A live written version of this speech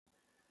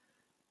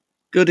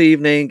Good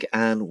evening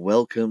and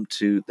welcome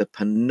to the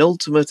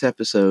penultimate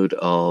episode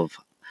of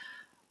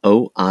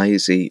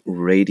OIZ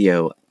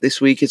Radio. This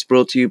week it's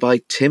brought to you by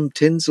Tim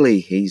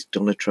Tinsley. He's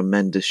done a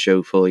tremendous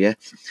show for you.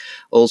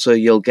 Also,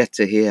 you'll get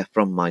to hear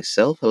from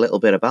myself, a little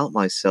bit about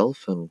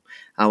myself and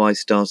how I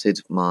started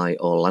my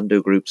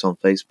Orlando groups on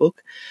Facebook.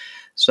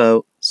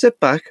 So sit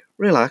back,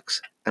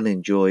 relax and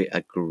enjoy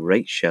a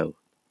great show.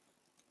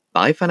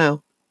 Bye for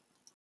now.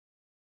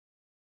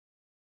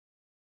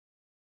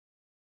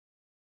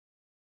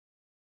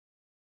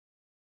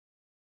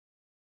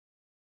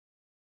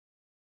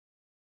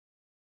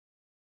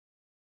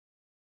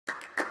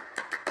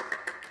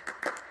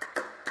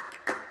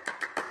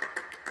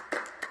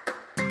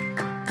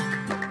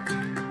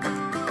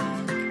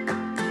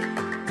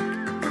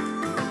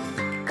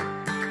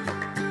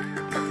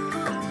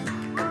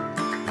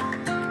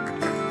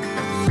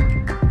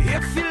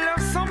 If you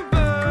love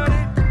somebody,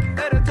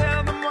 better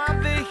tell them why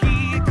they're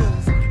here,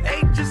 'cause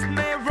they just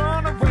may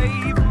run away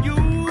from you.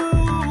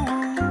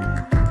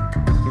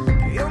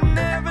 You'll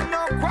never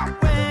know quite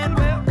when,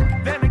 well,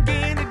 then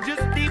again it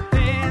just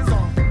depends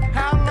on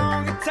how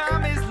long the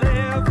time is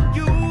left for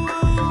you.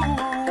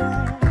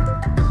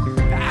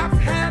 I've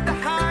had the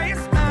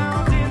highest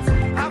mountains,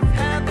 I've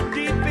had the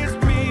deepest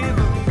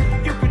river.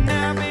 You can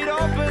have it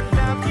all, but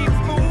life keeps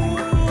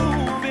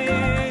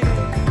moving.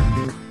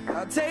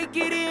 I'll take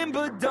it in,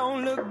 but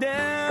don't look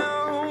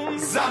down.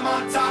 'Cause I'm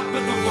on top of the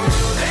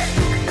world, eh?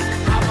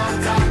 I'm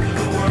on top of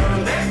the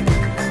world, eh?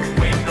 Been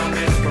waiting on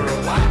this for a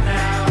while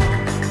now,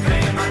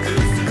 paying my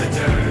dues to the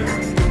dirt.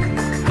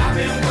 I've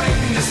been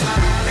waiting to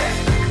smile, eh?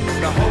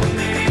 Been holding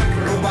it in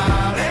for a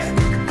while, eh?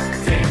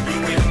 Take you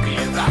with me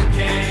if I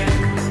can.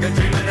 Been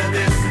dreaming of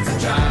this since a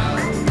child.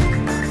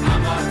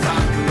 I'm on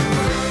top of the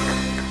world.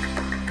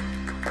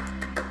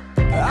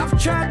 I've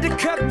tried to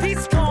cut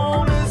these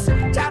corners,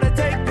 tried to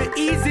take the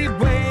easy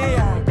way.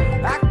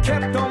 I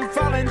kept on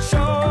falling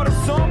short of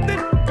something.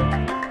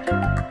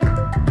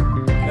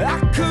 I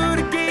could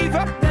have gave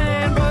up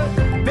then, but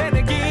then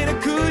again I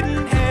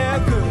couldn't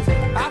have, 'cause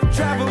I've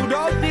traveled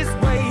all this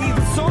way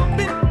for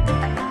something.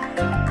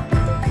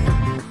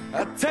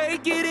 I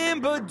take it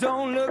in, but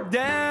don't look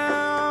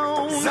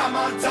down. 'Cause I'm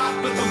on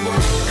top of the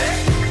world, eh?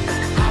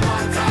 I'm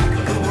on top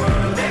of the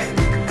world, eh?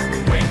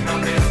 Been waiting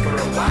on this for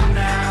a while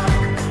now,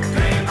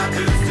 paying my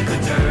dues to the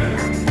dirt.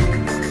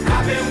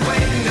 I've been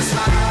waiting to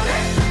smile,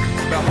 eh?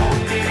 Been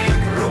holding it in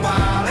for a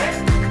while, eh?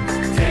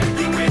 Take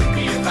you with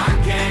me if I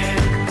can.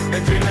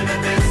 Been dreaming of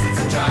this since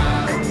a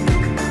child.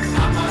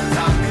 I'm on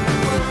top of the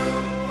world.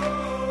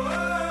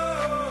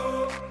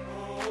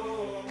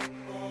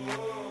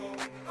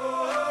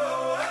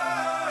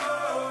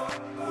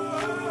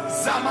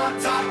 'Cause I'm on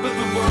top of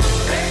the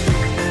world, eh?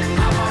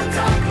 I'm on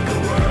top of the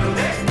world,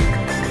 eh?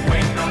 Been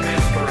waiting on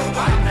this for a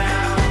while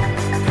now,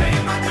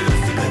 paying my dues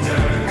to the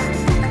dirt.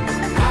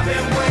 I've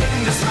been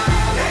waiting to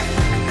smile, eh?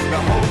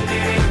 Been holding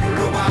it in for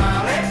a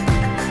while, eh?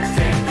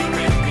 Take you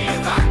with me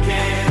if I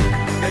can.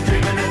 Been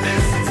dreaming of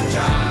this since a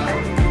child.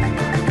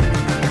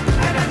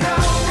 And I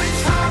know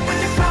it's hard when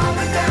you're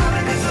falling down,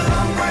 and it's a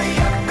long way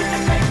up when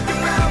you make it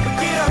round, but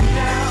get up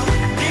now,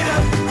 get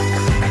up,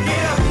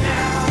 get up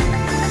now.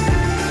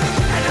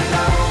 And I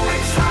know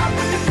it's hard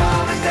when you're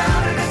falling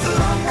down, and it's a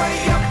long way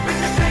up when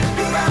you make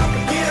it round,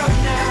 but get up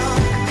now,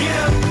 get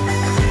up,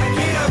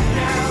 get up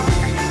now.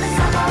 'Cause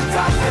I'm on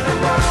top of the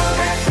world,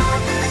 eh?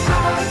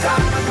 I'm on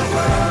top of the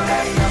world,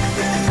 eh?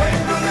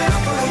 Waiting for this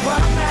for a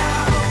while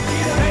now,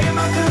 paying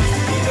my dues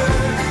to the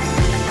dirt.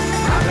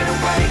 I've been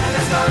waiting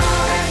this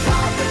long, eh?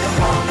 To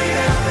hold me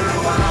down for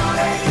a while,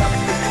 eh?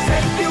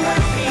 Take you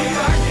with me if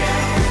I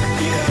can.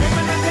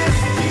 Dreaming of this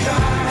to the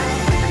child.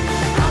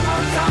 I'm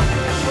on top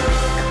of the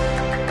world.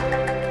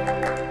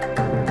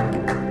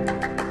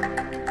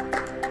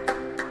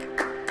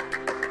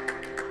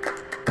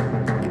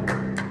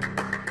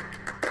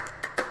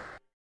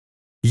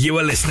 You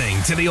are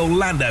listening to the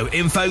Orlando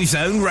Info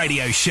Zone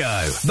radio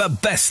show, the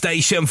best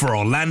station for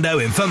Orlando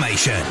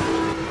information.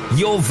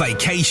 Your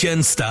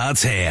vacation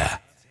starts here.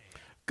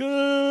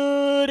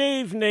 Good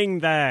evening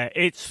there.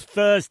 It's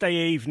Thursday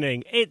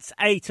evening. It's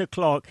 8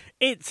 o'clock.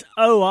 It's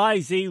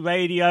OIZ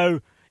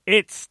Radio.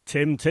 It's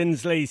Tim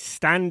Tinsley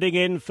standing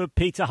in for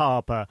Peter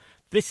Harper.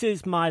 This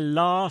is my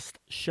last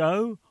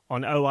show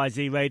on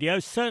OIZ Radio.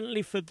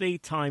 Certainly for the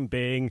time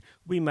being,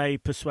 we may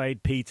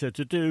persuade Peter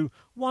to do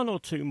one or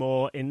two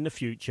more in the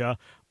future,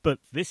 but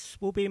this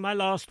will be my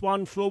last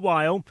one for a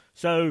while,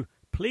 so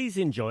please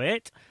enjoy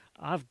it.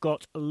 I've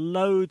got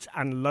loads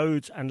and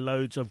loads and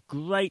loads of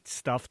great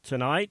stuff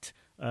tonight.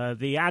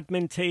 The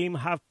admin team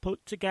have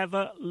put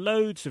together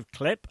loads of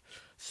clip,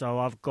 so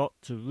I've got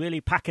to really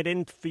pack it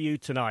in for you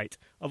tonight.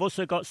 I've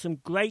also got some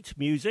great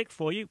music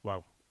for you.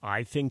 Well,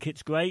 I think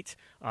it's great.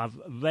 I've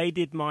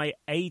raided my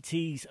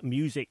 80s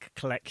music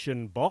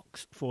collection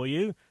box for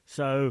you,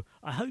 so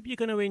I hope you're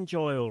going to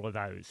enjoy all of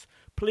those.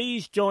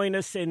 Please join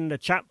us in the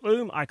chat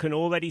room. I can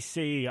already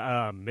see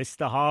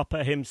Mr.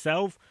 Harper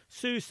himself,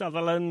 Sue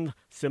Sutherland,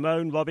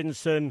 Simone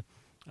Robinson,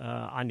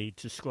 I need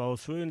to scroll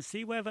through and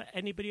see whether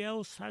anybody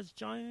else has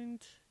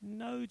joined.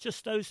 No,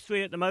 just those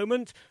three at the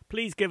moment.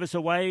 Please give us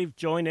a wave,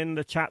 join in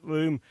the chat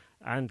room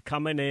and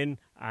come in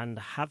and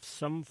have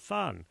some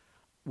fun.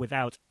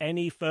 Without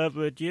any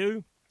further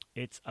ado,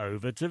 it's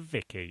over to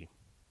Vicky.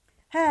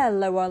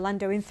 Hello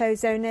Orlando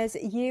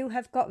InfoZoners, you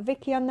have got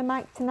Vicky on the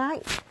mic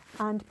tonight,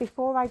 and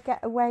before I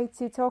get away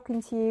to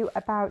talking to you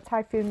about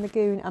Typhoon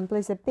Lagoon and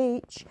Blizzard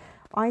Beach,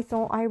 I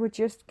thought I would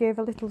just give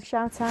a little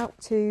shout out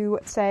to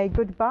say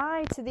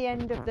goodbye to the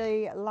end of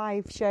the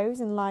live shows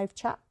and live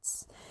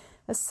chats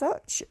as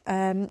such,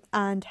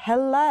 and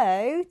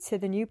hello to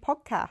the new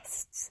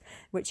podcasts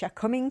which are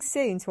coming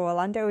soon to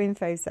Orlando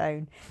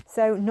InfoZone.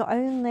 So not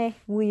only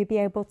will you be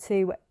able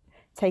to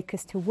take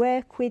us to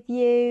work with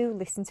you,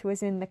 listen to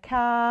us in the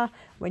car,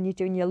 when you're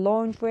doing your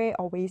laundry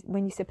or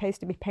when you're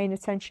supposed to be paying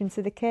attention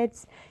to the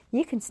kids,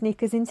 you can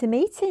sneak us into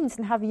meetings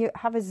and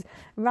have us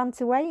rant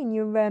away in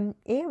your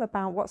ear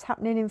about what's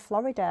happening in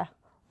Florida.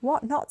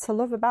 What not to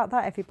love about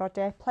that,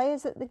 everybody? Play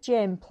us at the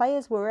gym, play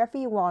us wherever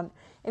you want.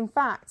 In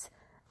fact,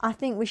 I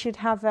think we should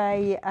have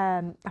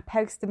a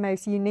post the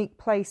most unique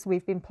place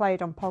we've been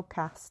played on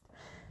podcast.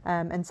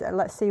 And so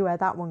let's see where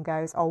that one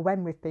goes, or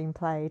when we've been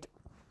played.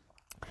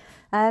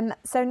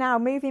 So now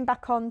moving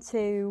back on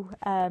to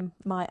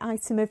my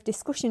item of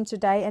discussion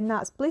today, and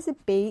that's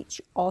Blizzard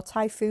Beach or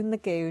Typhoon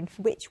Lagoon.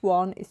 Which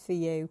one is for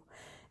you?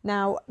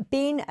 Now,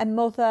 being a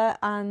mother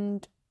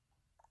and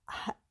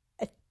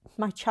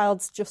my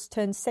child's just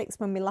turned 6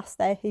 when we last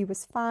there, he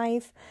was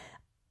 5.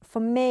 For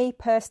me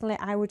personally,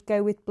 I would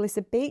go with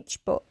Blizzard Beach,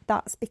 but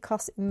that's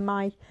because in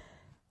my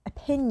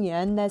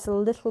opinion there's a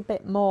little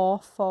bit more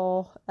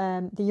for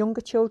the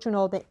younger children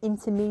or the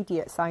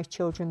intermediate sized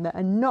children that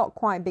are not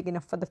quite big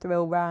enough for the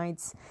thrill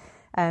rides,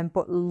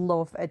 but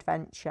love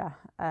adventure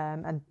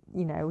and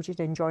just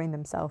enjoying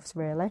themselves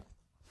really.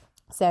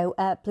 So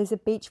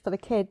Blizzard Beach for the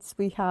kids,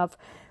 we have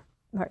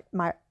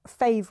my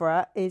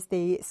favourite is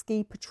the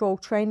Ski Patrol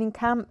training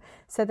camp.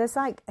 So there's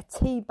like a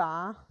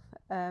T-bar,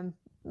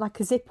 like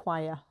a zip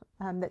wire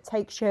that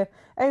takes you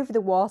over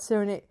the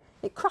water, and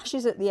it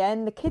crashes at the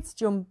end. The kids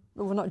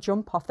not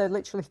jump off, they're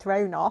literally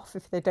thrown off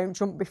if they don't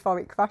jump before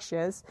it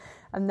crashes.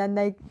 And then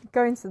they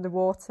go into the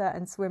water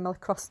and swim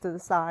across to the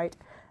side.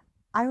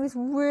 I was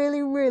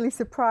really, really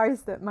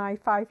surprised that my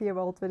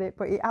 5-year-old did it,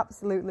 but he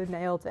absolutely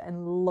nailed it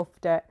and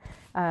loved it.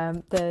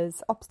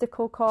 There's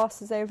obstacle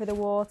courses over the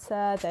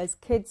water. There's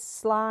kids'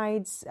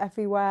 slides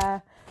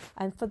everywhere.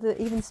 And for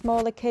the even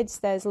smaller kids,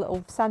 there's a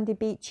little sandy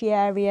beachy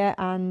area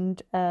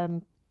and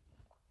a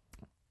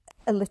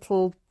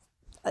little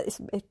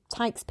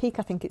Tykes Peak,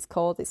 I think it's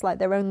called. It's like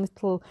their own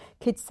little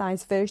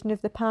kid-sized version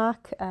of the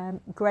park.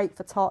 Great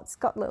for tots.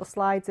 Got little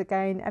slides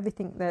again,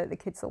 everything that the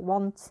kids will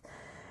want.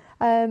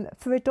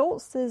 For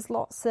adults, there's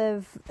lots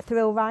of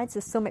thrill rides.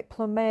 There's Summit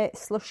Plummet,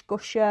 Slush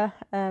Gusher,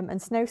 and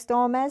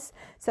Snowstormers.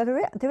 So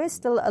there is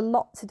still a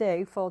lot to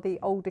do for the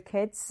older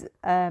kids.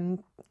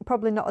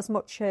 Probably not as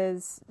much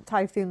as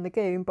Typhoon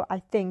Lagoon, but I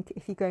think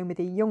if you're going with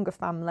a younger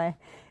family,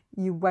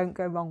 you won't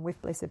go wrong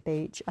with Blizzard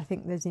Beach. I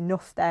think there's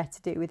enough there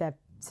to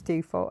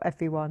do for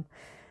everyone.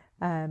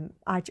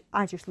 I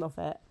just love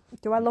it.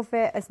 Do I love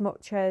it as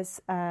much as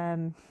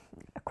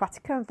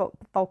Aquatica and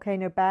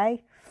Volcano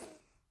Bay?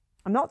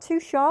 I'm not too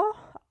sure.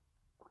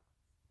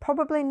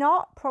 Probably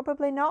not,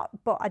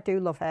 but I do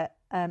love it.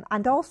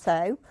 And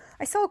also,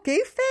 I saw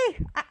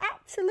Goofy. I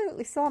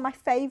absolutely saw my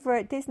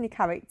favourite Disney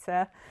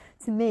character,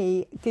 to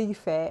me,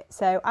 Goofy.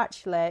 So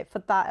actually, for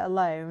that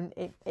alone,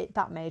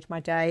 that made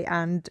my day,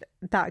 and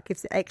that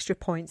gives it extra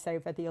points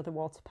over the other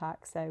water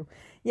parks. So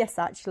yes,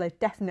 actually,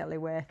 definitely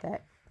worth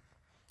it.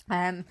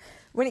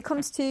 When it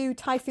comes to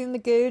Typhoon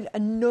Lagoon,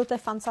 another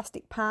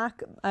fantastic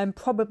park,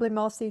 probably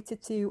more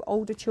suited to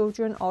older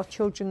children or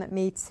children that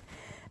meet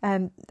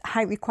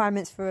height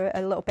requirements for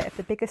a little bit of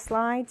the bigger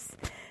slides.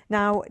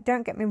 Now,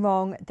 don't get me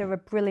wrong, there are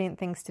brilliant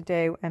things to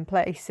do and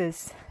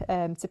places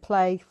to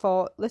play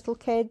for little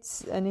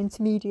kids and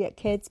intermediate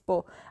kids,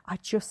 but I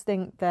just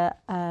think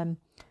that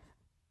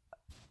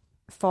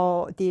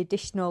for the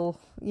additional,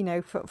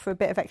 for a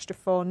bit of extra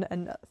fun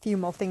and a few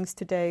more things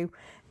to do,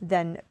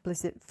 then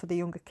Blizzard, for the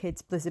younger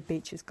kids, Blizzard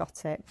Beach has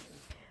got it.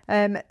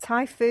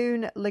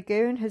 Typhoon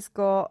Lagoon has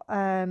got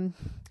Humonga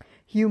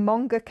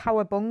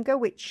Cowabunga,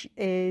 which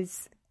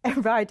is a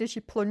ride as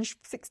you plunge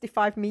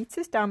 65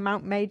 metres down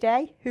Mount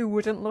Mayday. Who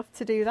wouldn't love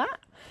to do that?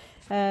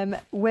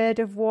 Word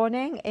of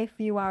warning, if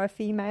you are a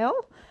female,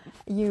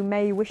 you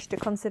may wish to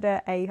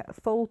consider a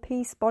full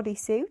piece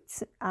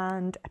bodysuit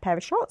and a pair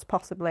of shorts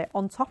possibly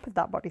on top of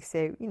that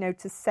bodysuit,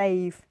 to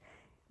save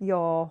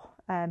your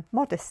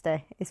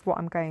modesty is what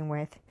I'm going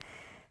with.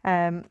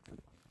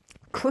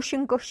 Crush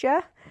and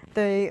Gusher,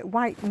 the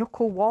white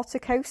knuckle water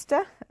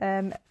coaster,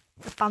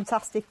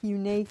 fantastic,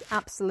 unique,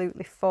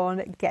 absolutely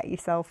fun. Get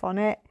yourself on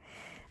it.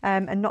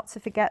 And not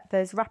to forget,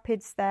 there's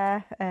rapids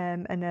there,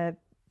 and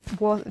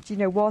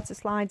water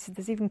slides.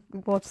 There's even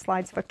water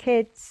slides for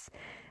kids.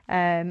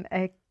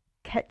 A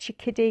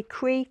Ketchikiddie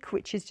Creek,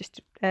 which is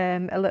just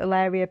a little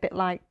area a bit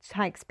like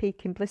Tykes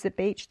Peak in Blizzard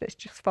Beach, that's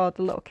just for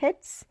the little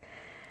kids.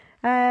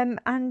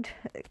 And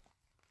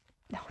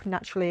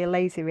naturally a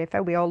lazy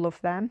river. We all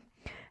love them.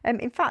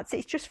 In fact,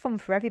 it's just fun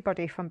for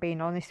everybody, if I'm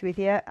being honest with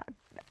you.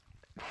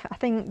 I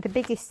think the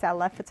biggest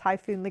seller for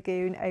Typhoon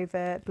Lagoon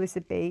over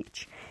Blizzard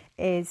Beach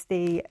is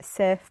the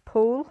surf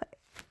pool.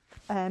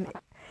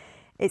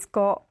 It's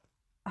got...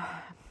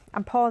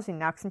 I'm pausing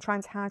now because I'm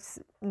trying to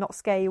not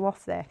scare you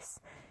off this.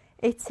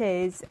 It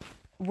is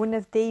one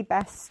of the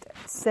best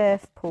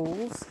surf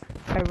pools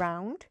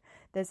around.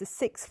 There's a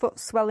 6-foot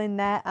swell in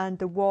there and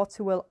the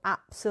water will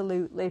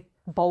absolutely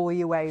bowl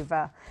you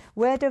over.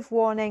 Word of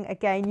warning,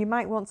 again, you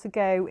might want to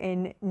go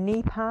in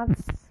knee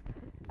pads,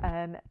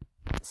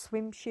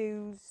 swim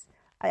shoes,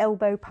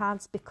 elbow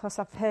pads, because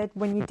I've heard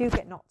when you do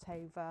get knocked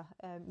over,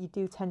 you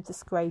do tend to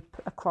scrape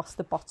across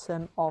the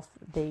bottom of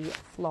the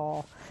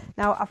floor.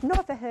 Now, I've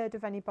never heard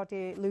of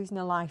anybody losing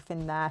a life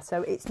in there,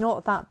 so it's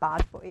not that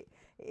bad, but it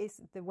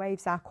is, the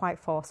waves are quite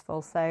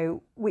forceful,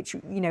 so which,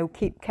 you know,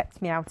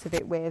 kept me out of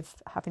it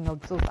with having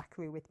little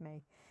Zachary with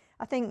me.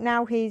 I think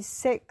now he's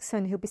 6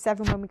 and he'll be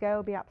 7 when we go.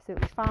 He'll be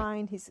absolutely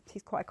fine. He's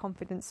quite a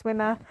confident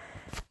swimmer.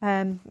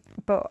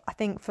 But I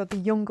think for the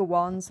younger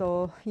ones,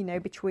 or, you know,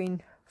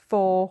 between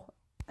 4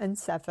 and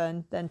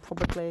 7, then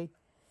probably,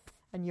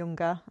 and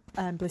younger,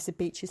 Blizzard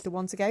Beach is the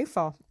one to go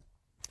for.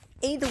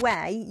 Either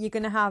way, you're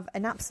going to have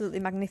an absolutely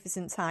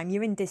magnificent time.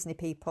 You're in Disney,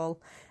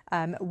 people.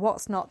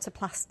 What's not to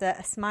plaster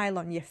a smile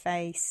on your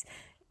face?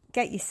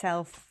 Get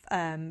yourself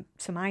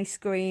some ice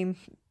cream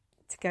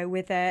to go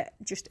with it.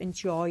 Just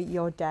enjoy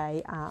your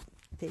day at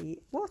the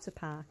water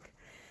park.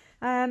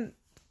 I'm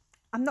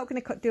not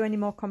going to do any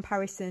more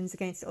comparisons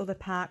against other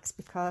parks,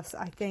 because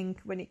I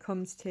think when it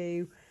comes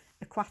to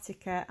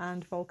Aquatica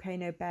and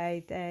Volcano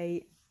Bay,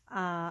 they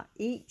are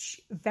each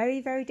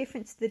very, very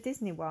different to the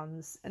Disney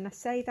ones. And I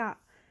say that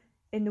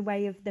in the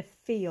way of the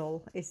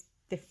feel is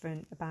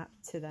different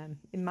to them,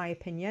 in my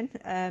opinion.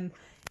 I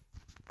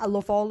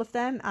love all of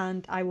them,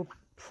 and I will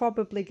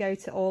probably go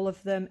to all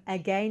of them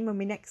again when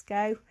we next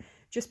go,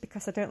 just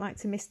because I don't like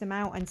to miss them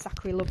out, and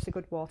Zachary loves a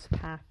good water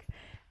park.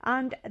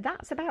 And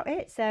that's about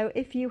it. So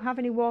if you have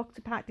any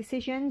water park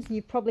decisions,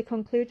 you've probably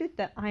concluded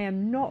that I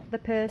am not the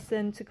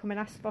person to come and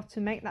ask for to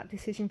make that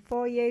decision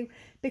for you,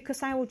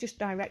 because I will just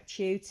direct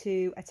you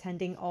to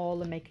attending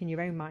all and making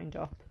your own mind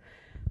up.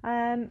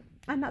 And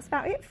that's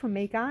about it from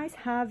me, guys.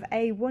 Have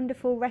a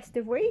wonderful rest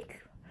of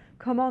week.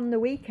 Come on the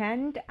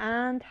weekend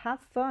and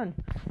have fun.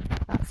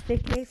 That's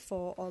Vicky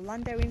for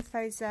Orlando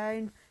Info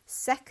Zone.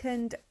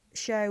 Second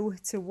show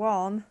to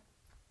 1.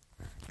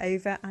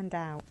 Over and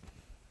out.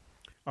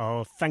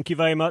 Oh, thank you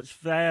very much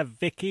there,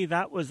 Vicky.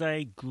 That was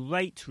a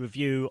great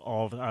review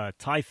of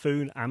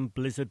Typhoon and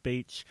Blizzard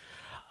Beach.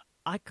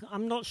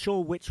 I'm not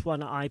sure which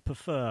one I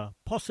prefer.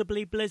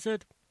 Possibly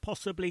Blizzard,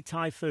 possibly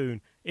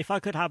Typhoon. If I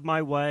could have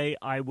my way,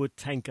 I would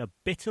take a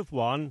bit of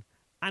one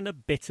and a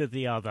bit of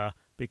the other,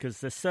 because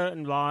there's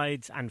certain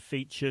rides and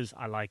features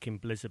I like in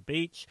Blizzard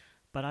Beach,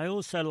 but I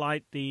also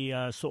like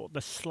the sort of the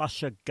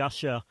slusher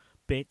gusher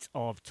bit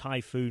of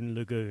Typhoon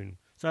Lagoon.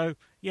 So,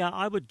 yeah,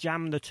 I would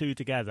jam the two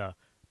together.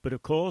 But,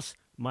 of course,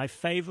 my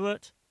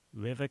favourite,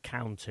 River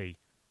County.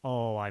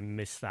 Oh, I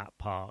miss that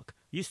park.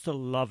 Used to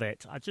love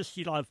it. I just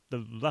love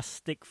the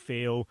rustic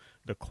feel,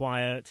 the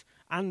quiet,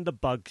 and the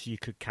bugs you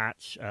could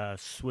catch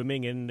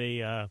swimming in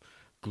the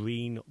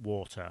green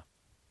water.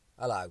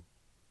 Hello,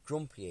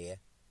 Grumpy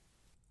here.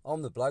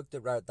 I'm the bloke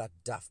that wrote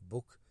that daft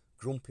book,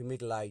 Grumpy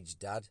Middle-Aged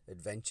Dad,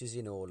 Adventures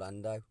in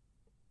Orlando.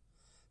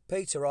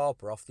 Peter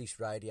Harper off this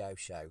radio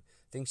show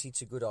thinks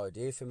it's a good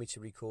idea for me to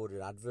record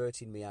an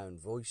advert in my own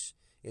voice,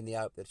 in the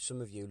hope that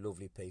some of you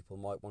lovely people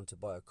might want to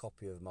buy a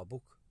copy of my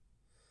book.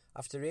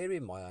 After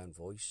hearing my own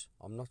voice,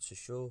 I'm not so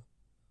sure.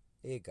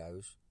 Here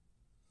goes.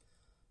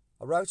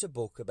 I wrote a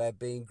book about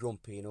being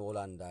grumpy in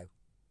Orlando.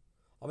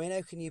 I mean,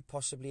 how can you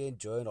possibly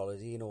enjoy an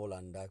holiday in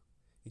Orlando?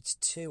 It's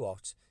too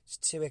hot, it's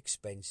too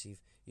expensive,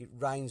 it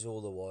rains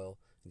all the while,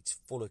 and it's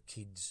full of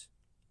kids.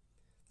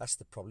 That's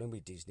the problem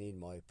with Disney, in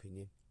my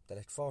opinion. They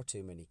let far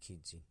too many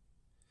kids in.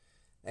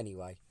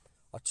 Anyway,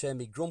 I turned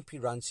my grumpy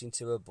rants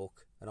into a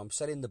book, and I'm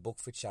selling the book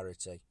for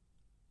charity.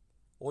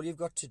 All you've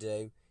got to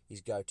do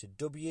is go to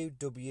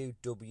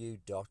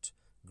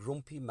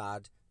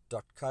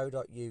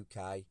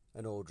www.grumpymad.co.uk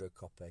and order a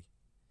copy.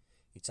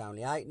 It's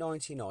only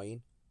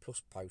 $8.99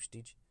 plus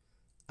postage,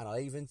 and I'll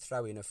even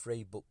throw in a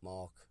free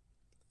bookmark,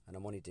 and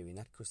I'm only doing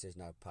that because there's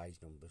no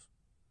page numbers.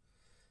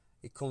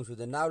 It comes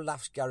with a no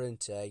laughs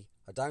guarantee.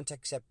 I don't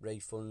accept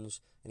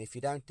refunds, and if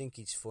you don't think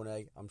it's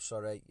funny, I'm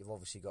sorry, you've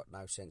obviously got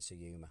no sense of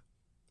humour.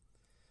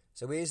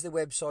 So here's the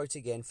website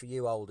again for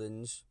you old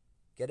uns.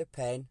 Get a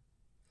pen.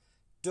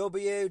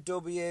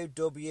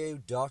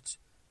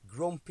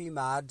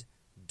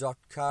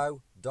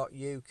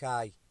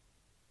 www.grumpymad.co.uk.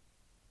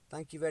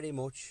 Thank you very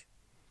much.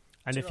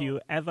 And if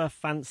you ever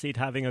fancied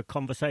having a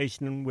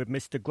conversation with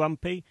Mr.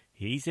 Grumpy,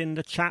 he's in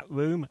the chat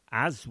room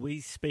as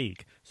we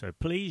speak. So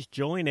please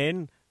join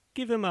in,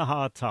 give him a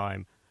hard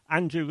time.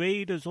 Andrew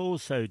Reid has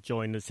also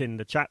joined us in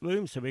the chat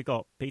room. So we've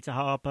got Peter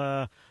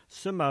Harper,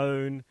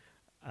 Simone,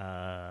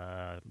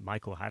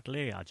 Michael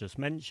Hadley, I just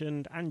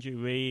mentioned, Andrew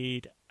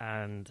Reid,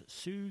 and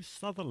Sue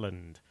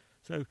Sutherland.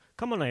 So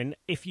come on in.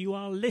 If you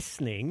are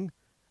listening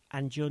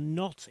and you're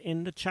not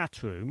in the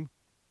chat room,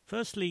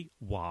 firstly,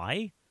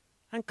 why?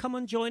 And come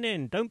and join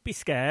in. Don't be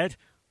scared.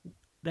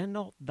 They're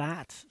not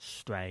that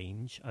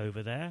strange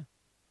over there.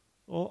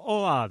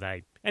 Or are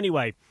they?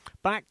 Anyway,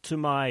 back to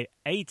my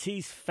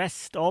 80s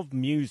fest of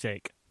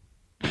music.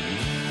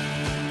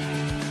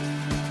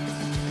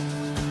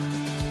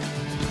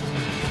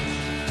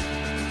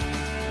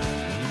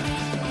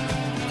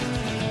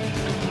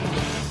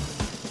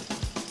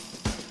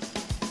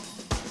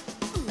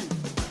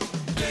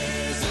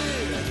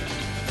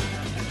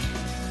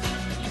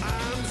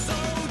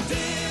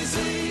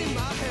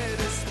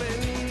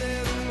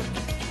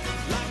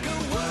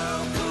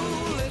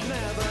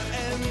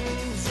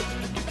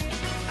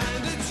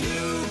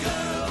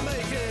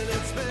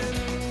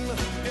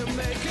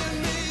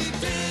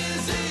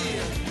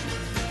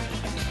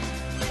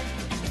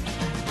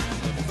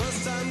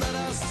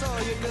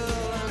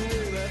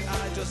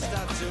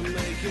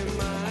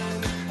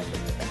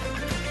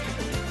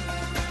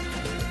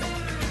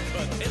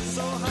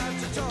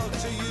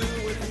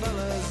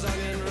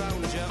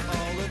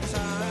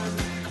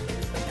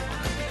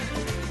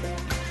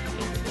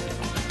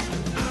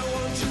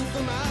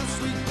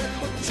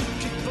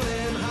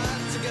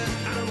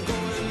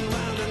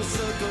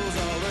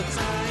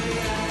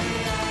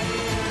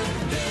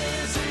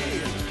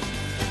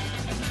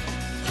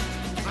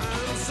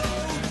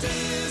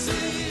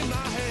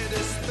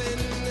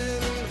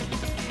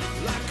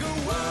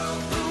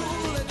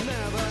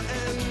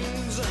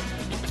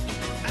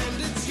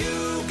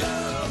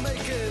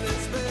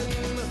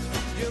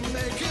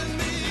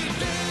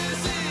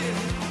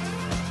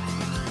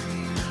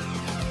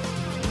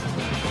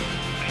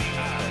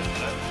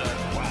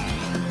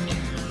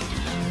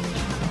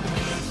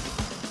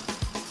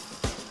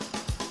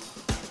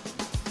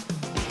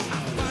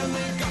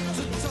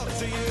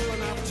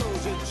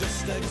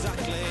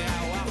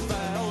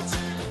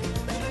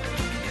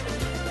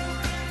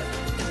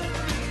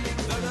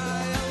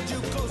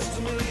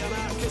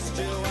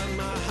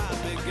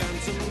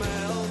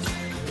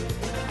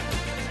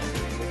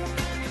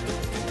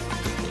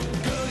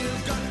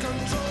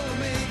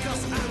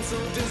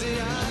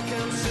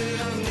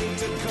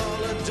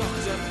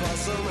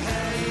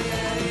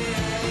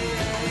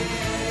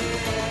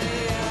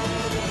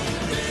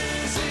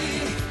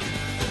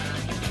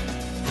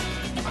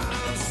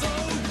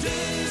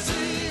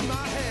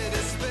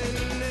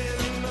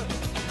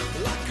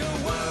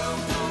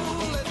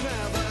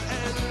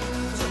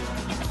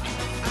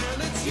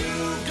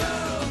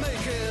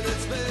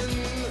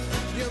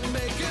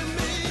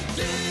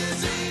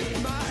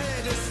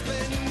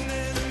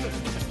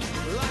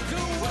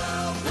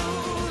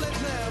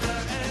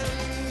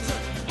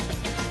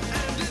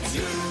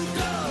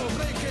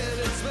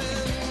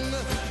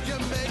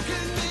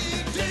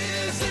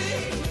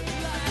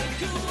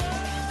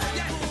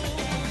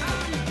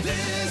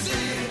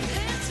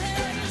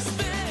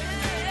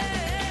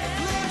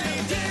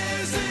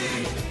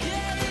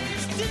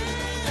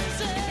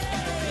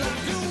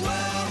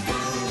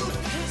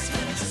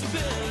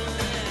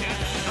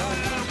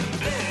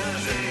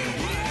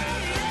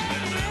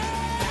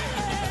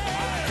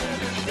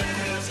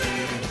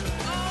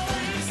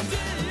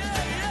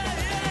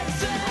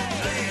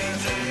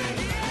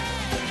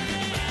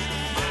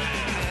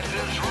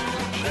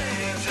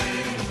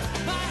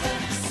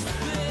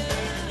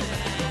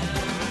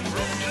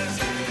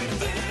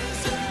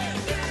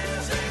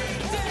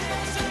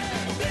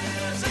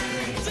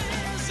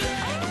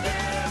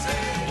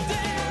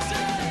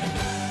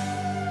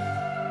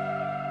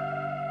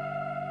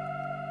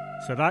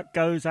 So that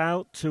goes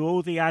out to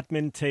all the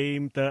admin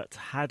team that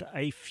had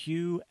a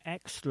few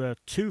extra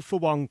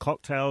 2-for-1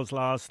 cocktails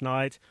last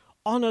night,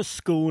 on a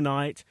school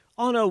night,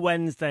 on a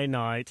Wednesday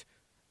night,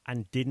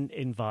 and didn't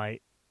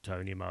invite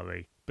Tony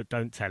Murray. But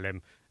don't tell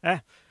him.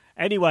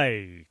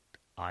 Anyway,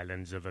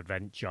 Islands of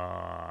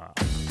Adventure.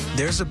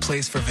 There's a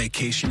place for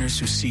vacationers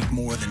who seek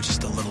more than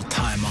just a little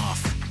time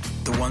off.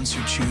 The ones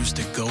who choose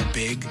to go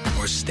big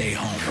or stay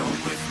home. Come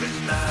with me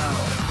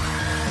now.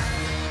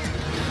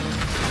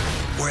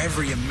 Where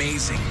every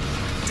amazing,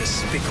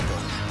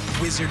 despicable,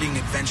 wizarding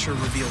adventure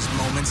reveals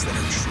moments that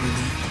are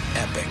truly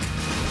epic.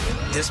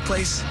 This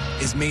place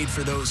is made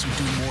for those who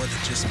do more than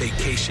just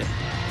vacation.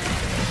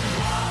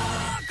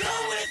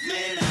 Go with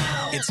me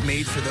now. It's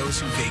made for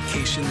those who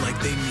vacation like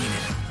they mean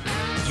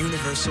it.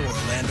 Universal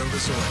Orlando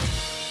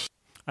Resort.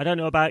 I don't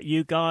know about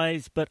you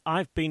guys, but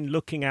I've been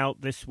looking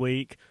out this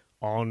week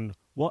on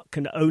what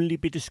can only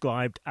be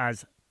described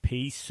as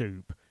pea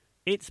soup.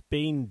 It's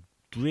been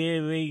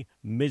dreary,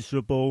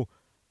 miserable,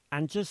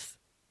 and just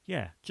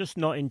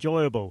not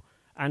enjoyable.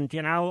 And,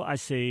 you know, I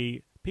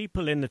see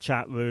people in the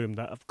chat room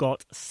that have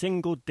got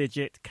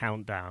single-digit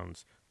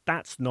countdowns.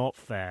 That's not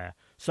fair.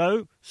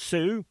 So,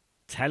 Sue,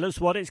 tell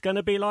us what it's going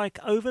to be like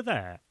over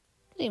there.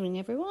 Good evening,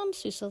 everyone.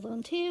 Sue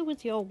Sutherland here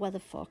with your weather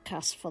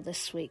forecast for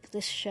this week.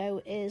 This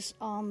show is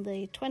on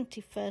the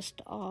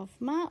 21st of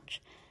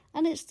March,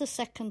 and it's the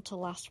second to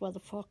last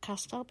weather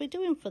forecast I'll be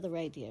doing for the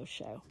radio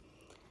show.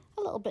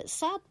 A little bit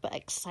sad, but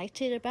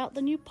excited about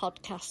the new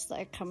podcasts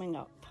that are coming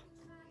up.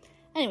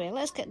 Anyway,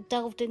 let's get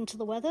delved into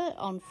the weather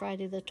on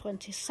Friday the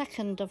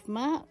 22nd of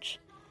March.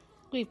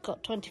 We've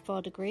got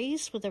 24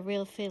 degrees with a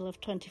real feel of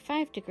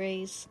 25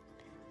 degrees.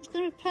 There's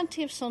going to be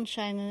plenty of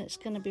sunshine and it's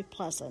going to be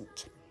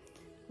pleasant.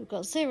 We've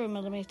got 0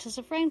 millimetres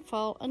of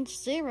rainfall and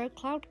 0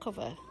 cloud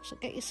cover. So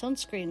get your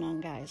sunscreen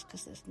on, guys,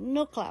 because there's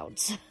no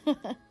clouds.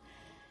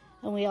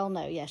 And we all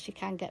know, yes, you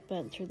can get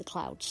burnt through the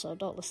clouds, so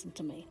don't listen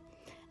to me.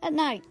 At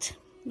night,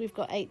 we've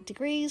got 8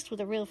 degrees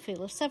with a real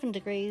feel of 7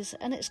 degrees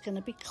and it's going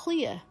to be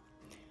clear.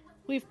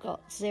 We've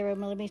got 0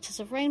 millimetres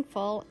of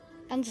rainfall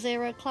and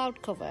 0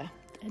 cloud cover.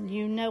 And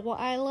you know what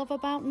I love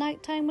about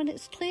nighttime when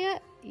it's clear?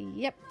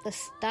 Yep, the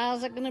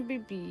stars are going to be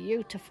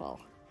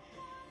beautiful.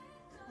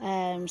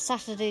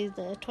 Saturday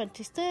the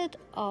 23rd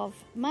of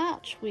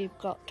March, we've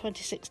got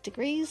 26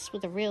 degrees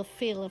with a real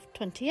feel of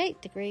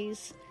 28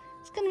 degrees.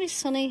 It's going to be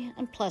sunny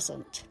and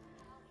pleasant.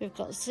 We've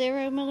got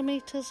 0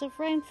 millimetres of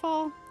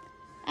rainfall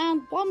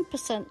and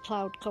 1%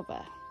 cloud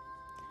cover.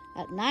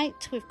 At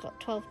night, we've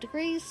got 12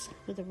 degrees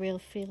with a real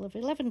feel of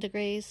 11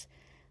 degrees.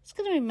 It's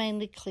going to be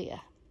mainly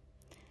clear.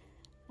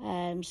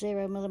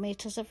 0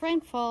 millimetres of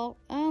rainfall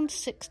and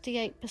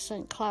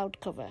 68% cloud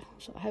cover.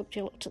 So I hope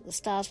you looked at the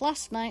stars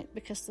last night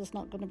because there's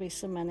not going to be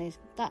so many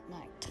that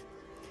night.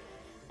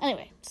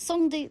 Anyway,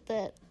 Sunday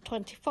the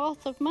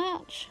 24th of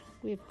March,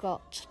 we've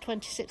got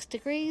 26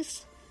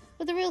 degrees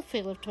with a real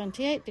feel of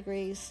 28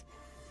 degrees,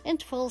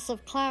 intervals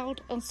of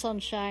cloud and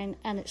sunshine,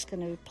 and it's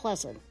going to be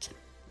pleasant.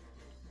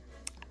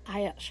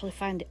 I actually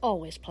find it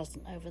always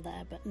pleasant over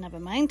there, but never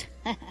mind.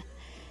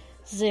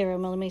 0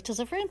 millimetres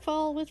of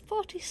rainfall with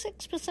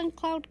 46%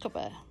 cloud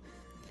cover.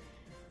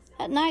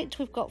 At night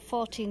we've got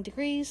 14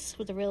 degrees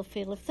with a real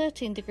feel of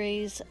 13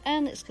 degrees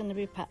and it's going to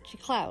be patchy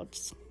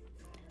clouds.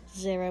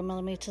 0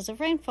 millimetres of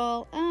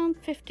rainfall and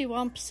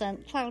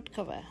 51% cloud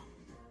cover.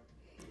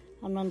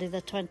 On Monday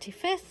the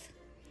 25th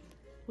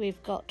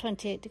we've got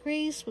 28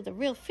 degrees with a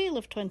real feel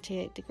of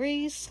 28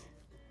 degrees,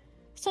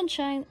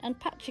 sunshine and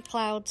patchy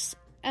clouds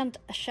and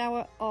a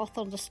shower or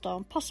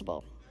thunderstorm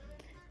possible.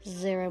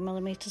 0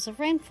 millimetres of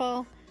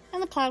rainfall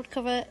and the cloud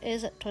cover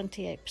is at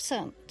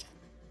 28%.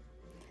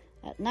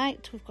 At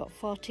night we've got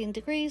 14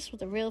 degrees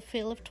with a real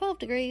feel of 12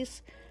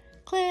 degrees,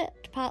 clear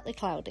to partly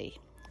cloudy.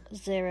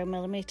 0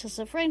 millimetres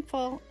of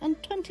rainfall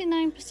and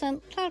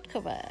 29% cloud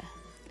cover.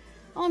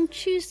 On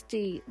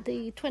Tuesday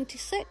the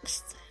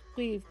 26th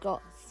we've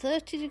got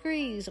 30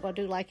 degrees, I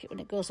do like it when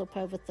it goes up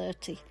over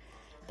 30,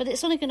 but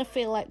it's only going to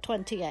feel like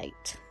 28.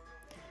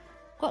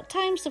 Got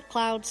times of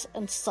clouds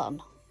and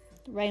sun.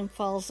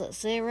 Rainfall's at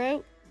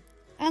 0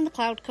 and the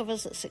cloud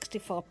cover's at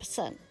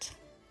 64%.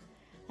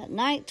 At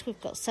night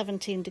we've got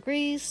 17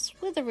 degrees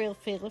with a real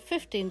feel of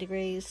 15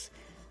 degrees.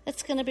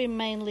 It's going to be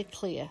mainly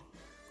clear.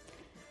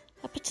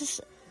 I'm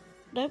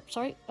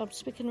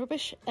speaking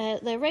rubbish.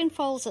 The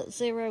rainfall's at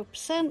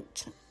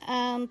 0%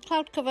 and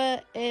cloud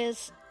cover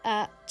is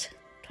at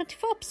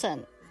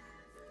 24%.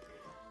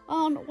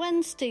 On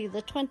Wednesday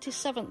the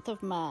 27th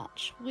of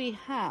March we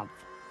have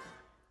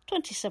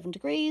 27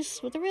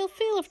 degrees with a real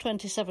feel of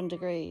 27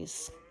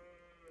 degrees.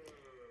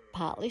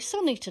 Partly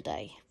sunny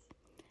today.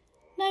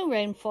 No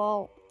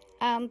rainfall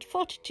and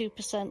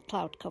 42%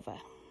 cloud cover.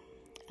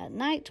 At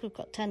night we've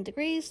got 10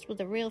 degrees with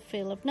a real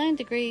feel of 9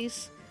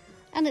 degrees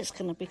and it's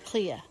going to be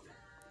clear.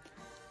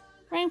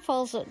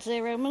 Rainfall's at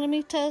 0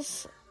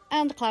 millimetres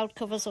and the cloud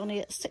cover's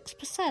only at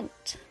 6%.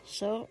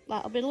 So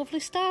that'll be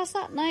lovely stars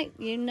that night.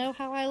 You know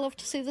how I love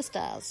to see the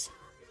stars.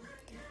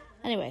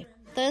 Anyway,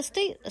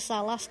 Thursday, it's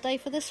our last day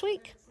for this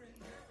week.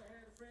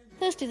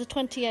 Thursday the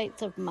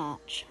 28th of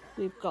March,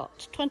 we've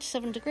got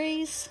 27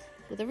 degrees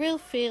with a real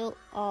feel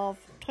of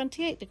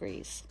 28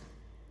 degrees.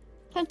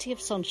 Plenty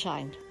of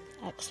sunshine.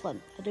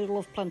 Excellent. I do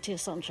love plenty of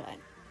sunshine.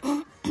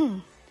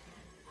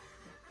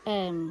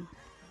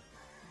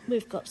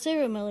 We've got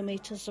 0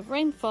 millimetres of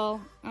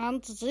rainfall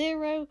and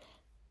 0%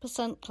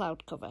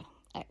 cloud cover.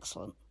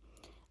 Excellent.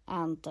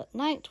 And at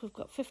night we've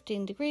got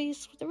 15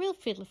 degrees with a real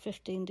feel of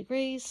 15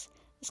 degrees.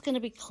 It's going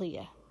to be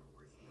clear.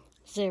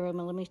 0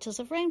 millimetres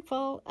of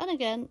rainfall and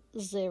again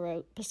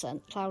 0%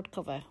 cloud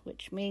cover,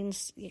 which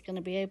means you're going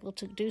to be able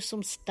to do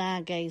some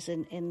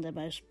stargazing in the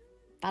most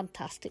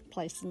fantastic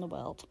place in the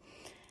world.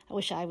 I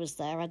wish I was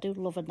there. I do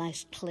love a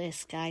nice clear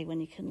sky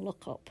when you can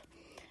look up,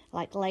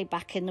 like lay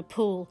back in the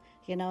pool,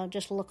 and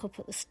just look up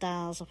at the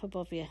stars up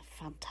above you.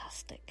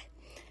 Fantastic.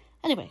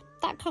 Anyway,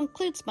 that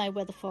concludes my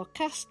weather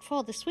forecast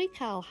for this week.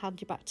 I'll hand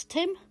you back to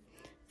Tim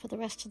for the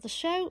rest of the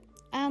show,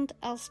 and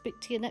I'll speak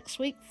to you next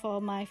week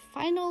for my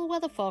final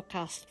weather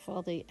forecast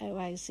for the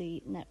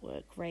OIZ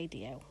Network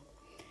Radio.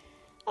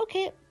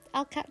 Okay,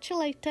 I'll catch you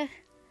later.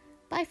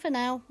 Bye for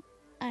now.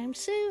 I'm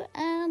Sue,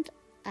 and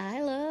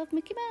I love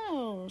Mickey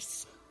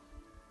Mouse.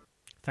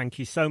 Thank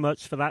you so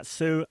much for that,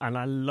 Sue, and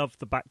I love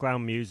the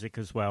background music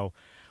as well.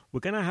 We're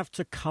going to have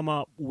to come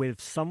up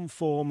with some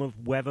form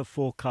of weather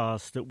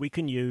forecast that we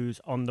can use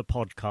on the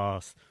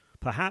podcast.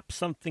 Perhaps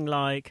something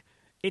like,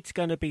 it's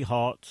going to be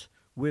hot,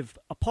 with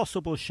a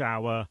possible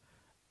shower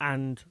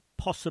and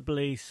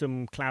possibly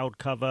some cloud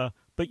cover,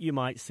 but you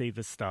might see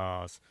the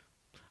stars.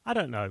 I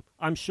don't know.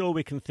 I'm sure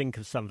we can think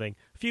of something.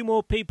 A few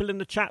more people in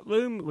the chat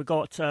room. We've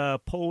got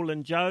Paul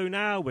and Joe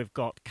now. We've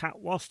got Kat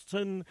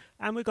Waston.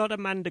 And we've got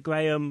Amanda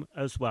Graham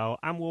as well.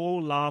 And we're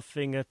all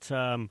laughing at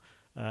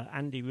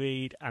Andy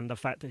Reid and the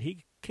fact that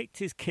he kicked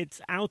his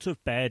kids out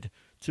of bed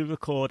to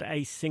record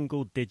a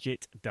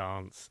single-digit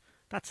dance.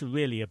 That's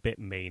really a bit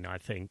mean, I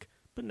think.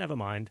 But never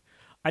mind.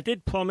 I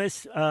did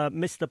promise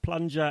Mr.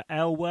 Plunger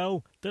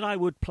Elwell that I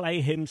would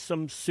play him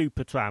some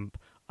Supertramp.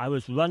 I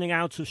was running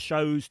out of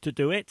shows to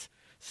do it,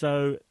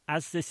 so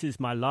as this is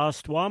my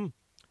last one,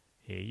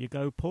 here you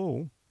go,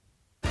 Paul.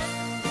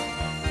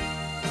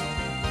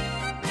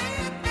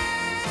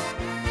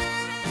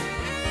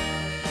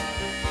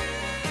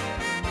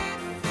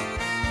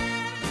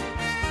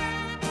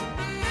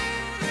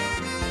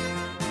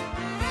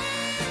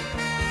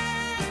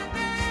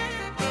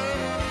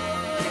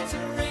 It's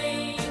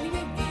raining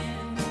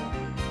again.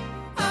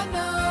 I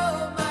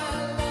know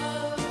my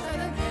love's at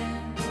an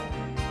end.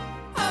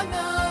 I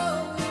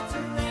know it's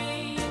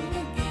raining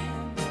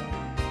again.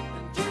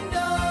 And you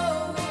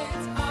know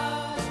it's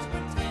hard to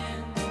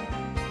pretend.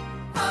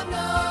 I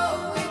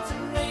know it's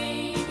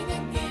raining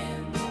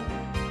again.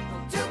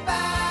 Too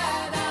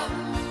bad I'm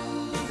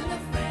losing a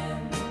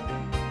friend.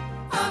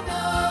 I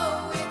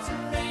know it's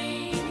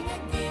raining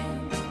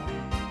again.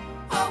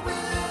 Oh,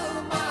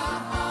 will my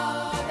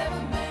heart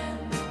ever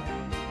mend?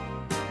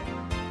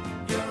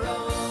 You're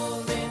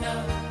old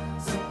enough,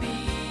 some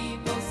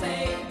people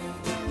say,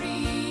 to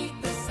read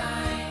the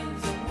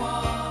signs and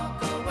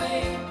walk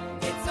away.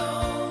 It's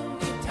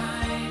only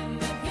time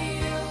that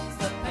heals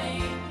the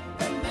pain,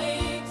 that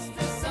makes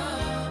the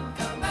sun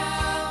come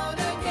out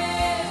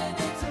again.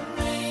 It's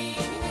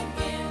raining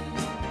again.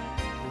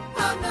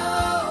 I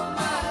know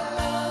my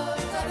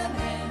love's at an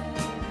end.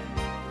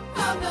 I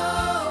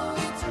know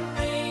it's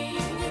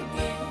raining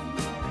again.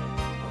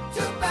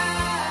 Too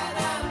bad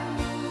I'm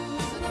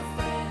losing a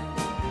friend.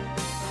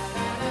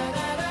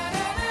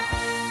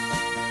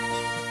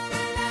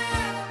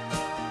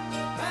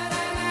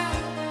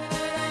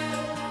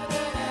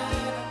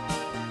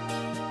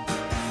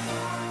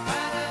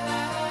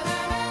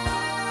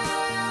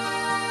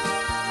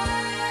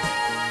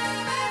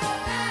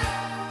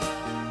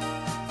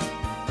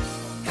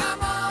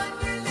 Come on,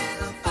 you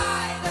little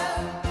fighter.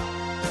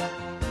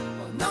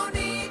 Well, no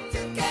need to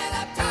get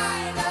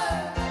uptighter.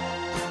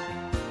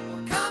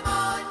 Well, come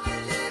on, you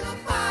little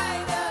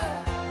fighter,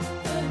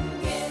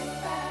 and get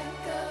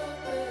back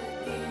up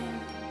again.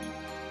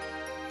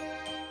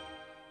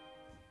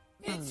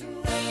 It's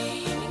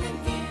raining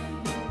again.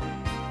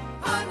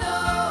 I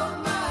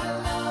know my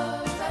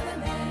love's at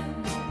an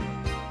end.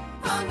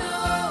 I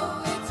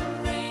know it's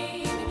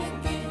raining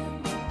again.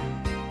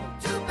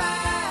 Too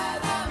bad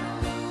I'm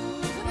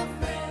losing a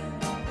friend.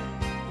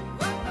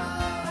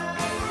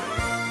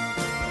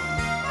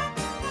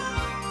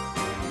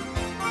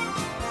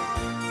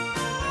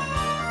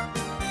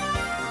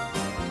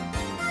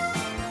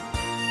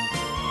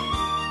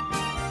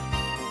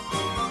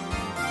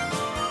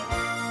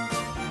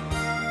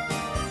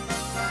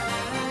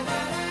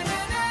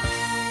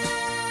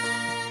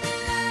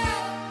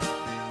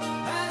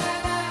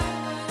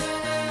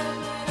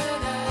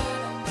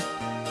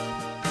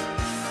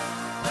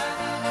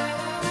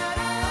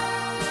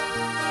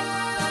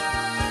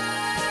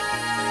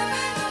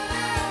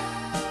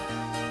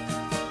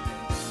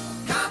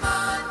 Come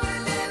on, you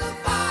little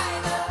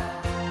fighter.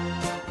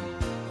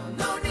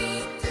 No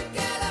need to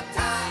get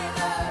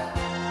uptighter.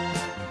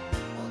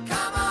 Well,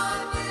 come on,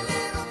 you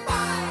little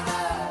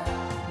fighter,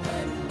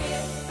 and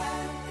get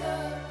back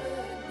up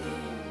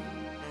again.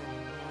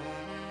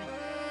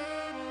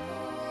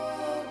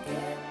 Oh,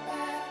 get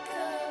back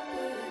up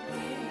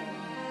again.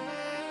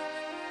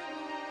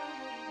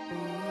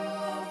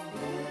 Oh,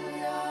 fill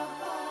your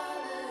heart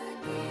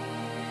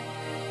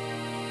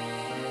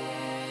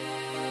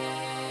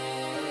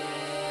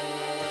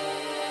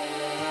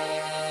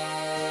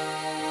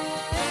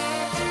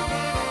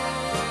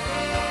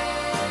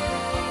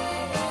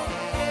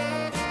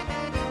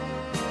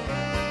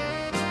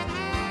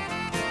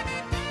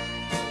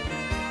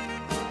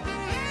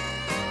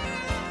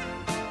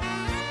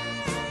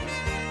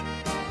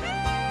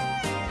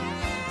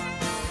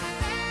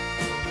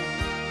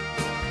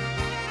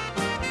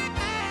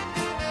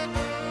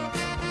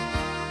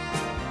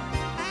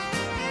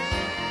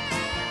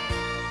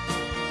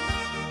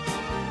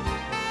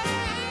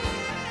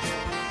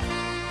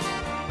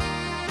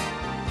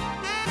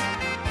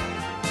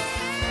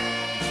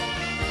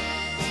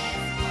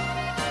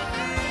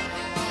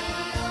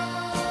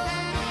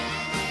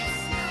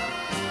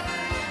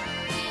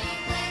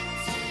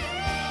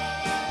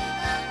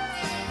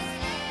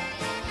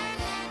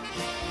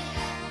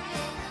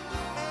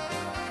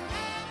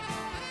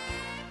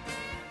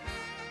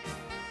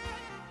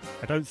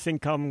I don't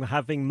think I'm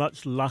having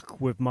much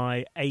luck with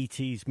my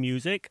 80s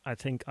music. I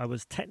think I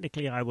was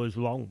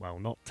wrong. Well,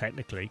 not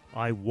technically.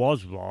 I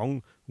was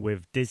wrong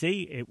with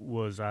Dizzy. It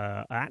was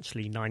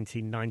actually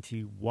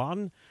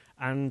 1991.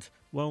 And,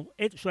 well,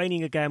 It's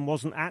Raining Again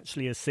wasn't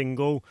actually a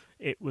single.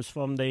 It was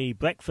from the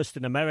Breakfast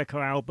in America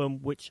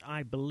album, which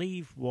I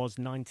believe was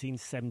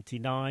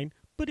 1979,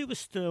 but it was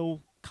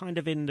still kind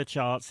of in the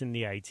charts in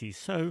the 80s,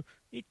 so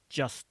it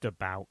just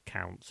about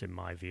counts in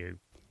my view.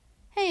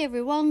 Hey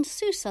everyone,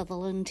 Sue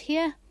Sutherland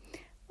here.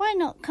 Why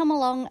not come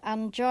along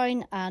and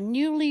join our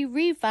newly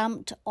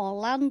revamped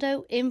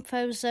Orlando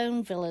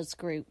InfoZone Villas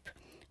group,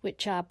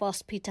 which our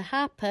boss Peter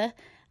Harper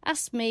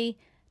asked me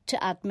to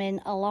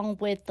admin along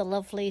with the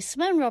lovely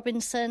Simone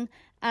Robinson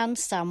and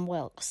Sam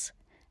Wilkes.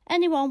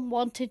 Anyone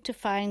wanting to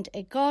find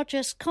a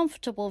gorgeous,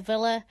 comfortable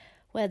villa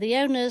where the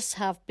owners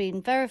have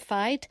been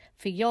verified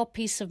for your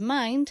peace of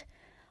mind,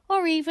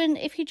 or even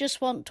if you just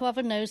want to have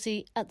a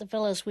nosy at the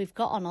villas we've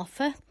got on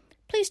offer,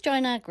 please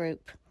join our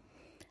group.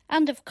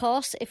 And of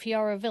course, if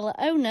you're a villa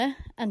owner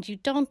and you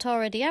don't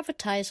already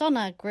advertise on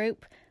our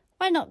group,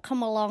 why not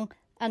come along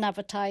and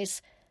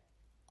advertise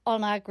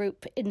on our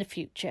group in the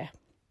future?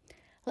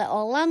 Let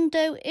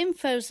Orlando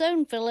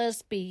InfoZone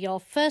Villas be your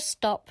first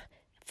stop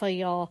for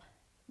your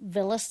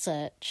villa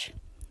search.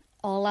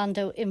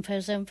 Orlando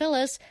InfoZone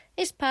Villas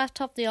is part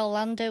of the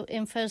Orlando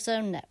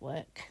InfoZone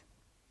network.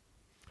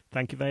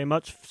 Thank you very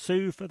much,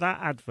 Sue, for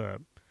that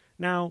advert.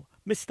 Now,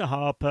 Mr.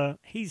 Harper,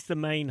 he's the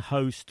main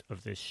host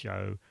of this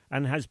show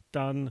and has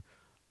done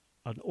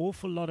an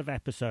awful lot of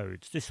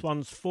episodes. This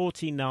one's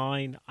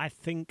 49. I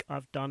think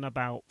I've done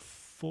about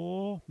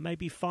 4,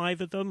 maybe 5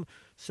 of them.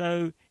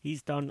 So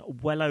he's done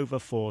well over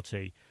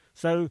 40.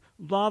 So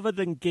rather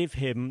than give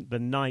him the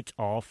night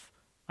off,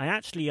 I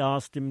actually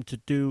asked him to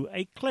do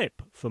a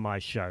clip for my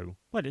show.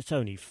 Well, it's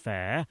only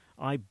fair.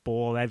 I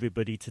bore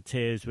everybody to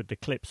tears with the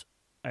clips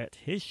at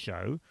his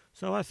show.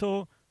 So I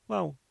thought,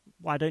 well,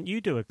 why don't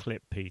you do a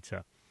clip,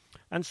 Peter?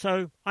 And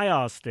so I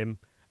asked him,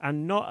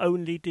 and not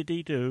only did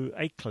he do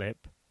a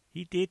clip,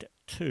 he did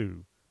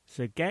 2.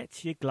 So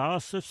get your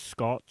glass of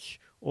scotch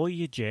or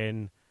your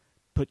gin,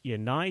 put your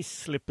nice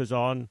slippers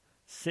on,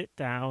 sit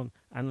down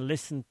and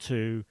listen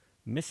to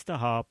Mr.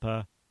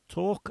 Harper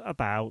talk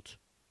about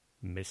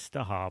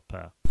Mr.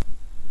 Harper.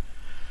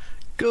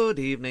 Good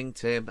evening,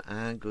 Tim,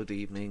 and good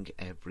evening,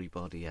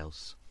 everybody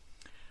else.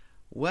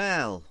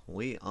 Well,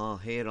 we are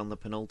here on the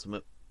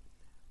penultimate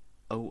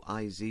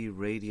OIZ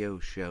radio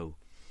show,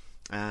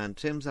 and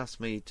Tim's asked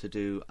me to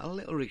do a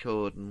little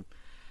recording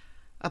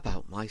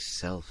about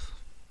myself.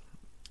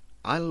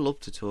 I love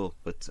to talk,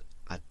 but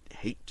I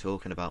hate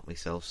talking about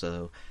myself,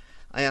 so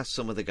I asked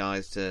some of the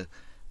guys to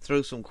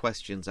throw some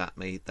questions at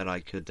me that I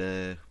could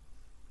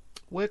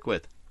work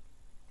with.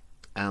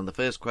 And the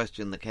first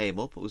question that came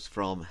up was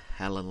from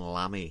Helen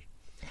Lammy,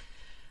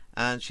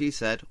 and she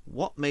said,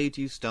 what made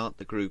you start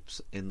the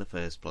groups in the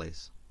first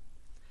place?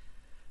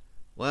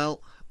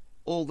 Well,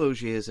 all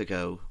those years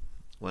ago,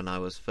 when I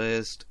was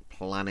first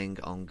planning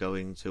on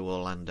going to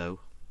Orlando,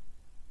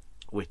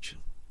 which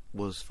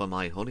was for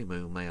my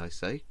honeymoon, may I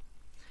say,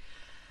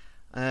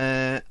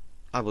 I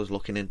was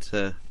looking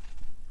into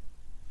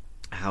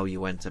how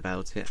you went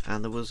about it,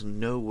 and there was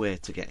nowhere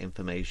to get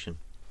information.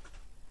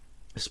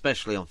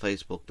 Especially on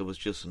Facebook, there was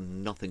just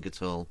nothing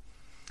at all.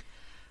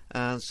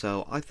 And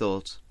so I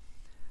thought,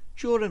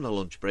 during a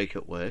lunch break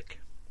at work,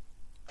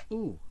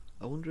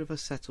 I wonder if I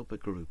set up a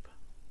group.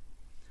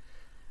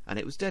 And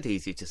it was dead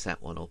easy to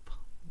set one up,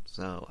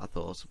 so I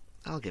thought,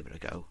 I'll give it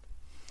a go.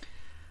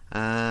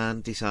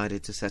 And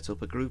decided to set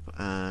up a group,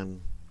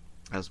 and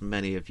as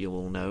many of you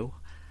will know,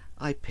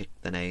 I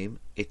picked the name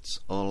It's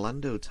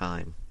Orlando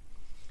Time.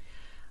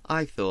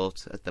 I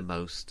thought at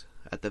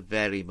the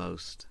very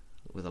most,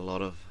 with a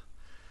lot of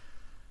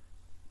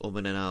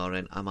and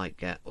ahhing, I might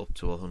get up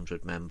to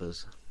 100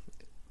 members.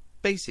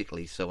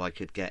 Basically so I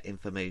could get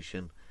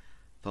information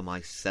for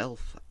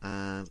myself,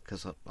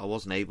 because I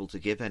wasn't able to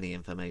give any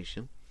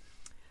information.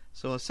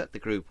 So I set the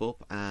group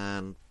up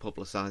and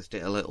publicised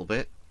it a little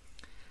bit,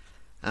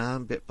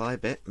 and bit by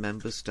bit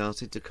members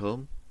started to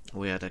come.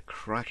 We had a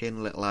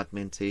cracking little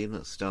admin team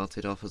that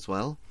started off as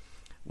well,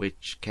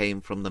 which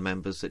came from the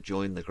members that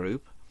joined the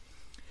group,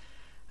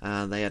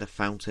 and they had a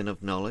fountain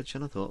of knowledge,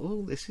 and I thought,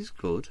 oh, this is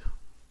good,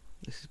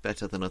 this is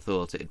better than I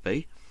thought it'd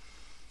be.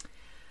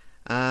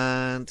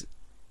 And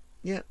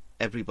yeah,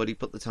 everybody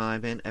put the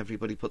time in,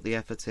 everybody put the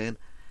effort in,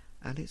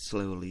 and it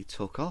slowly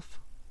took off.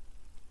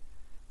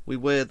 We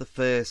were the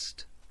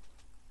first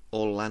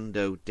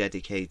Orlando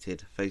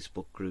dedicated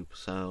Facebook group,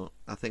 so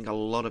I think a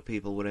lot of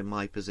people were in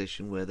my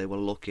position where they were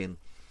looking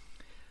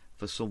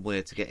for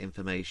somewhere to get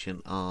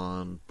information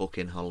on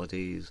booking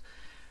holidays,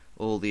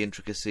 all the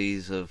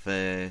intricacies of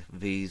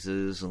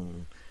visas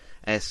and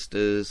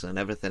Esters and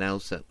everything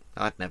else that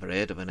I'd never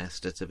heard of an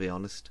Esther, to be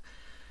honest.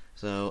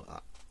 So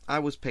I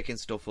was picking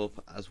stuff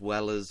up as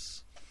well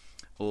as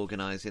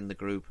organising the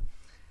group,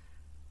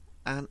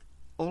 and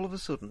all of a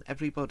sudden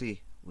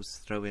everybody was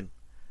throwing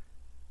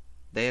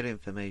their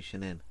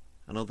information in,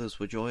 and others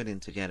were joining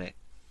to get it,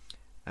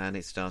 and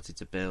it started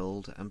to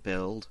build and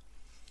build,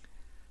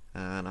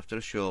 and after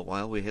a short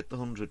while we hit the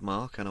 100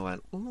 mark, and I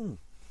went, ooh,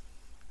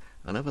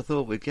 I never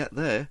thought we'd get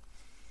there.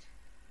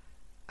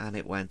 And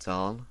it went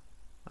on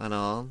and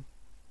on.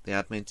 The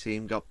admin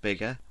team got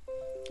bigger,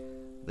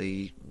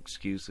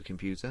 excuse the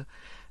computer.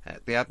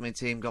 The admin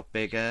team got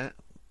bigger,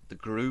 the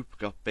group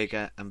got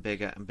bigger and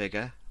bigger and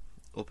bigger,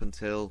 up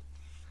until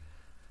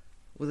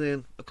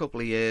within a couple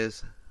of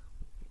years,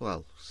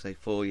 well, say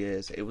 4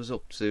 years, it was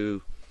up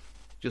to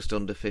just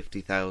under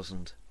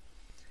 50,000.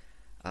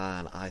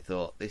 And I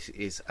thought, this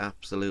is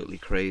absolutely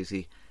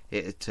crazy.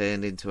 It had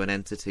turned into an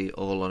entity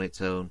all on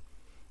its own.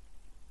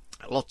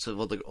 Lots of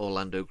other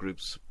Orlando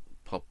groups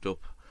popped up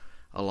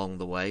along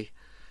the way,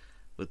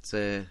 but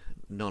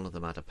none of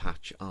them had a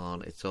patch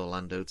on It's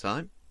Orlando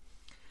Time.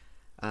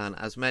 And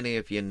as many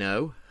of you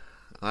know,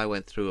 I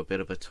went through a bit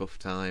of a tough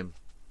time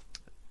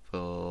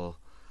for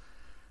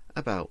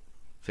about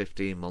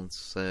 15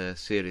 months,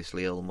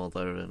 seriously ill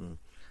mother and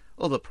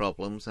other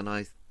problems, and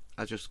I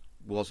just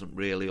wasn't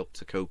really up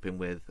to coping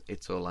with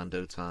It's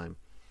Orlando Time,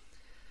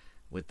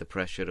 with the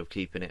pressure of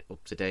keeping it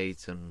up to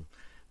date and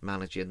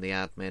managing the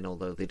admin,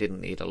 although they didn't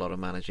need a lot of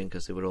managing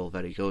because they were all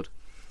very good.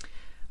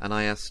 And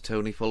I asked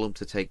Tony Fulham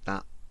to take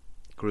that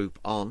group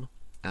on,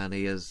 and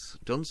he has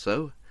done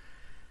so,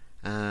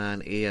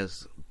 and he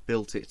has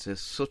built it to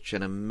such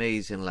an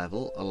amazing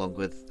level, along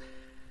with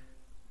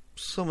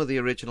some of the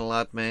original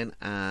admin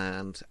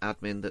and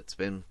admin that's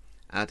been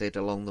added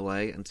along the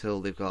way,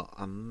 until they've got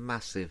a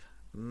massive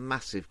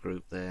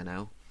group there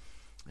now.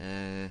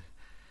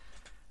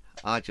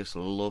 I just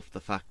love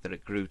the fact that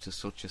it grew to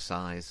such a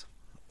size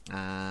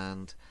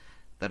and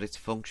that it's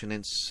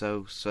functioning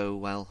so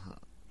well.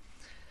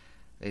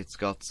 It's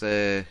got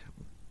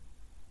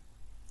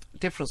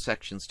different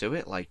sections to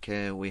it, like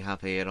we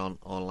have here on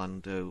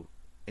Orlando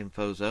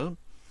Info Zone,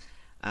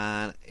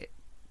 and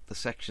the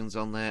sections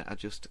on there are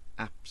just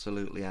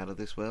absolutely out of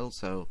this world.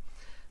 So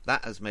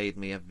that has made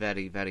me a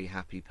very, very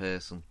happy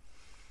person,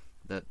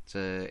 that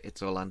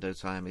It's Orlando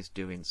Time is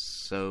doing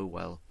so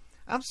well.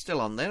 I'm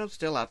still on there, I'm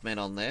still admin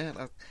on there.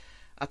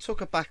 I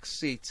took a back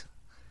seat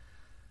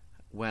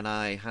when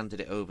I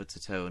handed it over to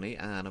Tony,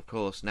 and of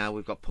course now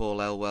we've got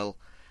Paul Elwell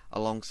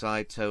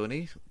alongside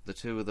Tony. The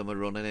two of them are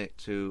running it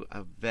to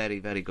a very,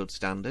 very good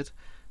standard,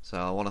 so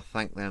I want to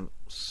thank them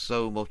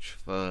so much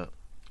for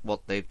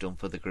what they've done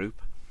for the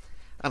group.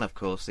 And of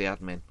course the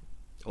admin,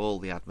 all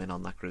the admin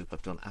on that group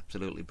have done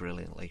absolutely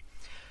brilliantly.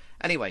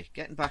 Anyway,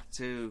 getting back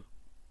to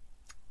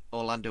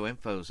Orlando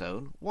Info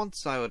Zone,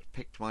 once I had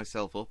picked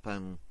myself up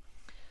and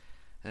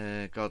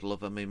God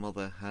love her, my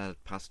mother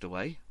had passed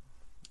away,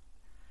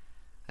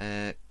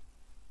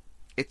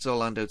 It's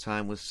Orlando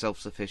Time was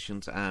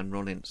self-sufficient and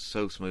running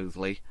so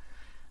smoothly.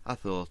 I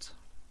thought,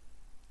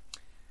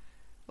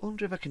 I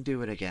wonder if I can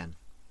do it again.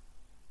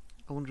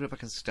 I wonder if I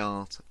can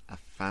start a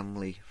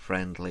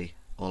family-friendly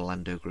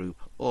Orlando group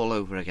all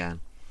over again.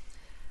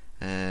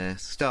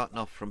 Starting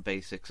off from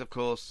basics. Of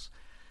course,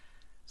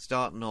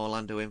 starting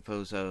Orlando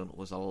Info Zone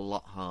was a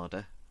lot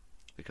harder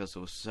because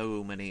there were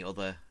so many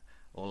other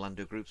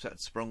Orlando groups that had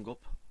sprung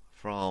up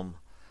from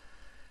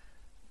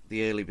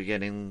the early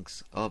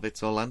beginnings of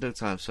It's Orlando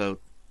Time, so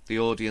the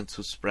audience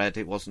was spread.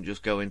 It wasn't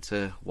just going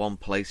to one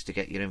place to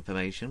get your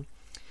information.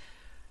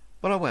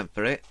 But I went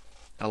for it,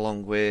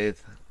 along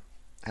with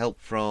help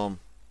from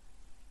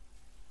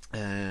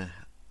a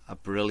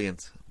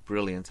brilliant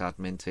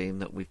admin team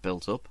that we've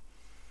built up.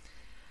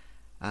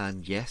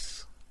 And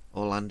yes,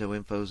 Orlando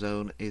Info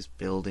Zone is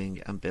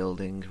building and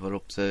building. We're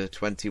up to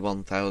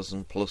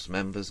 21,000 plus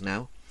members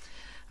now,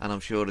 and I'm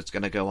sure it's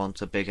going to go on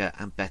to bigger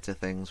and better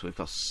things. We've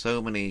got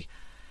so many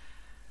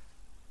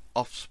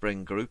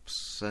offspring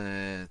groups,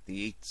 the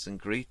Eats and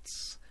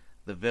Greets,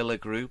 the Villa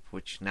group,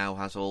 which now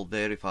has all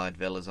verified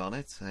villas on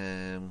it,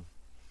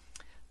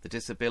 the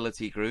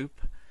disability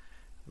group,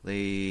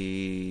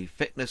 the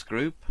fitness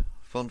group,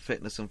 Fun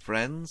Fitness and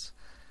Friends.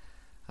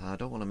 I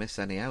don't want to miss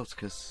any out,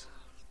 because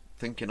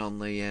thinking on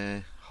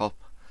the hop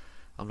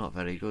I'm not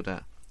very good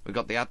at. We've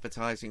got the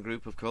advertising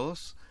group, of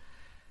course,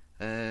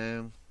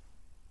 and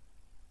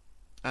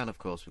of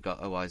course we've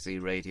got OIZ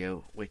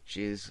Radio, which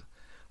is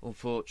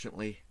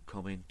unfortunately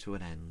coming to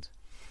an end.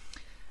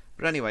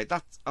 But anyway,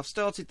 I've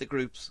started the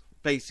groups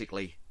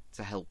basically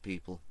to help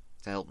people,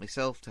 to help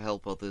myself, to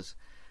help others,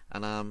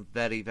 and I'm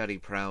very, very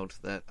proud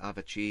that I've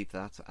achieved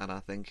that, and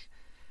I think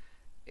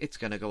it's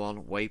going to go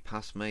on way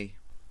past me.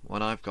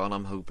 When I've gone,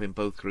 I'm hoping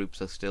both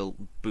groups are still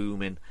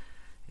booming,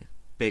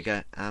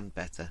 bigger and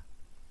better.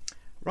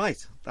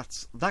 Right,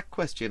 that's that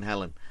question,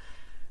 Helen.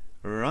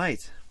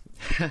 Right.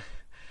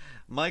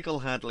 Michael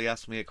Hadley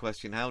asked me a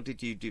question: how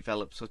did you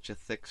develop such a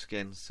thick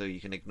skin so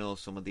you can ignore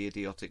some of the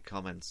idiotic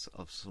comments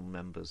of some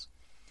members?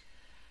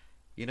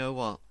 You know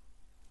what?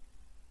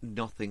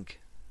 Nothing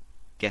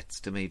gets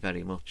to me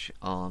very much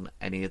on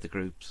any of the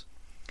groups.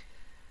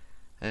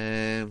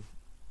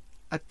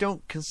 I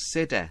don't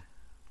consider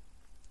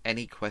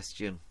any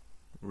question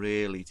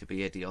really to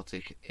be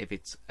idiotic if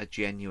it's a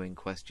genuine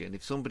question.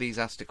 If somebody's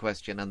asked a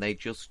question and they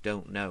just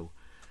don't know,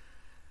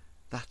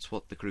 that's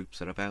what the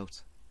groups are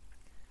about.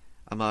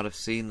 I might have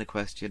seen the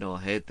question or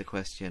heard the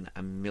question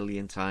a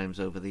million times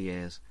over the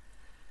years,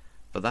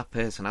 but that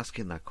person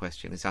asking that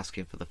question is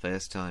asking for the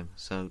first time.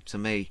 So to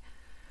me,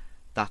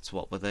 that's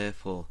what we're there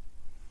for.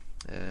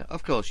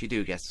 Of course, you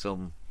do get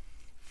some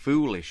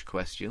foolish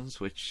questions,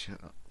 which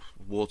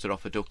water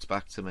off a duck's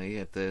back to me.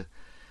 If the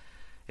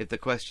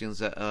questions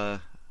that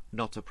are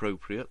not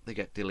appropriate, they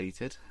get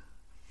deleted.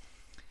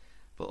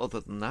 But other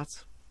than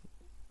that,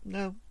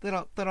 no,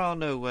 there are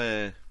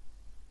no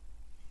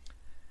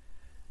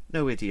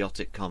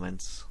idiotic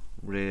comments,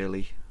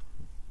 really.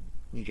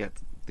 You get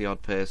the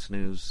odd person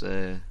who's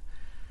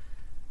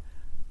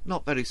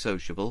not very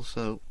sociable,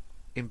 so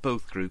in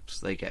both groups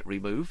they get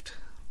removed,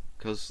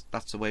 because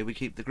that's the way we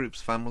keep the groups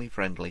family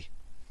friendly.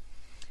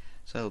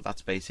 So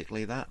that's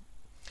basically that.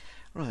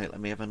 Right, let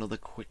me have another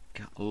quick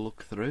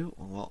look through.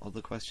 What other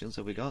questions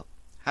have we got?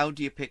 How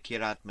do you pick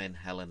your admin,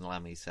 Helen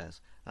Lammy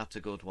says. That's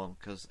a good one,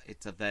 because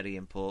it's a very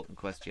important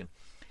question.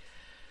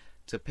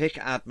 To pick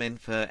admin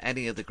for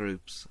any of the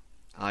groups,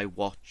 I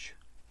watch.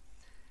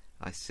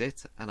 I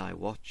sit and I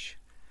watch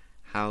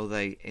how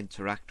they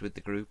interact with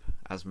the group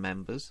as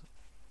members,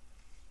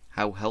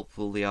 how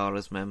helpful they are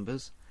as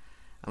members,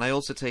 and I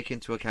also take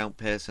into account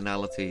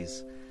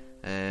personalities.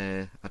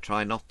 I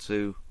try not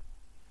to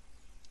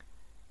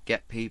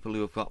get people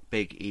who have got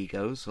big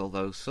egos,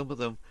 although some of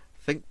them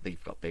think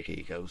they've got big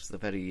egos.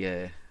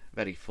 They're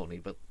very funny,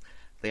 but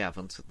they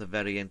haven't. They're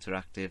very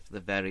interactive,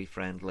 they're very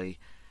friendly,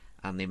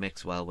 and they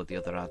mix well with the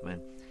other admin.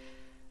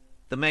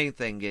 The main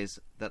thing is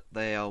that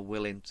they are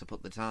willing to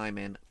put the time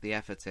in, the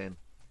effort in,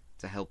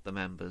 to help the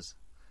members.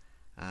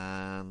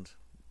 And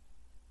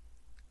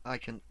I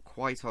can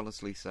quite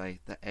honestly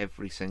say that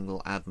every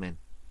single admin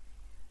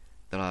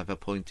that I've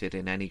appointed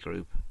in any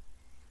group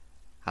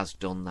has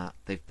done that.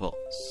 They've put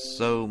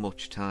so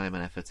much time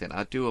and effort in.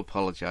 I do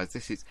apologise.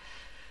 This is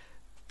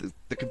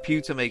the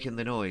computer making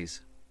the noise,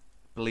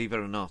 believe it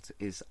or not,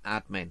 is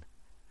admin.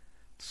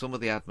 Some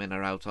of the admin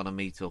are out on a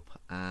meetup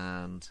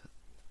and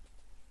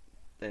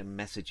they're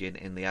messaging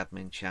in the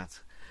admin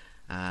chat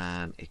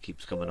and it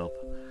keeps coming up.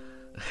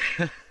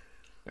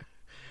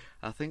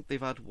 I think they've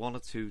had one or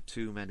two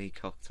too many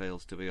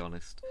cocktails, to be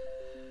honest,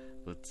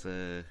 but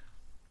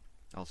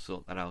I'll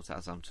sort that out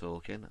as I'm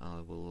talking.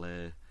 I will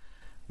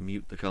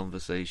mute the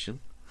conversation.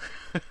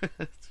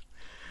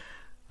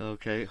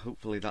 Okay,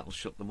 hopefully that'll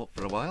shut them up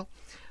for a while.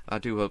 I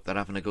do hope they're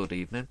having a good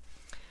evening.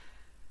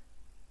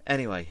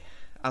 Anyway,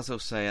 as I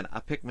was saying, I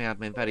pick my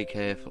admin very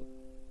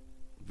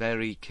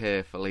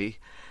carefully,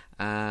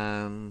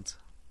 and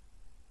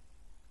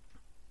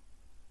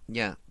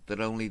yeah,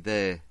 they're only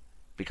there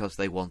because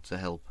they want to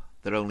help.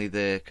 They're only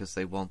there because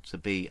they want to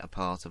be a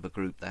part of a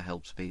group that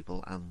helps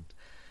people, and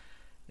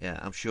yeah,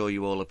 I'm sure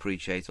you all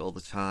appreciate all the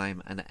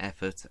time and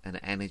effort and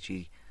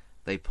energy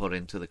they put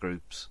into the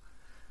groups.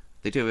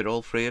 They do it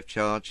all free of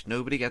charge.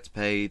 Nobody gets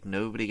paid.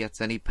 Nobody gets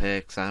any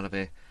perks out of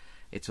it.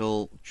 It's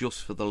all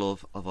just for the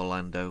love of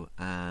Orlando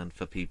and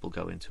for people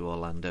going to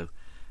Orlando.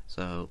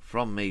 So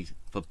from me,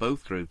 for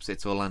both groups,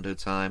 it's Orlando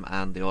Time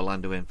and the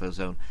Orlando Info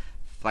Zone.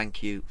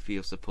 Thank you for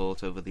your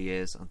support over the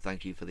years, and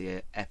thank you for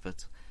the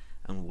effort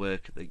and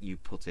work that you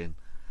put in.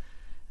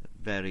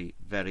 Very,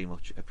 very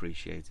much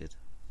appreciated.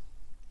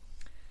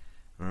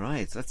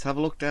 Right, let's have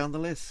a look down the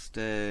list.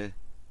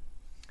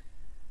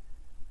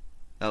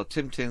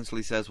 Tim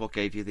Tinsley says, what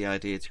gave you the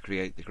idea to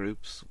create the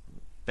groups?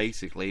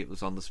 Basically, it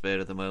was on the spur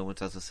of the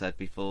moment, as I said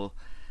before.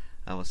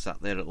 I was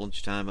sat there at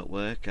lunchtime at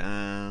work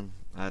and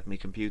I had my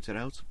computer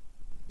out.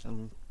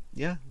 And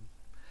yeah,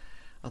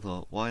 I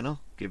thought, why not?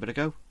 Give it a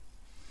go.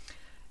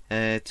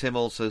 Tim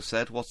also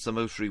said, what's the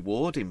most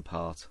rewarding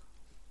part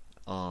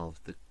of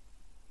the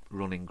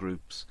running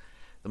groups?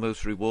 The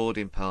most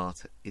rewarding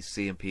part is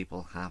seeing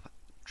people have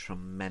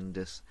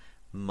tremendous,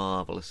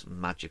 marvellous,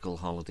 magical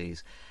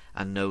holidays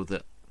and know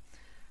that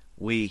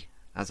we,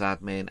 as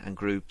admin and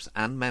groups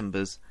and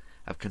members,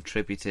 have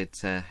contributed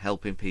to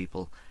helping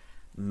people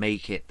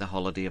make it the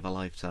holiday of a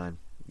lifetime.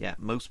 Yeah,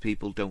 most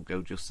people don't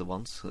go just the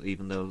once,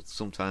 even though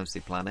sometimes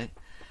they plan it.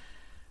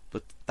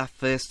 But that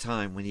first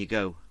time when you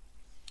go,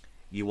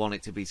 you want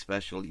it to be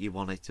special, you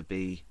want it to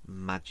be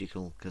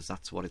magical, because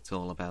that's what it's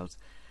all about.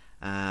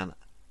 And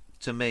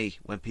to me,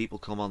 when people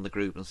come on the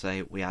group and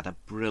say, we had a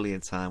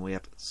brilliant time, we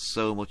had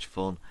so much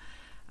fun,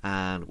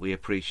 and we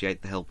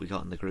appreciate the help we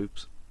got in the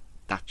groups,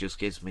 that just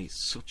gives me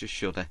such a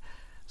shudder,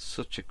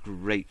 such a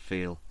great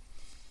feel.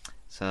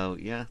 So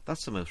yeah,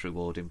 that's the most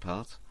rewarding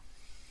part.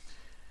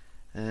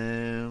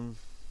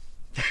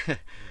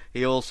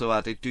 He also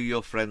added, do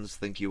your friends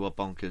think you are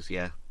bonkers?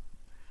 Yeah,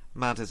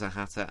 mad as a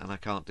hatter, and I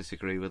can't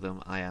disagree with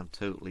them. I am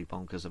totally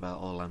bonkers about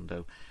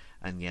Orlando,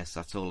 and yes,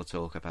 that's all I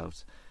talk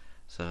about.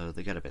 So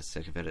they get a bit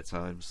sick of it at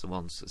times, the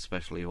ones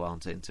especially who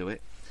aren't into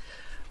it.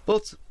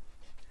 But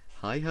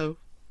hi ho,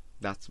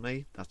 that's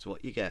me, that's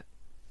what you get.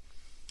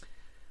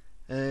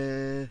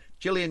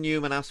 Gillian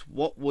Newman asked,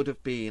 what would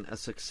have been a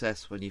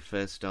success when you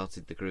first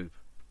started the group?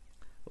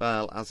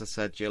 Well, as I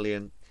said,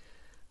 Gillian,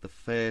 the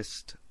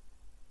first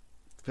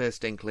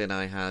inkling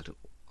I had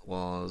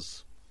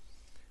was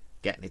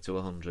getting it to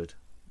 100.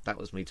 That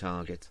was my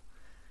target,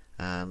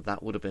 and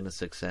that would have been a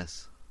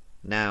success.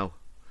 Now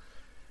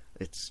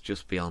it's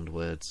just beyond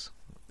words,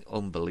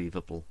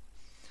 unbelievable.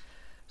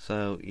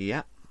 So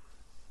yeah,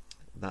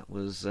 that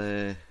was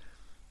that.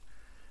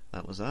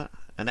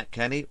 Annette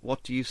Kenny,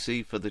 what do you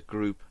see for the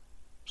group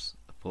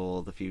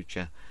for the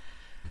future.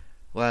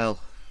 Well,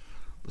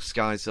 the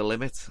sky's the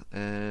limit.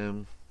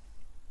 There's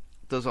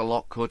a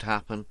lot could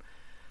happen,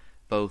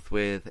 both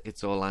with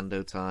It's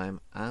Orlando Time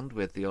and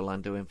with the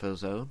Orlando Info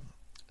Zone.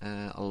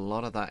 A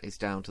lot of that is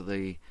down to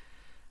the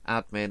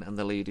admin and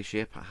the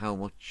leadership, how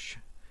much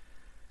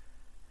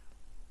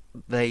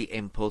they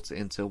input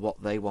into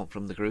what they want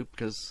from the group,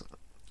 because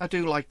I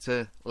do like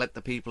to let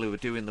the people who are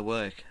doing the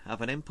work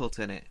have an input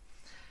in it,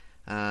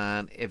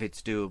 and if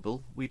it's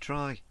doable, we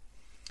try.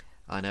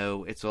 I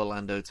know It's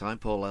Orlando Time,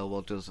 Paul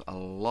Elwell does a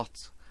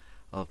lot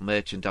of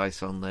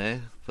merchandise on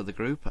there for the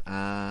group,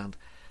 and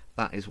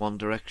that is one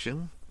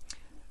direction.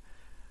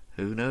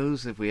 Who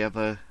knows if we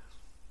ever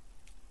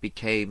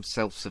became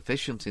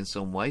self-sufficient in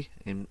some way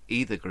in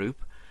either group,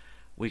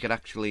 we could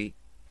actually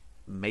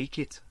make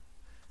it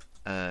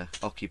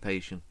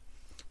occupation,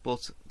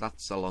 but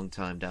that's a long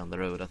time down the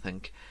road, I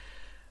think.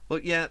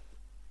 But yeah,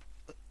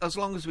 as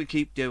long as we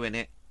keep doing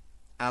it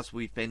as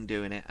we've been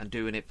doing it, and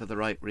doing it for the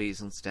right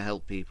reasons to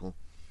help people,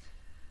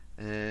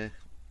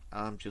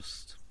 I'm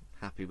just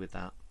happy with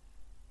that.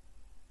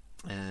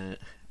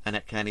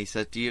 Annette Kenny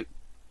said, do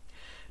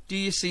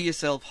you see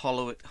yourself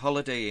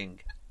holidaying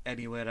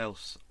anywhere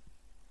else?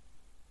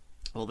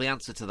 Well, the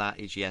answer to that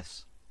is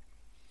yes.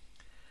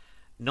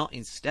 Not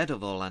instead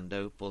of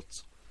Orlando,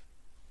 but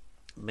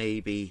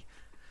maybe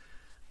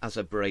as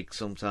a break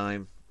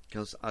sometime,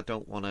 because I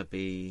don't want to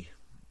be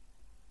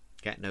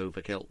getting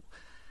overkill,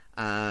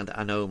 and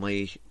I know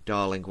my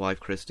darling wife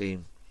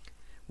Christine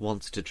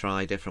wants to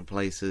try different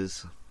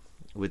places,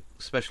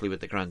 especially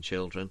with the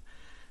grandchildren.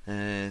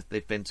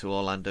 They've been to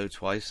Orlando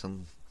twice,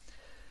 and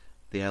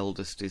the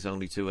eldest is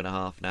only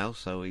 2.5 now,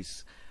 so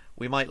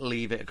we might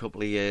leave it a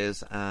couple of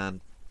years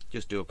and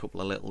just do a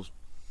couple of little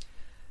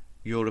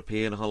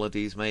European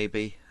holidays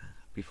maybe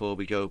before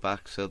we go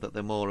back, so that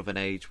they're more of an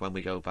age when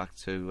we go back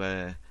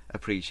to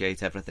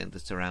appreciate everything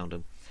that's around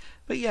them.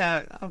 But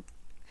yeah,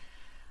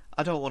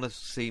 I don't want to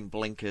seem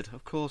blinkered.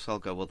 Of course I'll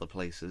go other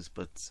places,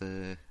 but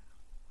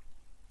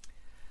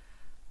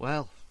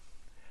well,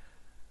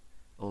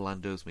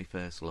 Orlando's my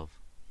first love.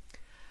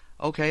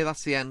 Okay,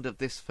 that's the end of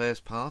this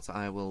first part.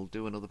 I will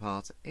do another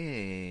part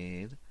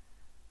in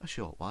a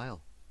short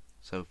while.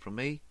 So from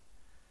me,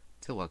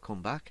 till I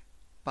come back,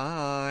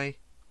 bye.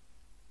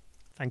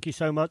 Thank you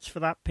so much for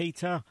that,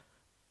 Peter.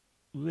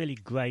 Really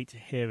great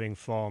hearing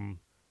from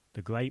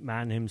the great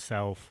man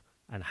himself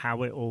and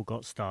how it all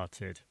got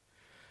started.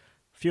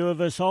 Few of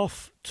us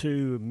off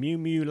to Mew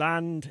Mew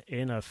Land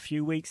in a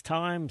few weeks'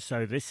 time,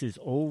 so this is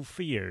all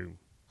for you.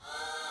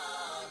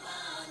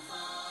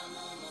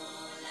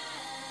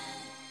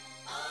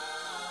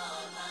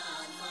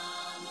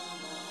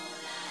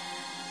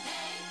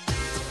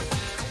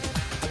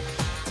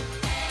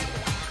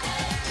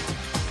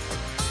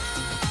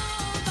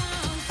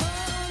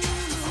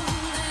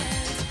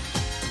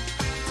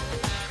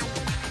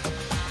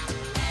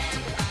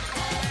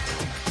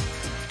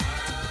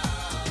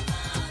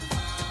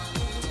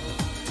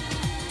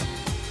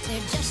 They're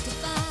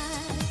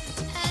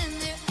justified and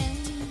they're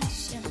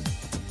ancient,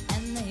 and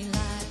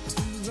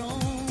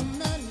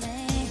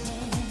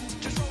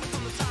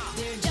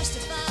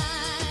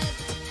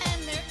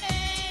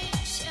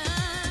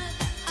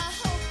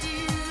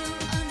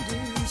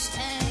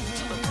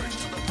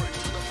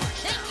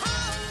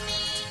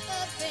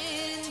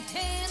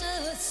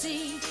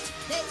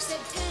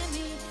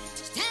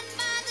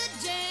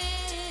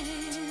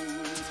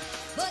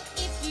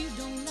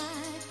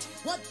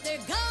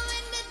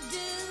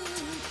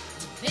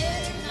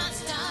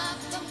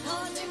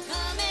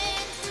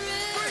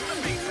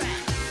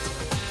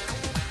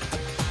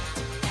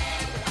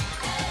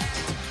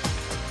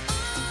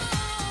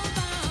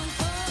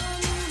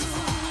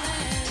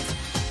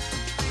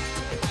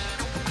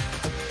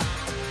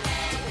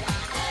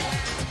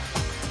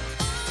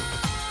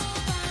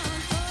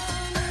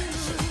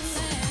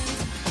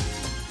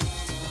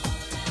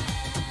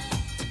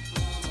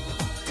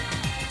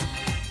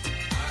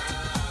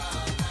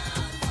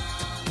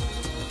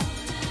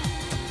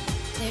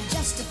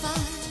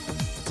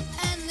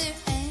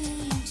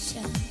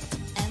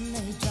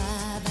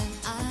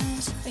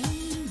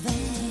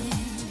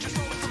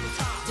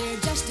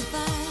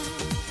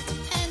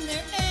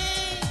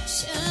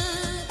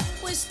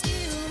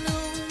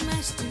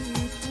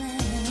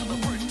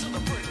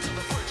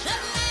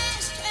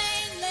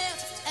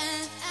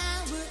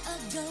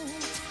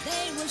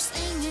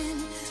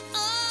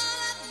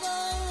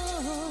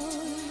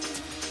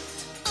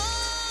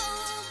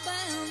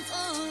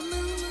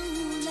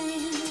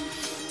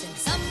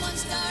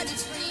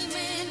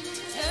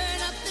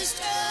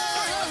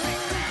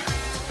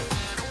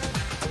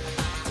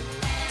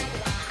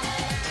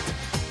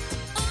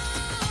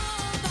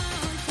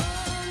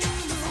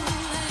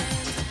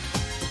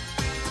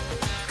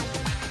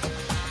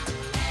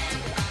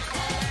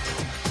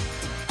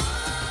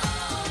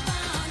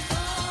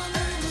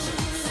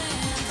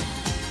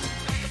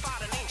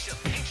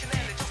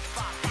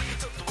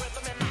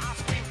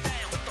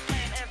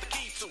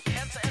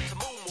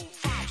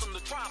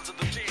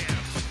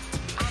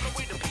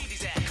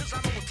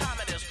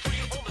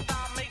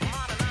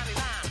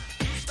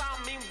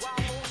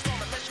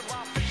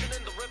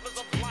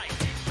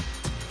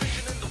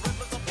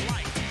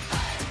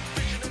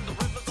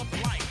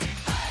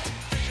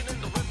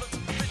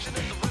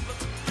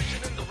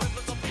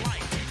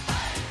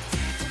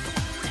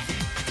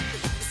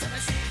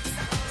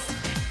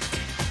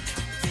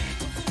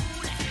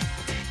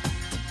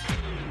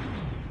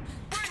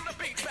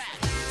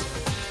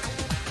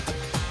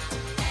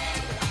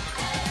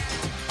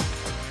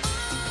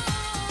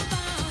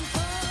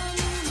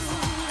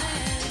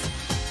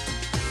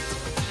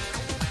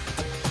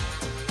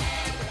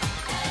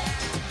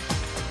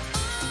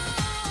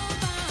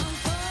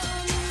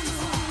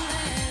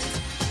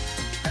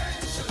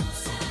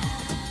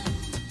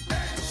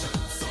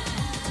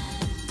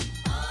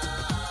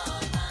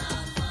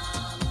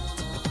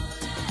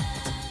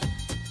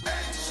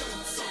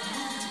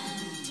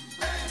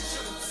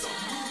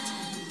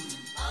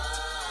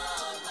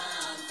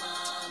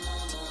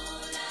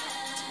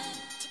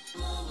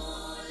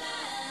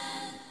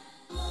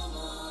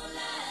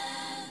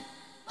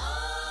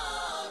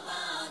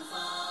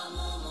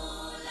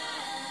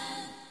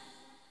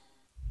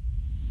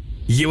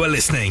You are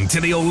listening to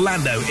the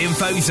Orlando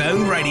Info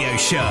Zone radio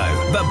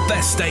show, the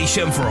best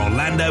station for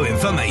Orlando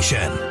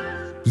information.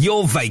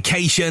 Your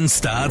vacation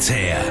starts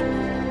here.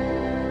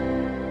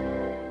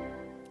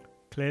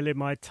 Clearly,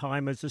 my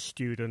time as a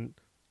student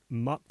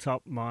mucked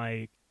up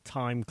my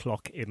time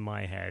clock in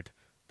my head.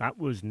 That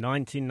was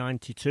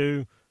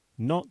 1992,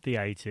 not the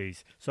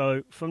 80s.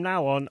 So from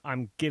now on,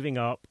 I'm giving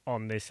up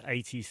on this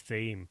 80s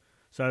theme.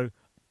 So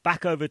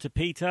back over to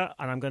Peter,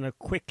 and I'm going to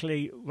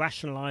quickly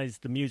rationalise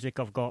the music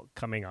I've got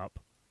coming up.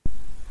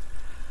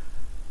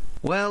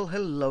 Well,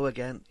 hello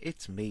again.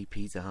 It's me,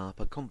 Peter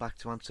Harper. Come back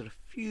to answer a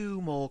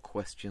few more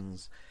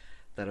questions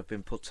that have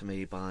been put to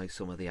me by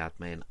some of the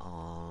admin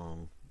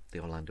on the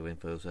Orlando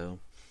Info Zone.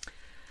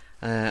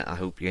 I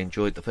hope you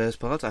enjoyed the first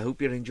part. I hope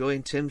you're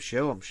enjoying Tim's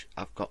show.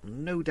 I've got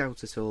no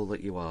doubt at all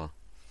that you are.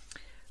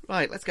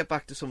 Right, let's get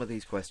back to some of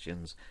these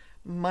questions.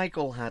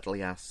 Michael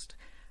Hadley asked,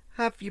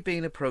 have you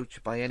been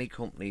approached by any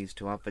companies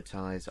to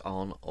advertise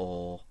on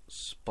or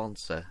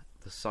sponsor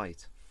the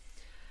site?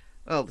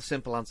 Well, the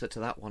simple answer to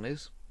that one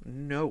is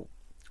no.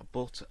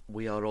 But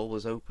we are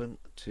always open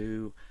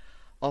to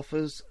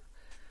offers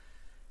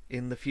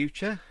in the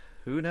future.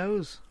 Who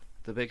knows?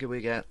 The bigger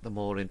we get, the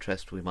more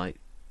interest we might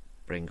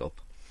bring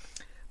up.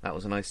 That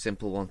was a nice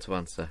simple one to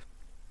answer.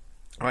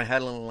 Alright,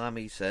 Helen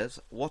Lammy says,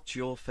 what's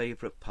your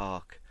favourite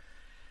park?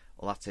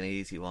 Well, that's an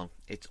easy one.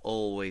 It's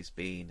always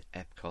been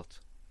Epcot.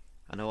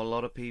 I know a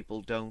lot of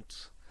people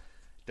don't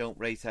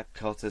rate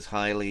Epcot as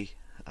highly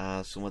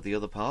as some of the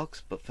other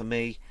parks, but for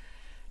me,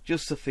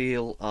 just the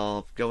feel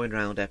of going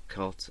around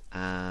Epcot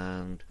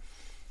and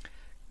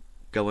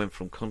going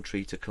from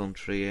country to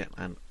country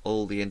and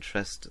all the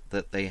interest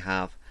that they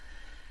have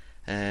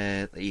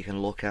that you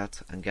can look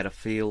at and get a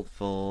feel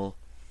for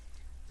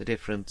the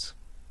different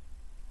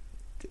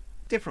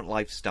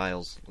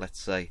lifestyles,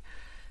 let's say.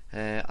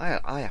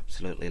 I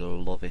absolutely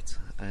love it.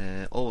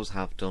 Always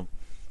have done.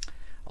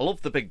 I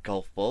love the big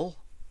golf ball.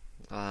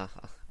 I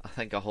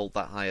think I hold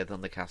that higher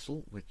than the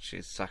castle, which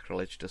is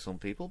sacrilege to some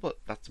people, but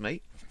that's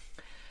me.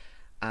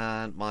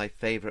 And my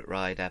favourite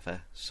ride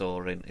ever,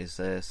 Soarin', is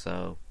there,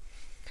 so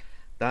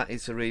that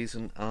is the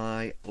reason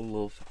I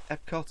love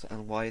Epcot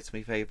and why it's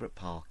my favourite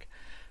park.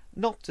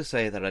 Not to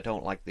say that I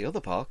don't like the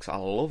other parks, I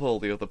love all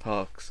the other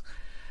parks,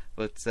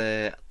 but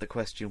the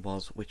question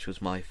was which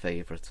was my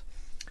favourite.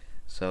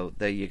 So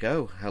there you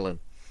go, Helen.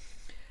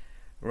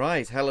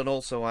 Right, Helen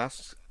also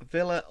asks,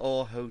 villa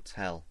or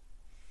hotel?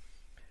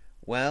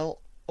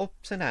 Well, up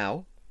to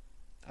now,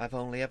 I've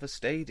only ever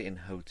stayed in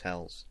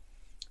hotels.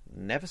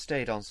 Never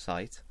stayed on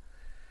site,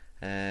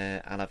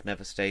 and I've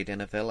never stayed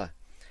in a villa.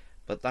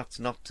 But that's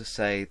not to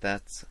say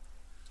that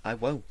I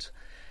won't.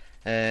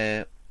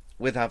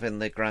 With having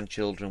the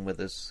grandchildren with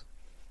us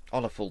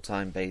on a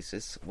full-time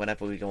basis,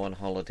 whenever we go on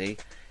holiday,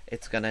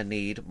 it's going to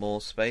need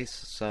more space.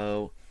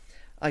 So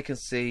I can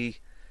see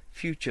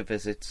future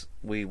visits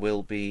we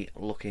will be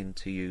looking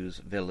to use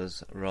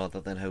villas rather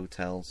than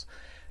hotels,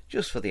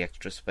 just for the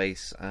extra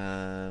space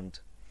and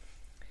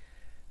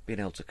being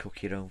able to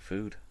cook your own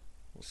food.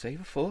 Will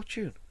save a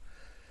fortune.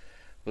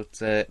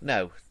 But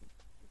no,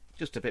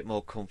 just a bit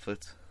more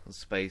comfort and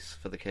space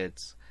for the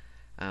kids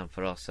and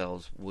for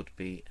ourselves would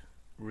be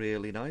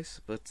really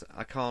nice. But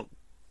I can't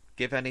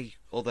give any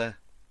other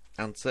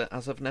answer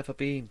as I've never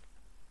been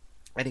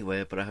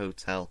anywhere but a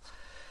hotel.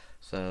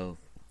 So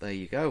there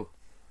you go.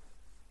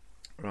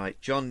 Right,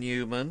 John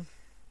Newman.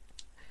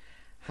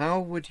 How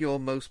would your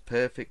most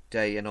perfect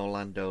day in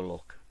Orlando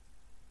look?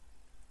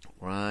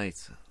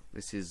 Right,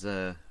 this is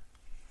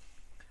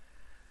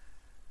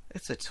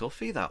it's a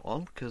toughie, that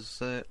one, because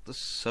there's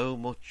so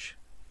much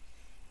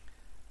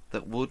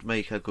that would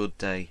make a good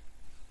day.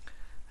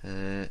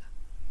 I'd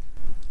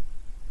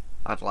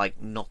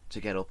like not to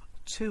get up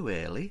too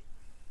early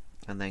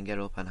and then get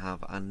up and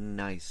have a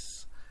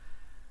nice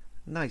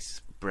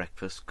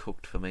breakfast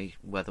cooked for me,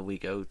 whether we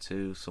go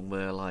to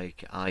somewhere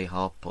like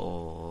IHOP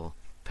or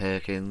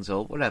Perkins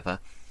or whatever,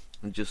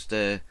 and just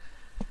a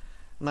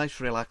nice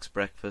relaxed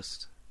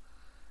breakfast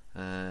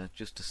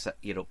just to set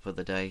you up for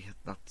the day.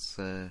 That's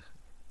a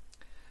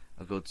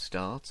good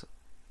start.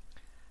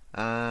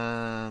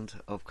 And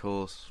of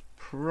course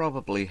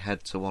probably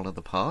head to one of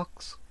the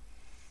parks,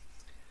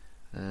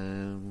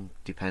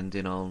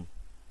 depending on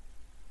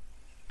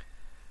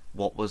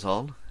what was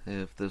on.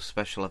 If there's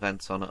special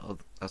events on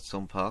at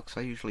some parks,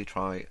 I usually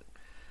try,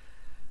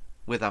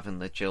 with having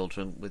the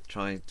children, with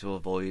trying to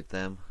avoid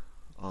them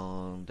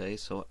on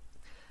days, so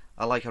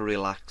I like a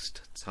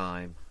relaxed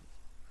time.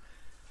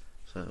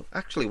 So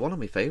actually one of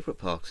my favourite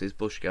parks is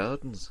Busch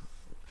Gardens.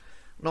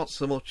 Not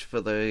so much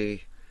for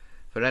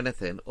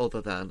anything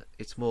other than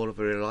it's more of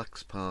a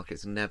relaxed park.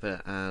 It's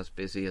never as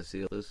busy as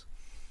the others,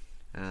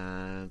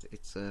 and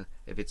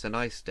if it's a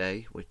nice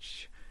day,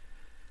 which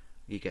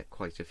you get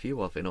quite a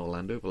few of in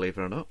Orlando, believe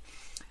it or not,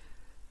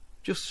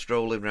 just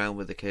strolling around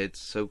with the kids,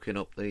 soaking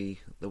up the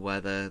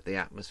weather, the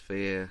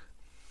atmosphere,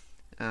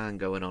 and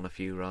going on a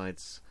few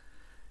rides.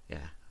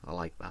 Yeah, I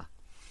like that.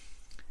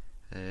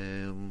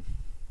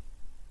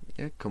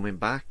 Yeah, coming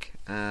back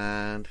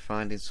and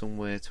finding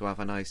somewhere to have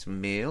a nice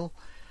meal.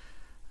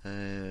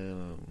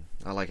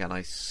 I like a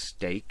nice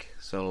steak,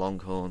 so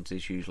Longhorns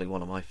is usually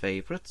one of my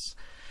favourites.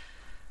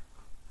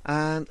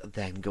 And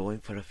then going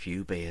for a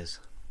few beers.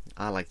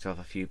 I like to have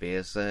a few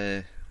beers.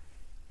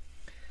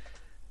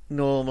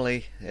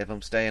 Normally, if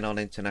I'm staying on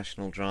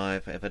International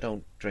Drive, if I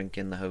don't drink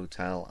in the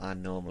hotel, I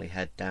normally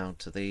head down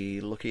to the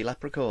Lucky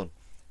Leprechaun,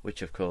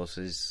 which of course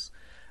is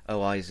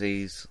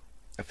OIZ's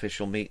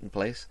official meeting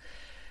place.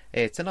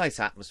 It's a nice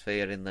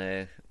atmosphere in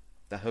there.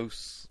 The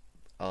hosts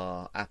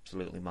are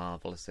absolutely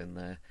marvellous in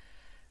there,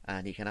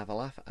 and you can have a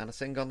laugh and a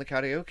sing on the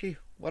karaoke.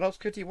 What else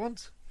could you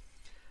want?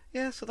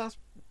 Yeah, so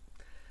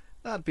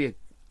that'd be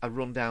a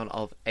rundown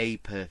of a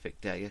perfect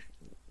day.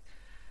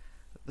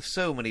 There's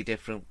so many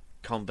different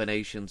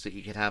combinations that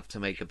you could have to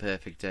make a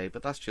perfect day,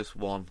 but that's just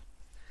one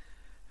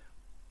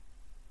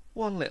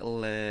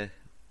little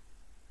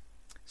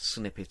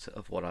snippet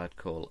of what I'd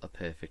call a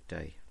perfect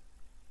day.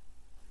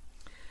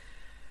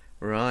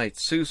 Right,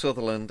 Sue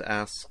Sutherland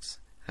asks,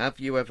 have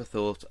you ever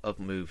thought of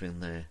moving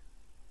there?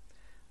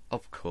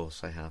 Of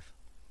course I have.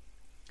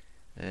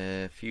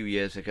 A few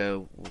years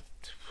ago,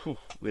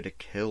 we'd have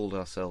killed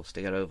ourselves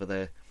to get over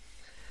there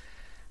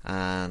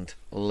and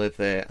live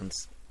there and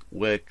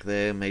work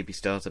there, maybe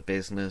start a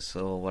business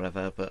or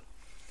whatever. But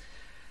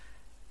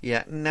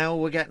yeah, now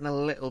we're getting a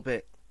little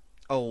bit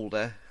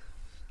older.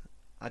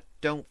 I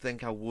don't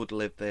think I would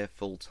live there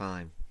full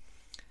time.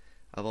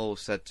 I've always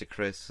said to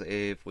Chris,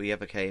 if we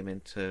ever came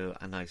into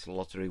a nice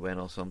lottery win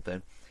or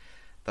something,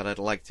 that I'd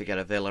like to get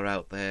a villa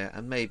out there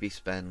and maybe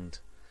spend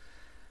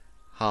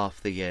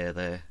half the year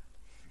there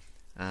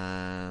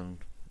and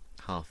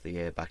half the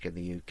year back in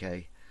the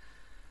UK,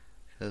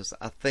 because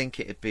I think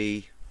it'd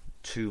be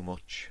too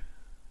much.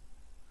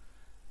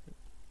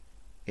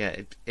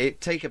 Yeah, it'd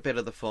take a bit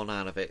of the fun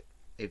out of it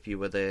if you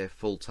were there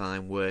full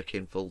time,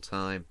 working full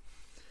time.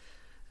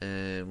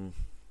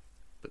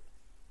 But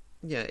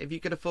yeah, if you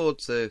could afford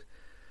to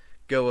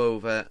go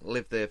over,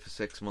 live there for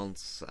 6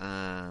 months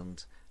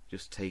and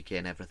just take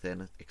in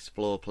everything,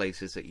 explore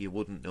places that you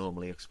wouldn't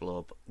normally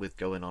explore with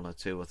going on a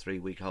 2 or 3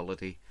 week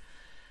holiday,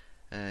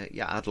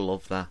 yeah, I'd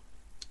love that.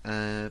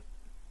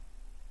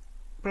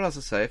 But as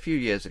I say, a few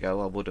years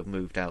ago I would have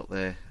moved out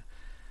there,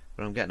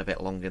 but I'm getting a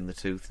bit long in the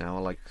tooth now. I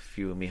like a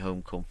few of my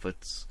home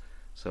comforts,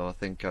 so I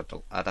think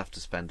I'd have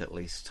to spend at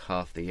least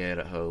half the year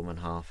at home and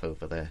half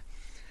over there.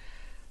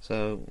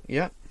 So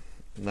yeah,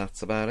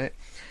 that's about it.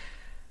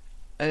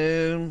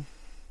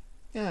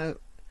 Yeah,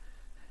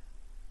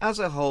 as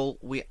a whole,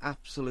 we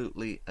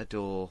absolutely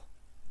adore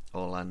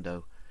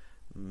Orlando.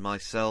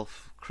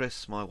 Myself,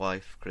 Chris, my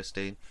wife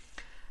Christine,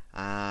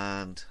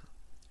 and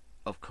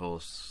of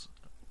course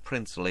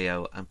Prince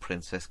Leo and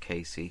Princess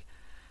Casey,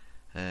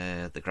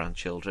 the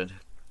grandchildren,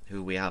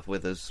 who we have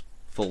with us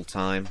full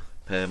time,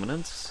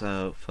 permanent,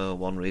 so for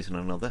one reason or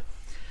another.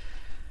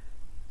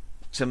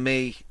 To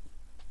me,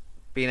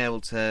 being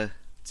able to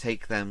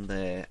take them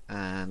there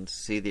and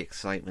see the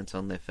excitement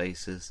on their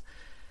faces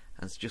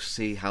and just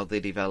see how they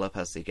develop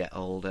as they get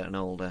older and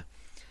older,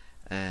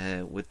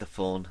 with the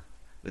fun,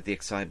 with the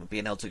excitement,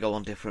 being able to go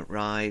on different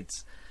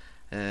rides,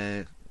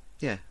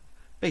 yeah,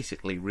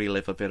 basically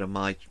relive a bit of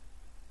my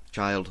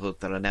childhood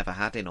that I never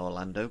had in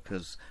Orlando,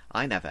 because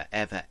I never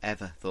ever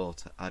ever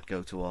thought I'd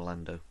go to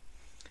Orlando.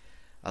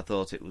 I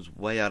thought it was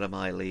way out of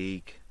my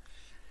league.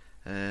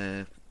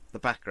 The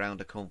background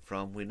I come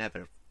from,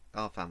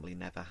 our family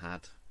never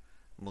had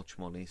much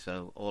money,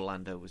 so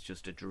Orlando was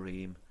just a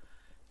dream.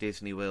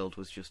 Disney World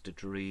was just a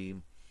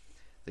dream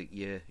that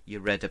you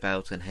read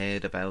about and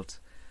heard about,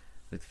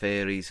 with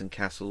fairies and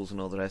castles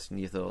and all the rest, and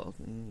you thought,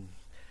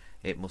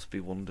 it must be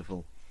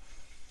wonderful.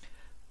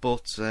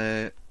 But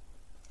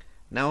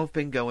now I've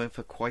been going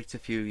for quite a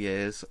few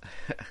years.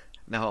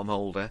 Now I'm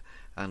older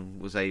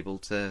and was able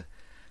to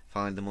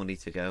find the money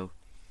to go.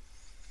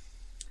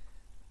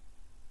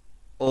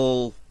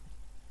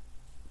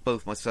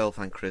 Both myself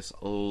and Chris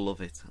love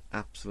it,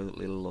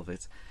 absolutely love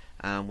it,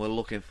 and we're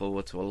looking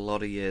forward to a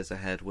lot of years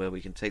ahead where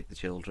we can take the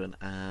children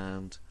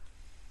and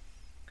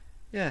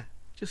yeah,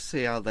 just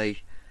see how they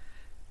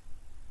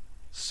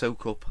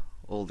soak up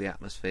all the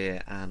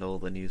atmosphere and all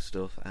the new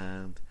stuff,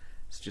 and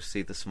just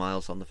see the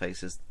smiles on the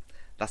faces.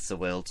 That's the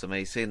world to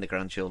me. Seeing the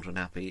grandchildren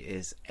happy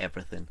is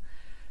everything.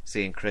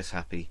 Seeing Chris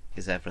happy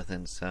is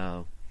everything.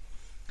 So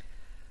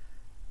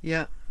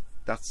yeah,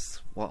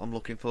 that's what I'm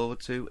looking forward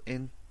to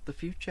in the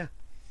future.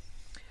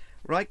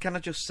 Right, can I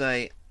just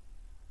say,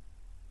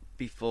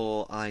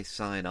 before I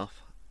sign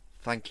off,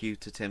 thank you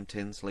to Tim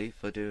Tinsley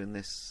for doing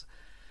this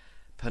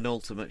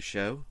penultimate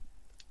show.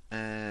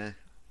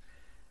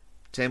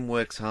 Tim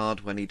works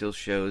hard when he does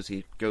shows.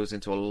 He goes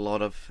into a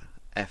lot of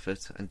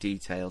effort and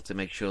detail to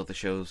make sure the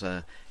shows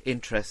are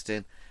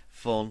interesting,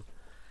 fun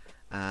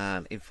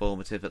and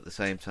informative at the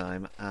same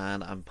time,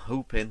 and I'm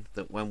hoping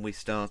that when we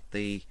start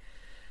the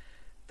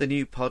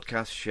new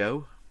podcast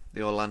show,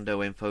 the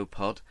Orlando Info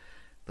Pod,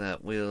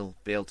 that we'll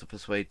be able to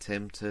persuade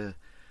Tim to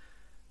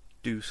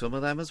do some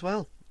of them as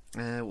well.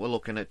 We're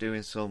looking at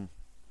doing some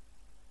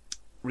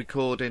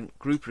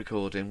group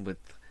recording with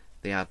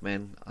the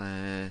admin,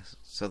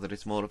 so that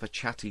it's more of a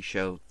chatty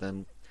show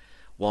than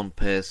one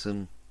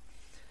person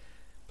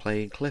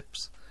playing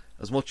clips.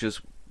 As much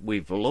as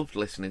we've loved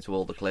listening to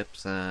all the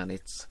clips, and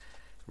it's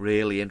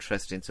really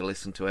interesting to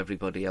listen to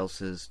everybody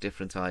else's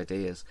different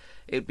ideas,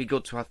 it'd be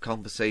good to have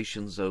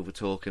conversations over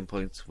talking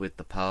points with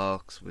the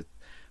parks, with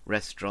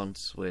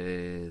restaurants,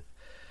 with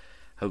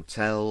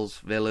hotels,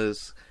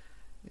 villas,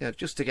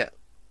 just to get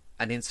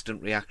an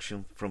instant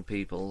reaction from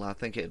people. I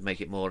think it'd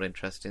make it more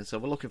interesting, so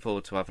we're looking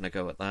forward to having a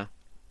go at that,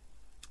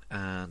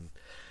 and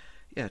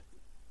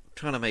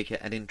trying to make it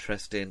an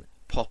interesting,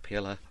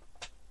 popular,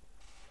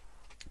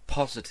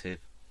 positive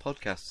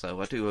podcast.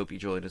 So I do hope you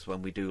join us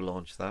when we do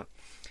launch that.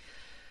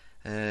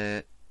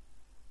 I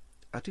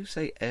do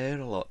say air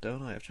a lot,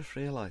 don't I? I've just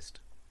realised.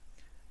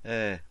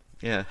 Yeah.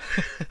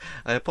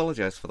 I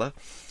apologise for that.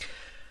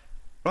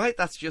 Right,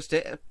 that's just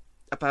it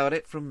about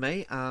it from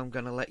me. I'm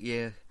going to let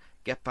you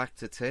get back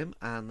to Tim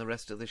and the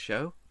rest of the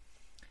show.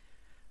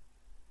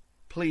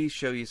 Please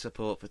show your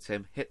support for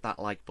Tim. Hit that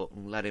like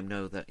button. Let him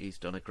know that he's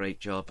done a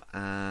great job,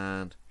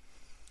 and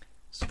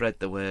spread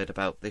the word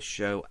about this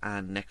show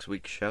and next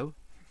week's show.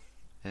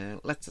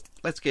 Let's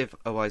give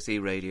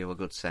OIZ Radio a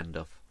good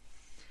send-off.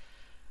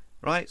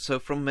 Right, so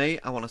from me,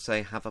 I want to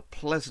say have a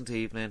pleasant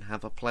evening,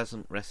 have a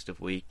pleasant rest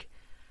of week,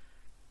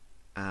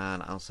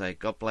 and I'll say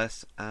God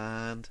bless,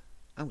 and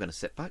I'm going to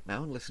sit back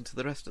now and listen to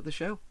the rest of the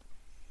show.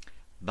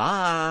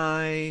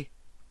 Bye!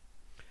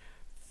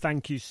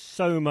 Thank you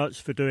so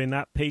much for doing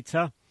that,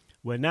 Peter.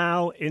 We're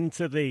now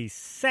into the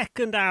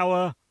second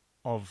hour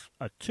of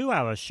a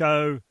 2-hour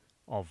show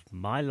of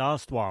My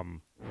Last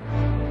One.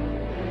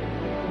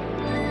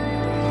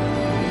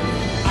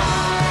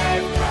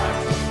 I've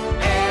got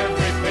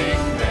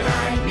everything that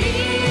I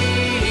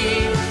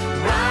need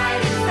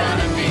right in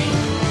front of me.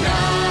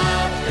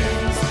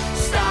 Nothing's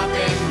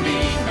stopping me,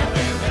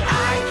 nothing that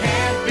I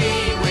can't be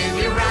with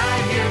you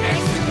right here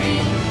next to me.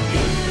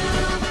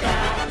 You've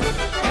got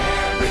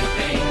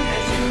everything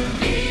that you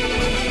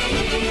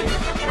need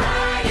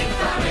right in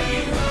front of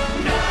you.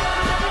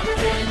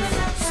 Nothing's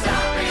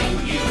stopping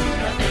you,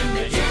 nothing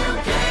that you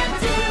can't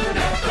do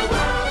that the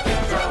world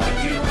can throw at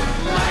you.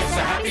 Life's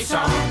a happy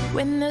song.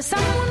 When there's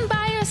someone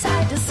by your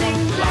side to sing.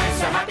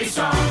 Life's a happy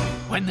song.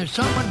 When there's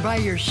someone by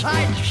your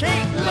side to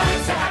sing.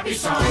 Life's a happy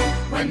song.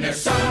 When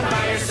there's someone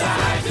by your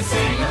side to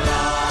sing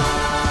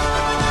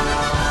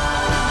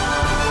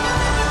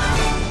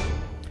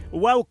along.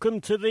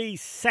 Welcome to the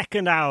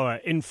second hour.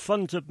 In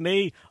front of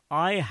me,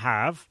 I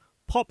have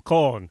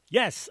popcorn.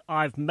 Yes,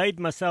 I've made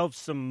myself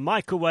some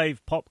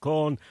microwave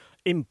popcorn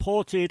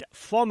imported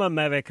from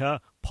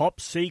America,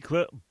 Pop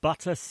Secret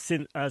Butter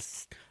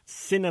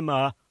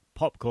Cinema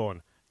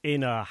popcorn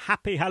in a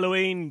Happy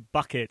Halloween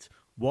bucket.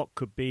 What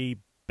could be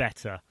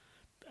better?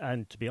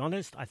 And to be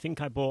honest, I think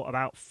I bought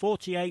about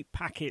 48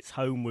 packets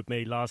home with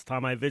me last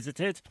time I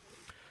visited.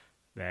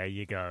 There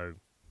you go.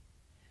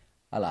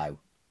 Hello,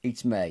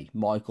 it's me,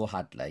 Michael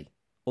Hadley,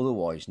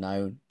 otherwise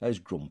known as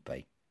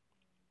Grumpy.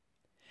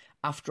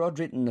 After I'd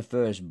written the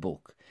first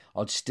book,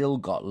 I'd still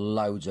got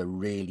loads of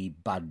really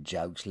bad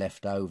jokes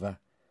left over,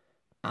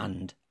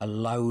 and a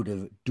load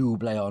of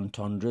double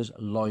entendres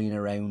lying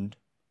around.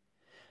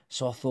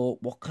 So I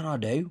thought, what can I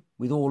do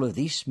with all of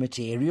this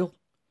material?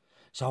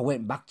 So I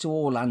went back to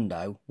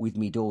Orlando with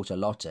my daughter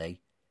Lottie,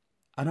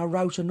 and I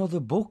wrote another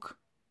book.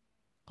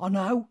 I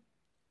know,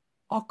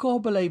 I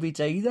can't believe it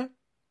either.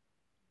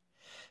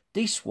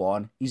 This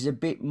one is a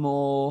bit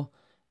more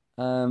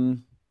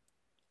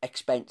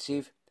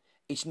expensive.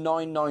 It's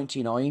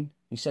 $9.99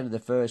 instead of the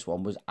first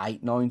one was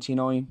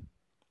 $8.99.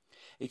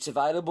 It's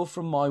available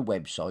from my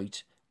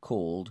website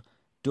called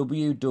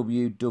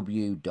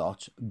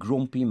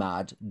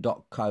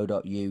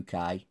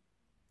www.grumpymad.co.uk,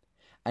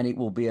 and it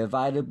will be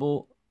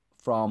available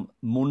from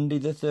Monday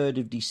the 3rd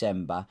of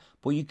December,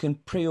 but you can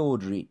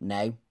pre-order it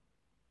now.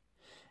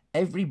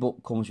 Every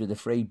book comes with a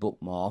free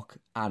bookmark,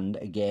 and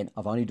again,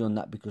 I've only done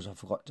that because I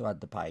forgot to add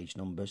the page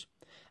numbers.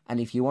 And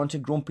if you want a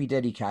Grumpy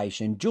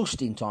dedication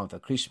just in time for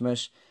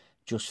Christmas,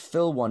 just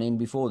fill one in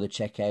before the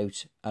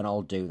checkout and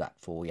I'll do that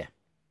for you.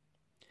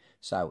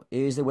 So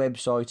here's the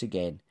website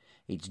again.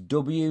 It's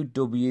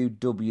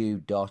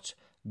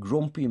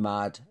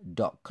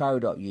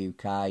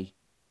www.grumpymad.co.uk.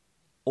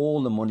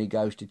 All the money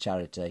goes to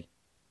charity.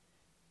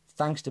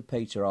 Thanks to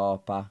Peter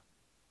Harper.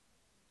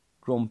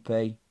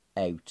 Grumpy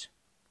out.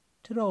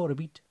 Ta-ra a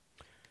bit.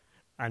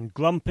 And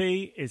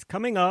Grumpy is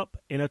coming up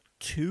in a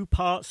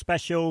 2-part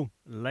special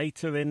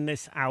later in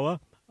this hour,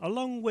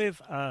 along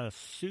with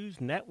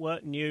Sue's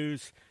Network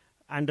News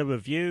and a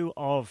review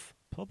of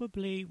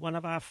probably one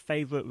of our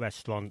favourite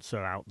restaurants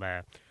are out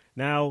there.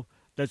 Now,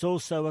 there's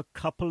also a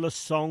couple of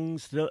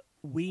songs that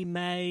we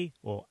may,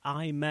 or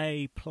I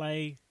may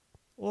play,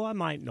 or I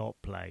might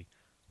not play.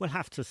 We'll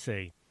have to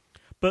see.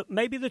 But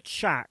maybe the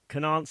chat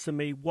can answer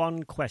me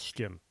one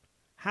question.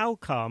 How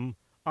come,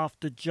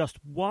 after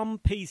just one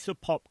piece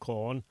of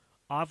popcorn,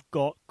 I've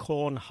got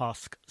corn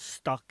husk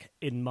stuck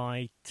in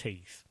my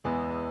teeth?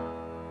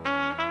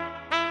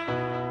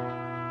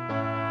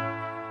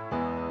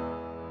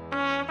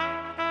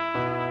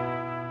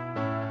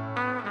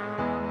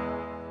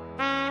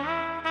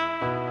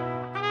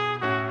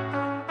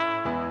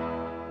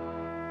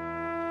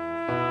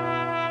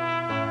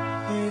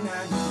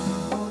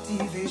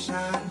 motivation.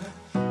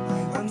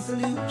 My one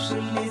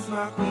solution is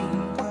my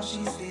queen, cause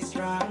she stays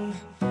strong.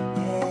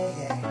 Yeah,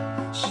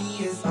 yeah.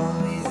 She is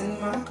always in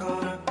my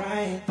corner,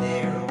 right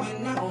there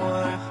when I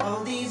wanna.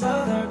 All these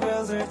other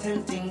girls are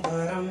tempting,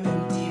 but I'm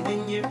empty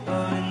when you're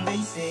gone. And they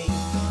say,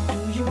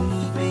 do you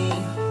need me?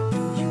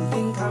 Do you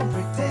think I'm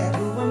pretend?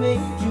 Do I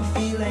make you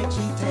feel like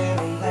cheating?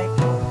 I'm like,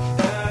 no,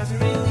 not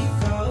really,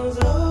 cause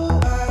oh,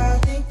 I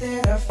think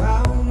that I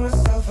found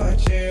myself a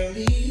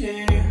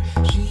cheerleader.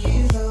 She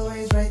is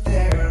always right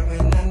there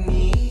when I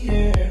need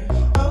her.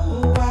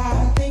 Oh,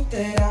 I think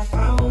that I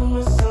found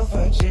myself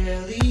a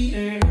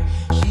cheerleader.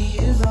 She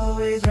is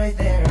always right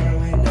there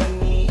when I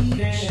need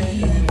her.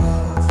 She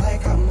walks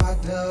like a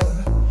model.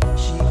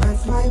 She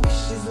grants my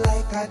wishes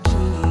like a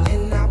genie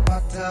in a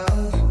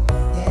bottle.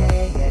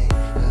 Yeah, yeah,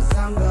 'cause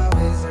I'm the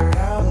wizard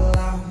all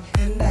along,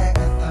 and I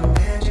got the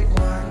magic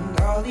wand.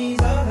 All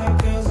these other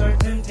girls are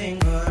tempting,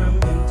 but I'm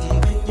empty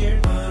when you're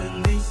gone.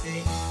 And they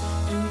say,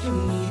 do you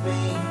need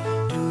me?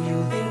 Do you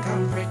think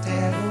I'm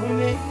pretend? Do I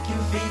make you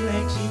feel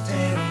like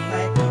cheating? I'm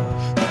like, no,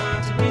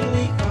 not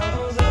really,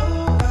 cause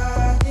oh,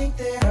 I think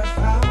that I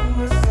found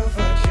myself a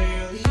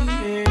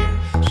cheerleader.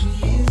 She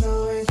is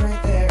always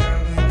right there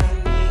when I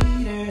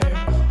need her.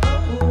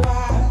 Oh,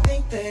 I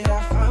think that I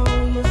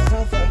found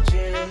myself a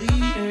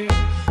cheerleader.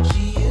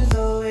 She is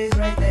always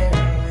right there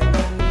when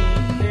I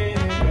need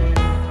her.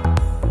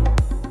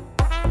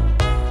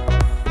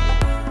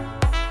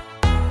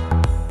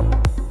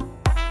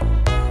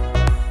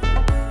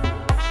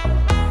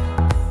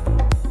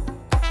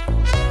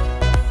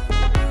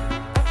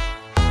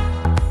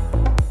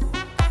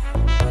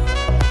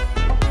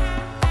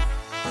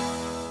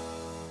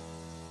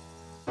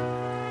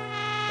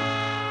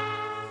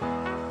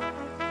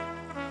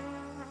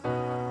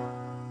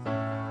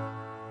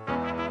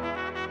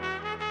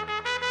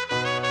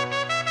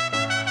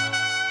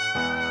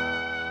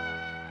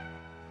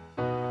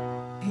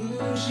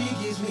 She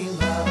gives me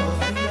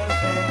love and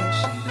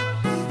affection,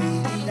 baby,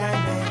 the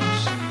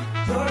dimension.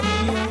 You're the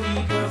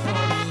only girl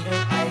for me,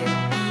 that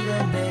I'll be the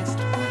next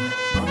one.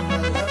 Mama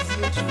loves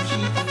you too,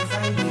 she thinks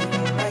I made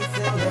the right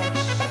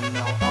selection.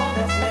 Now all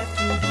that's left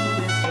to do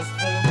is just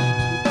for me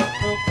to ask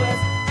the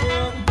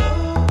question.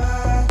 Oh, I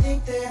think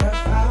that I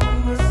found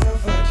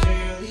myself a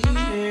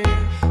cheerleader.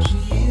 She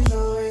is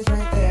always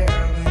right there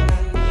when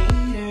I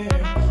need her.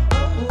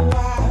 Oh, I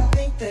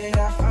think that I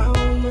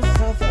found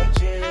myself a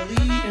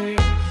cheerleader.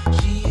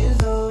 She is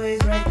always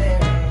right there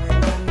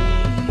when I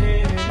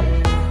need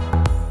her.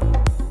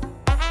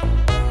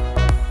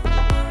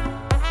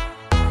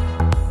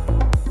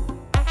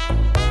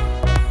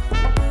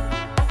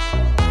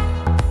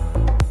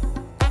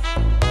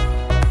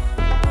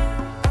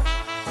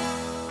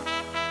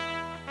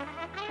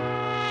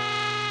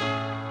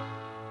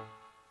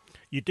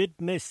 You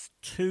did miss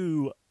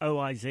two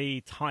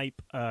OIZ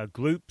type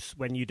groups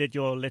when you did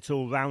your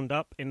little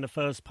roundup in the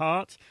first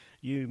part.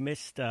 You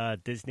missed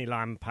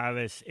Disneyland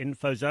Paris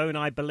Infozone,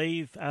 I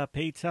believe,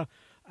 Peter,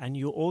 and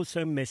you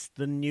also missed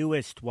the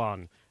newest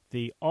one,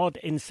 the Odd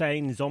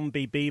Insane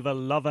Zombie Beaver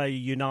Lover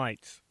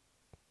Unite.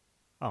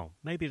 Oh,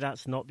 maybe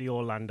that's not the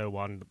Orlando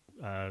one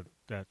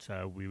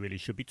that we really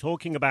should be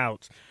talking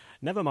about.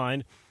 Never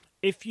mind.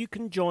 If you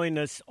can join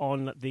us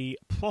on the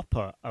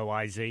proper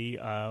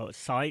OIZ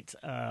site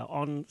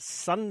on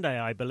Sunday,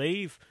 I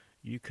believe,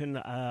 you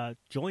can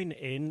join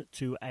in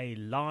to a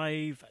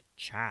live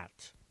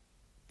chat.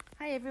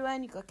 Hi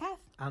everyone, you've got Kath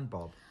and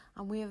Bob.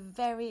 And we are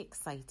very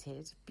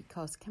excited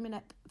because coming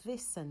up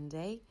this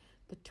Sunday,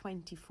 the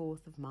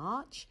 24th of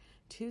March,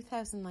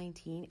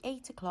 2019,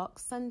 8 o'clock,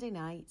 Sunday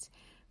night,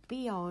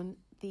 be on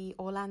the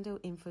Orlando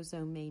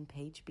Infozone main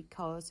page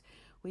because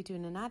we're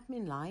doing an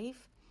admin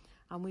live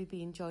and we're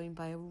being joined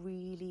by a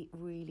really,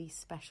 really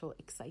special,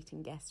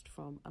 exciting guest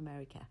from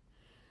America.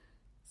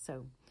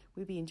 So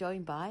we're being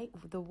joined by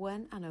the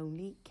one and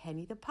only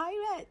Kenny the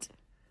Pirate.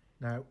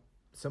 Now,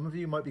 some of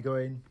you might be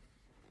going,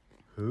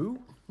 who?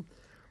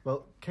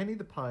 Well, Kenny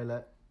the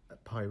Pirate,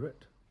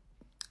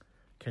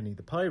 Kenny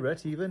the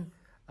Pirate even,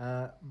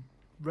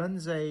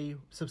 runs a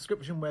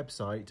subscription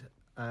website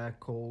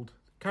called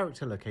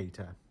Character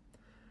Locator.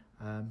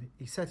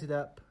 He set it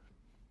up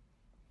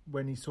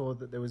when he saw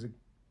that there was a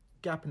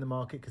gap in the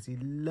market because he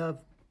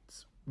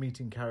loves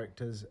meeting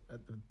characters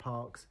at the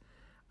parks,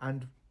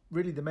 and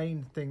really the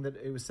main thing that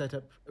it was set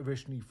up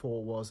originally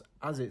for was,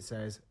 as it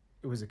says,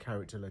 it was a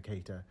character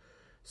locator.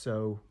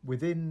 So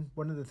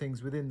one of the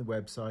things within the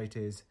website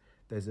is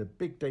there's a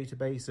big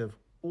database of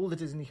all the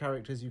Disney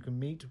characters you can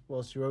meet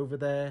whilst you're over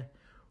there,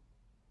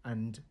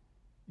 and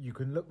you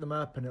can look them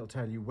up and it'll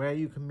tell you where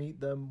you can meet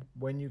them,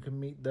 when you can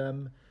meet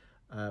them,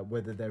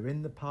 whether they're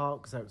in the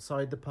parks,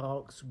 outside the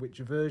parks, which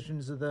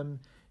versions of them.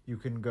 You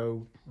can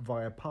go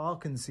via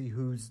park and see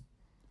who's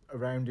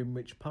around in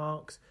which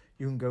parks.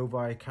 You can go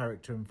via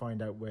character and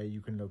find out where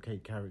you can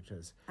locate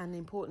characters. And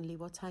importantly,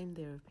 what time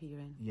they're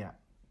appearing. Yeah.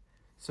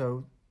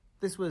 So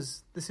this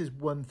is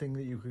one thing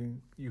that you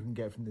can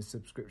get from this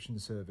subscription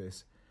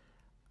service.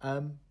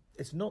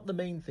 It's not the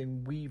main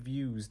thing we've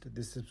used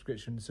this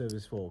subscription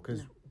service for,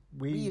 because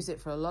We use it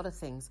for a lot of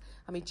things.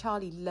 I mean,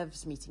 Charlie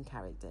loves meeting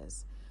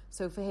characters.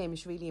 So for him,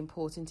 it's really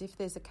important. If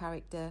there's a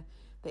character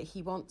that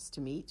he wants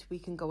to meet, we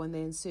can go on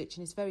there and search.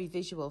 And it's very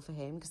visual for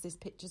him because there's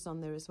pictures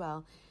on there as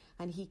well.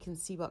 And he can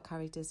see what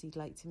characters he'd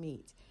like to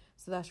meet.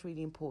 So that's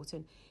really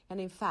important. And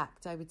in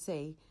fact, I would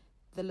say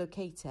the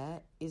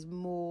locator is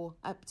more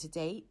up to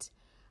date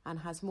and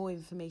has more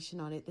information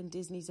on it than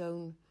Disney's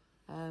own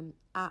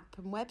app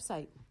and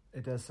website.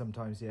 It does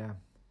sometimes, yeah.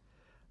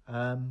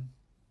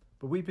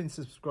 But we've been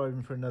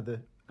subscribing for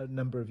a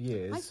number of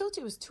years. I thought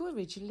it was 2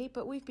 originally,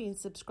 but we've been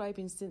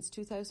subscribing since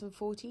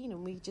 2014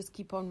 and we just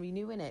keep on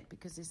renewing it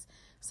because it's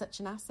such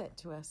an asset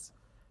to us.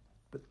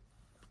 But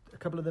a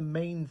couple of the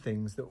main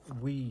things that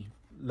we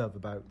love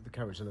about the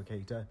Character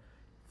Locator,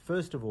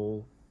 first of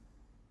all,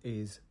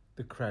 is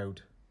the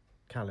crowd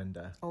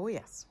calendar. Oh,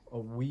 yes.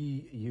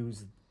 We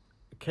use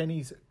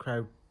Kenny's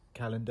crowd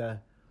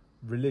calendar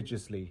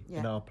religiously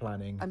in our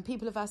planning. And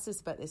people have asked us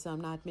about this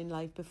on Admin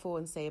Live before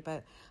and say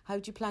about how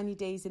do you plan your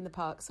days in the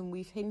parks, and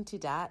we've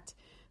hinted at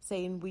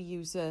saying we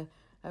use a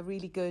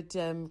really good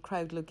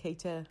crowd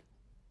locator,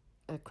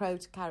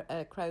 crowd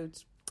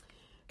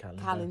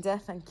calendar.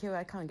 Thank you.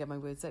 I can't get my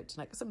words out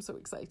tonight because I'm so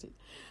excited.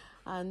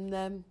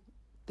 And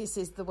this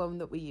is the one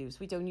that we use.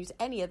 We don't use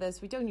any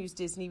others. We don't use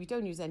Disney. We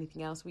don't use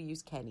anything else. We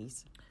use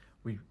Kenny's.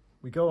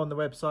 We go on the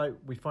website,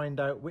 we find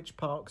out which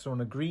parks are on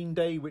a green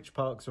day, which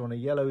parks are on a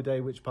yellow day,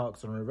 which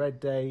parks are on a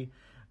red day,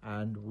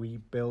 and we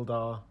build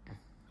our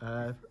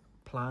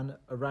plan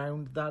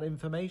around that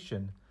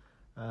information.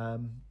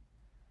 And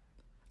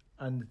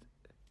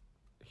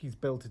he's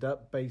built it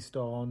up based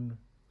on,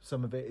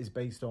 some of it is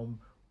based on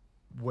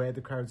where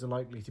the crowds are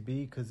likely to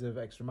be because of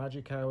extra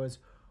magic hours,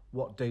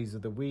 what days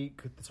of the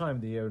week, the time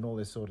of the year, and all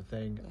this sort of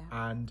thing.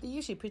 Yeah. And they're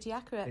usually pretty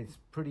accurate. It's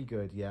pretty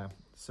good, yeah.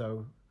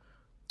 So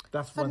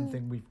that's one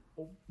thing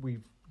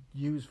we've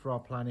used for our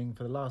planning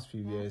for the last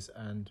few years,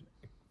 and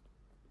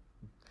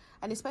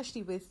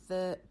especially with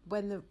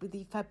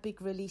we've had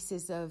big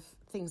releases of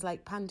things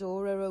like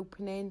Pandora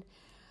opening,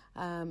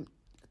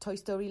 Toy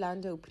Story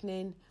Land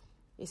opening.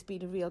 It's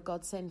been a real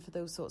godsend for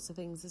those sorts of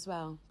things as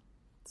well.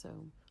 So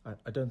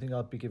I don't think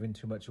I'd be giving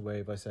too much away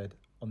if I said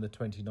on the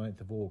 29th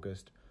of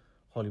August,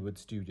 Hollywood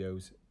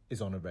Studios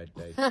is on a red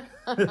day.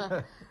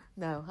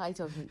 No, I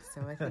don't think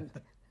so. I think,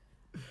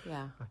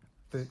 yeah.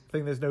 I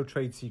think there's no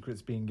trade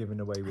secrets being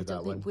given away with that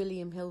one. I don't think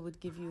William Hill would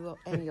give you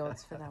any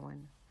odds for that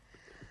one.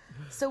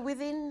 So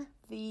within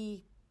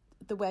the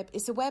web,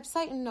 it's a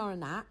website and not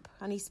an app,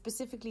 and he's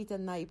specifically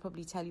done that. He'll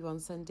probably tell you on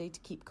Sunday to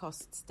keep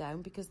costs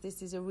down because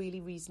this is a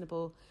really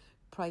reasonable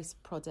price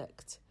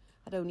product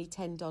at only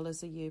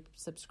 $10 a year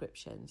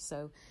subscription.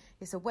 So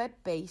it's a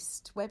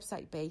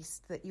website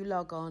based that you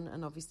log on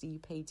and obviously you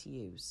pay to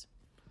use.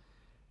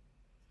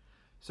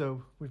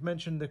 So we've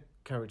mentioned the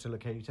Character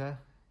Locator.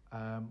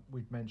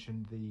 We've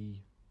mentioned the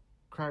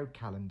crowd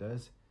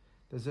calendars.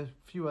 There's a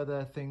few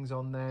other things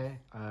on there.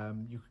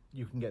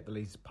 You can get the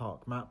latest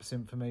park maps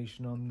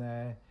information on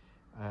there.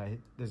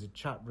 There's a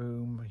chat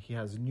room. He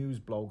has news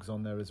blogs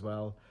on there as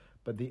well.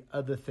 But the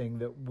other thing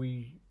that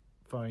we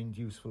find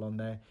useful on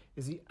there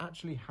is he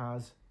actually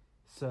has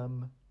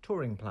some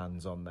touring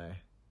plans on there.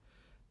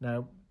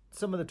 Now,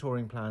 some of the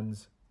touring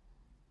plans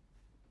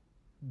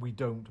we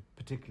don't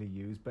particularly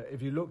use, but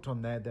if you looked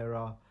on there, there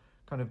are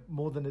kind of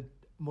more than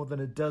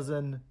a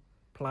dozen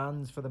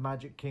plans for the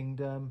Magic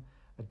Kingdom,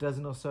 a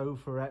dozen or so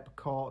for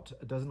Epcot,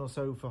 a dozen or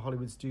so for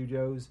Hollywood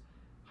Studios,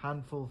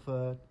 handful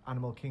for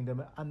Animal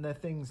Kingdom, and they're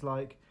things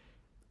like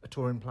a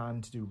touring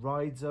plan to do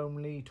rides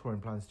only, touring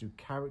plans to do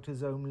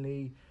characters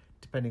only,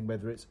 depending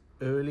whether it's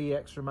early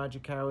extra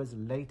magic hours,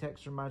 late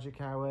extra magic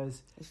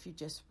hours. If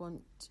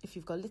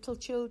you've got little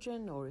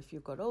children or if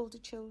you've got older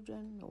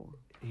children. Or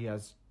he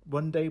has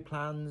 1 day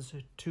plans,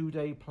 2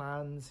 day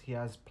plans. He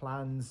has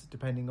plans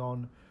depending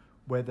on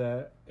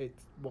whether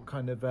it's what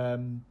kind of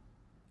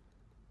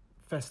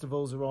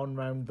festivals are on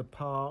around the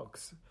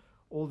parks,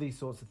 all these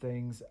sorts of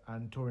things,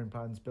 and touring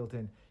plans built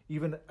in.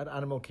 Even at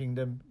Animal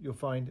Kingdom, you'll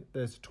find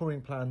there's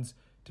touring plans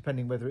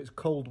depending whether it's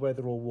cold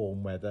weather or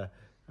warm weather,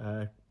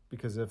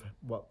 because of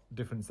what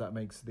difference that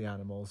makes to the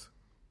animals.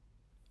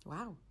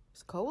 Wow,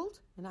 it's cold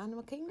in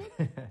Animal Kingdom?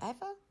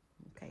 Ever?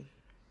 Okay.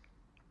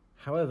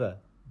 However,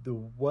 the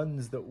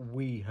ones that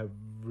we have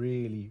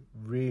really,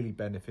 really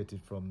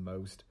benefited from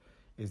most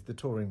is the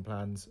touring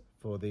plans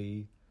for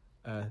the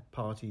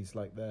parties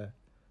like the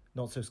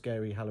Not So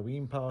Scary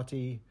Halloween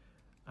Party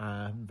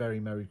and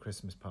Very Merry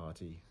Christmas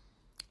Party.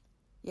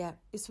 Yeah,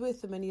 it's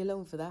worth the money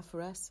alone for that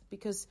for us,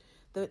 because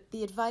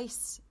the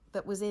advice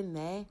that was in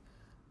there,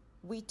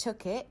 we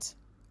took it,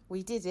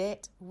 we did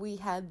it, we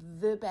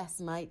had the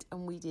best night,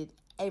 and we did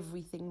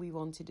everything we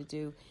wanted to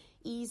do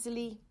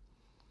easily.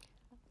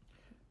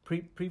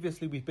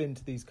 Previously, we've been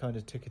to these kind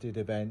of ticketed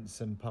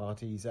events and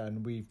parties,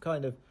 and we've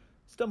kind of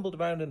stumbled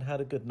around and had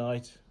a good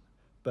night,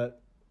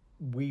 but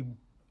we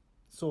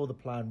saw the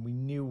plan, we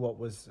knew what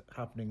was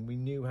happening, we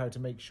knew how to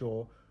make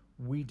sure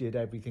we did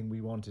everything we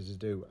wanted to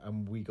do,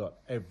 and we got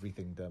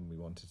everything done we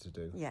wanted to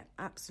do. Yeah,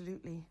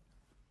 absolutely.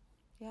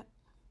 Yeah,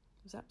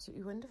 it was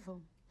absolutely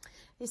wonderful.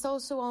 It's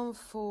also on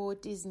for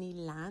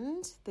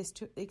Disneyland. There's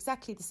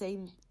exactly the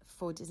same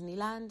for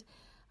Disneyland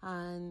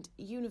and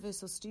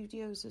Universal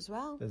Studios as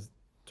well. There's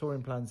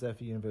touring plans there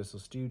for Universal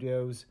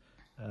Studios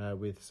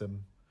with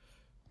some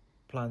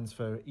plans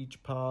for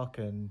each park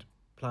and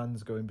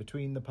plans going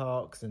between the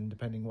parks and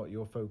depending what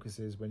your focus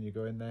is when you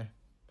go in there.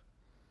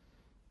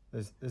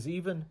 There's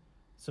even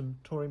some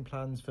touring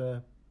plans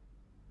for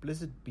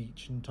Blizzard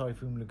Beach and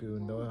Typhoon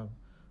Lagoon, though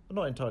I'm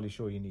not entirely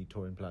sure you need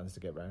touring plans to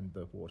get around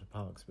the water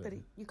parks. But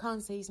you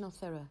can't say he's not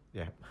thorough.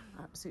 Yeah.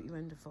 Absolutely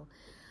wonderful.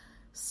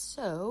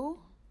 So,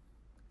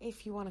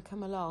 if you want to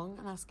come along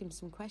and ask him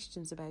some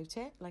questions about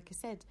it, like I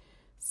said,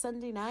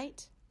 Sunday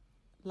night,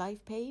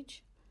 live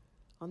page,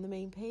 on the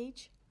main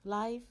page,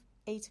 live,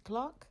 8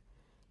 o'clock,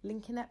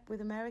 linking up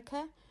with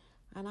America,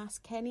 and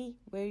ask Kenny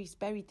where he's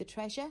buried the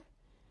treasure.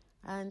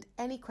 And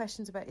any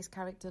questions about his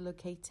character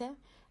locator,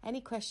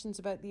 any questions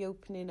about the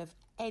opening of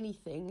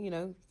anything, you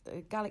know,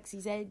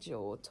 Galaxy's Edge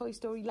or Toy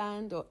Story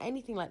Land or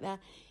anything like that,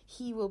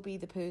 he will be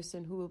the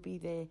person who will be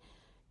there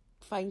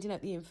finding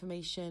out the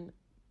information,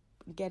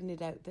 getting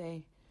it out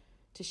there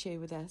to share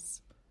with us.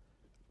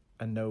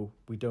 And no,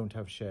 we don't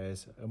have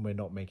shares and we're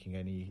not making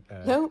any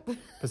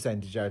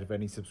percentage out of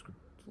any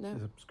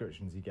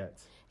subscriptions he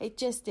gets. It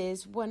just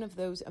is one of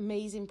those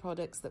amazing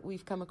products that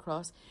we've come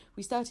across.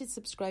 We started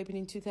subscribing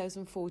in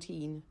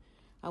 2014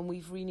 and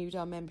we've renewed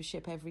our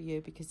membership every year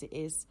because it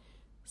is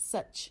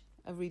such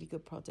a really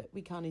good product.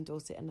 We can't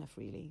endorse it enough,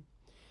 really.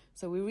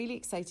 So we're really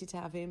excited to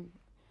have him.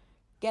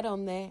 Get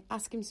on there,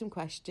 ask him some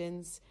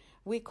questions.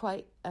 We're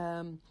quite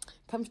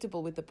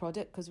comfortable with the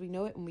product because we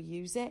know it and we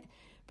use it.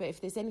 But if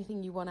there's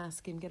anything you want to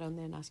ask him, get on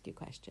there and ask your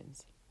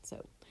questions.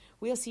 So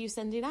we'll see you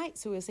Sunday night.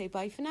 So we'll say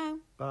bye for now.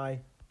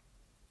 Bye.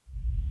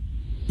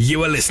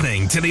 You are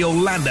listening to the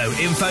Orlando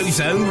Info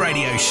Zone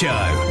radio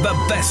show,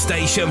 the best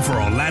station for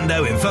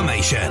Orlando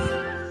information.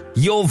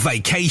 Your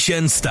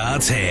vacation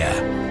starts here.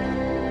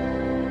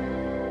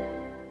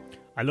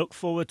 I look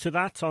forward to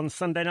that on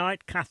Sunday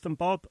night, Kath and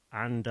Bob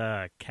and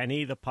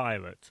Kenny the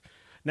Pirate.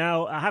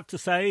 Now, I have to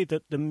say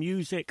that the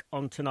music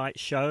on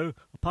tonight's show,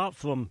 apart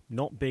from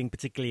not being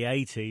particularly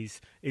 80s,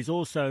 is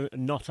also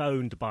not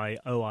owned by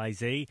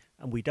OIZ,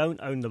 and we don't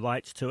own the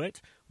rights to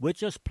it. We're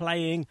just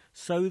playing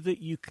so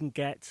that you can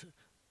get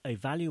a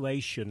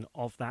valuation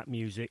of that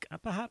music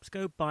and perhaps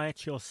go buy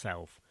it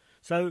yourself.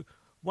 So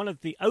one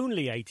of the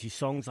only 80s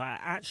songs I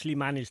actually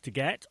managed to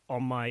get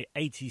on my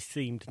 80s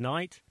themed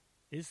night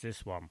is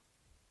this one.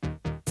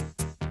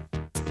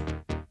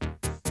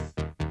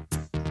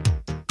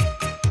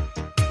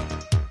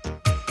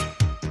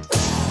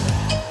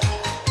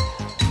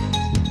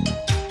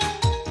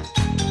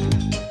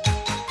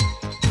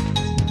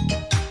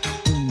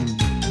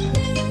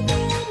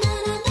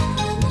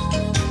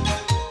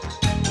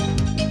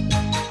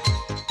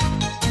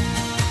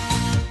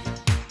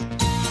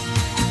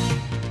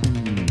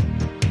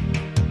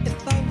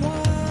 If I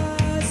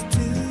was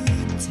to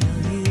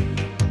tell you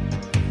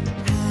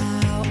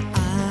how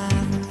I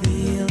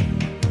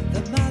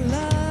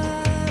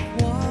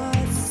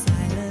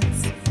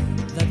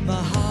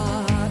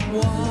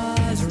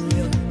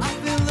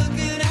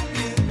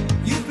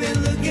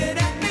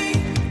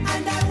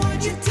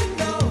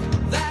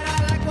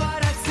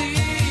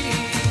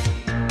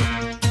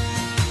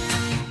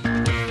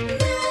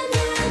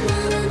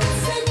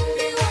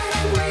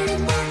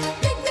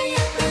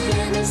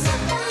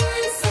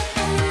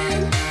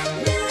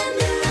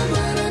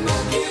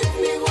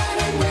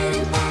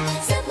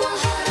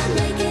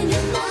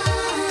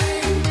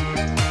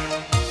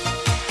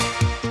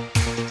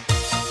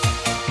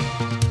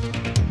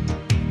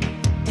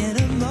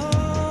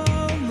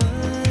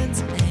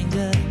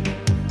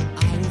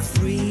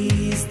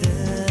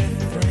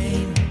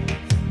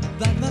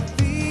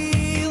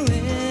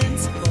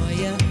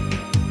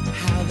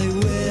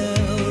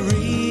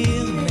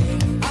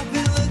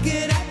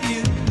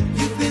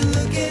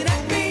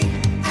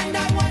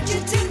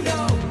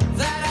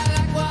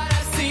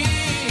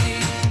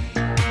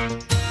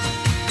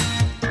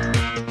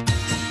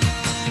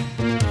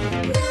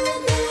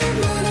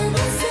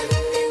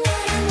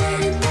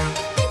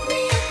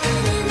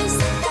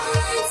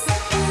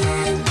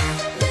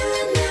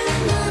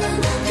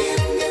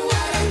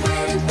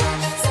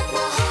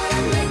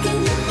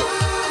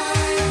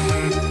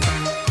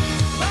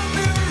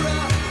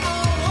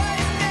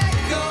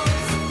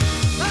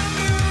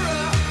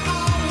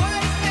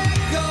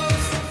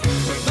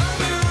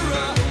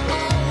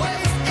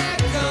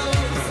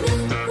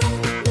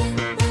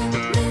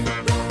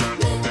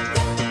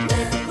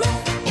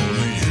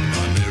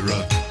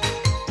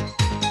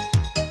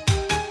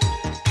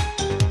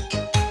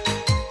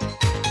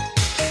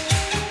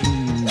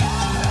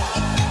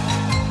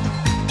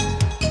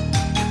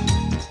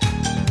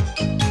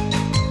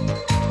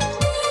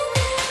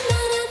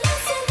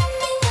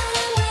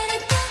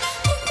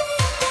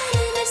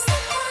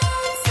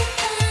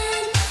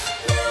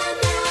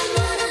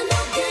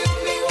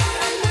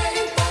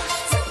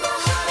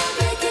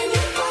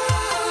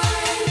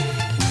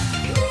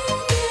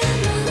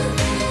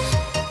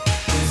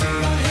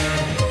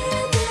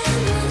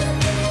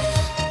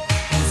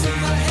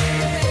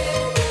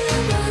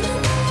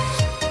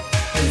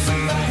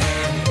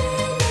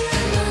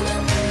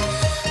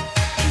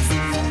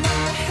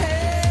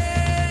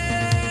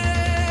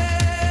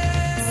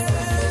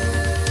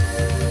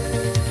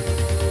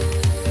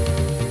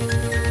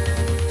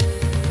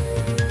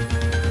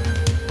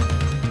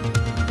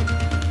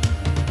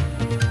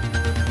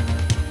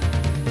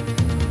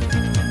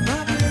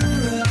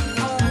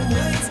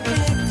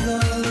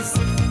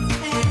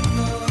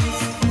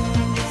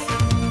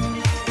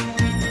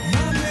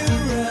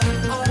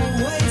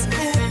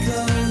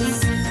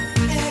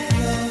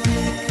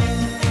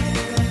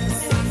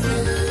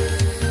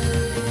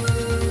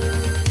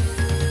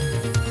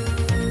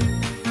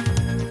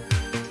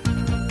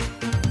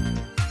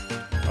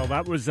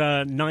That was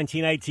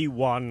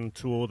 1981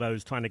 to all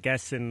those trying to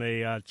guess in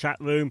the chat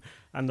room.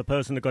 And the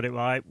person that got it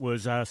right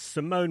was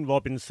Simone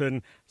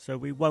Robinson. So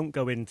we won't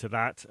go into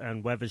that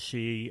and whether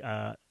she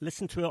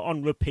listened to it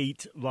on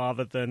repeat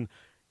rather than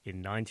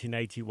in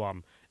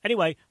 1981.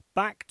 Anyway,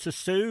 back to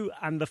Sue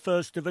and the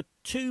first of a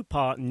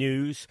two-part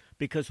news,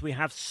 because we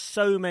have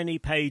so many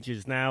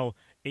pages now,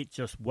 it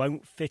just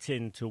won't fit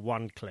into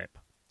one clip.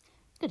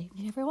 Good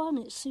evening, everyone.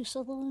 It's Sue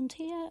Sutherland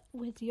here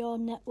with your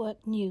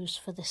network news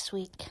for this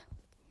week.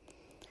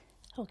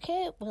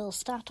 Okay, we'll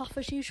start off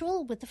as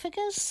usual with the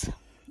figures.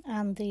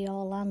 And the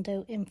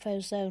Orlando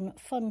InfoZone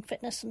Fun,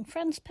 Fitness and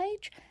Friends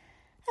page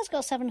has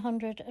got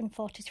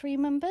 743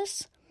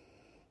 members.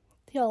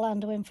 The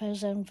Orlando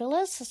InfoZone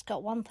Villas has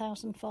got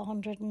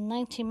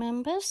 1,490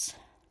 members.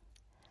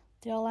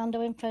 The Orlando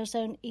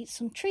InfoZone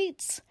Eats and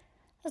Treats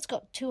has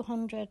got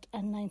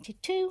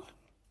 292.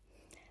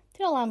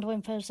 The Orlando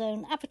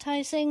InfoZone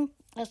Advertising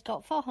has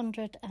got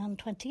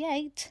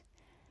 428.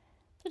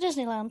 The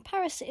Disneyland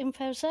Paris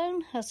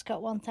InfoZone has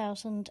got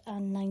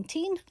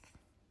 1,019.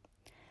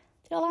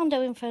 The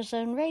Orlando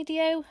InfoZone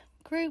Radio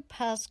Group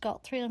has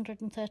got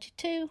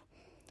 332.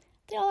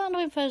 The Orlando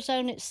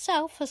InfoZone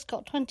itself has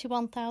got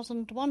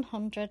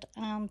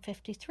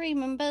 21,153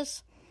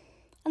 members.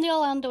 And the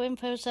Orlando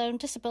InfoZone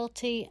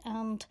Disability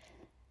and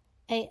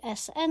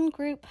ASN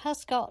Group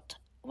has got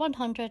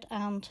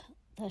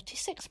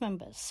 136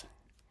 members.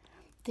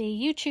 The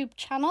YouTube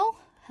channel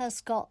has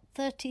got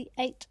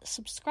 38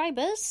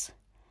 subscribers.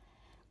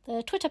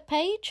 The Twitter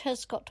page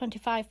has got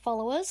 25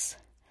 followers.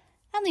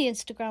 And the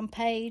Instagram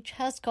page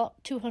has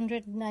got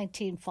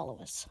 219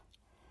 followers.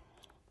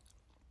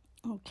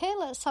 Okay,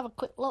 let's have a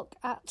quick look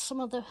at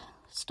some of the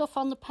stuff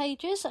on the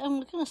pages. And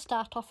we're going to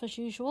start off as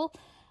usual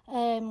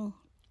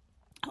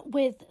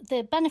with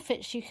the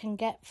benefits you can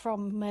get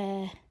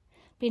from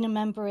being a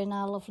member in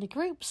our lovely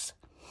groups.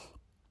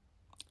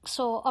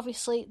 So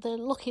obviously the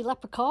Lucky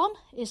Leprechaun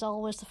is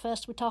always the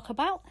first we talk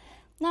about.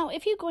 Now,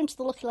 if you go into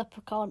the Lucky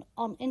Leprechaun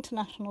on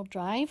International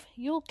Drive,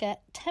 you'll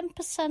get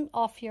 10%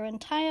 off your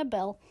entire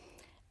bill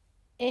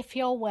if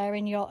you're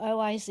wearing your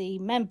OIZ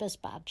members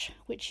badge,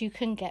 which you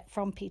can get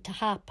from Peter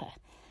Harper.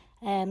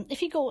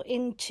 If you go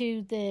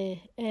into the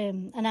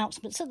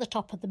announcements at the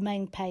top of the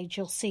main page,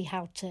 you'll see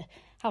how to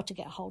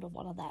get hold of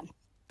one of them.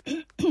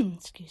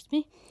 Excuse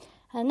me.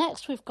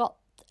 Next, we've got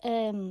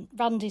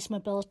Randy's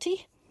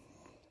Mobility.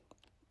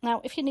 Now,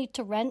 if you need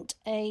to rent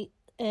a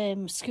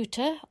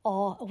scooter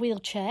or a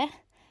wheelchair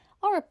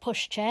or a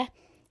pushchair,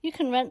 you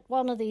can rent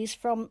one of these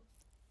from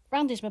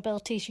Randy's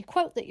Mobilities. You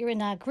quote that you're in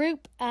our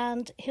group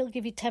and he'll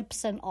give you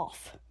 10%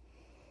 off.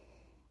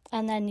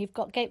 And then you've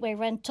got Gateway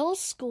Rentals,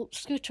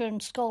 scooter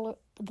and stroller...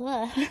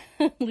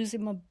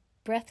 losing my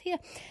breath here.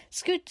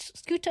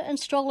 Scooter and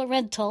stroller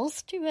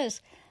rentals. Gee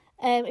whiz.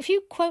 If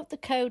you quote the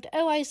code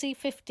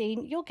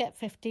OIZ15, you'll get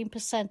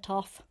 15%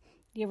 off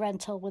your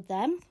rental with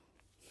them.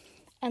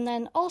 And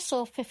then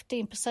also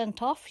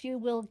 15% off, you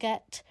will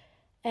get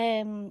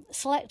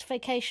select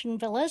vacation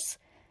villas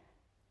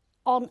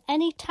on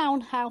any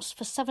townhouse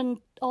for 7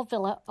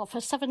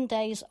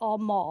 days or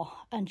more.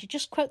 And you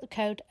just quote the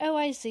code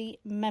OIZ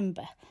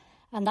member,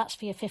 and that's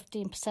for your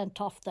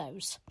 15% off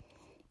those.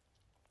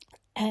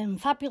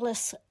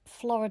 Fabulous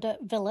Florida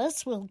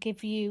Villas will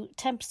give you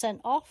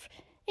 10% off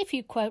if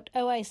you quote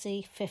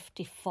OIZ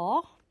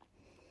 54.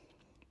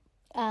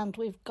 And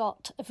we've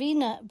got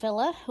Avena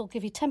Villa, who'll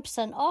give you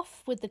 10%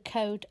 off with the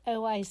code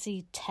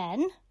OIZ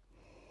 10.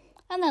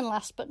 And then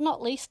last but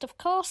not least, of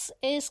course,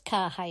 is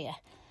car hire.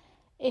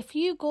 If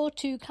you go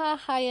to car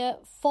hire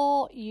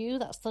for you,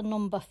 that's the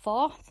number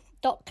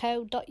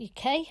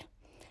 4.co.uk,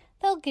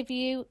 they'll give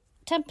you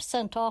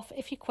 10% off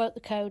if you quote the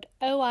code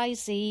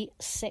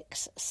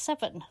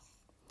OIZ67.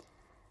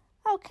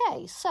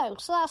 Okay, so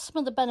that's some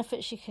of the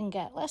benefits you can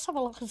get. Let's have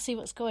a look and see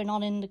what's going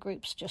on in the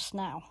groups just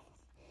now.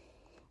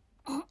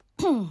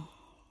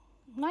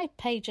 My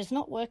page is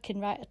not working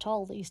right at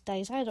all these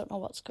days. I don't know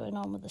what's going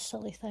on with the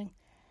silly thing.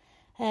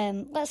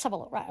 Let's have a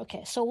look. Right,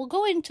 okay, so we'll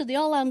go into the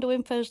Orlando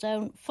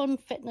InfoZone Fun,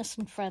 Fitness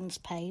and Friends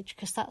page,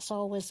 because that's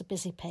always a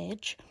busy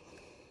page.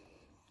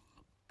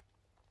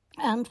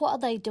 And what are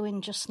they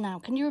doing just now?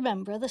 Can you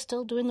remember? They're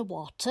still doing the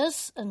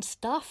waters and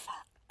stuff.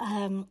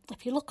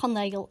 If you look on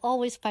there, you'll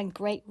always find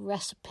great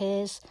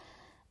recipes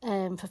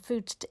for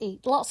foods to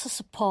eat. Lots of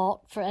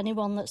support for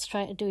anyone that's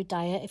trying to do a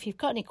diet. If you've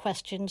got any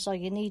questions or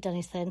you need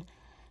anything,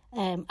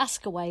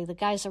 ask away. The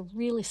guys are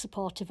really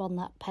supportive on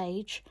that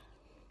page.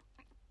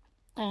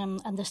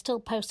 And they're still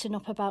posting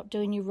up about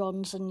doing your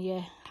runs and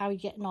how you're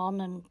getting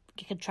on, and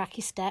you can track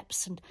your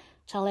steps and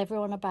tell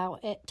everyone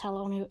about it.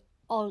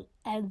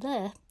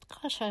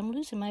 Gosh, I'm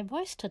losing my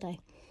voice today.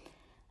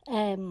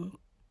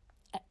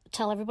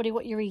 Tell everybody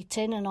what you're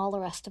eating and all the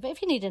rest of it.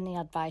 If you need any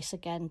advice,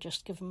 again,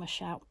 just give them a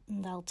shout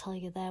and they'll tell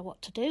you there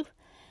what to do.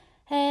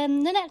 The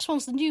next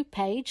one's the new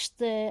page,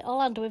 the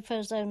Orlando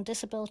InfoZone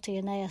Disability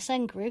and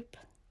ASN Group.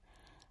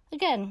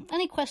 Again,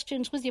 any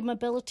questions with your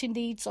mobility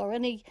needs or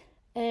any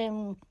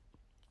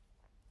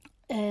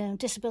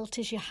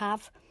disabilities you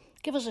have,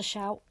 give us a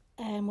shout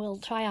and we'll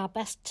try our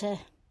best to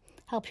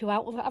help you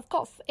out. I've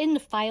got in the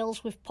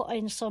files, we've put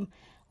in some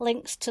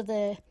links to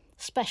the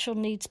special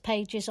needs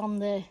pages on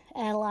the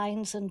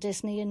airlines and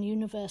Disney and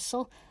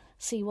Universal,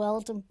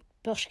 SeaWorld and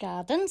Busch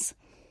Gardens.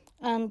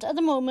 And at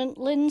the moment,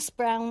 Linz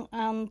Brown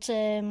and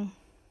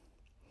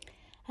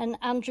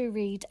Andrew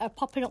Reid are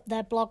popping up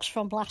their blogs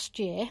from last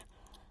year,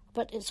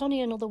 but it's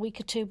only another week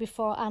or two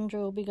before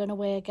Andrew will be going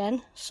away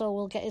again, so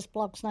we'll get his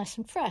blogs nice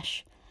and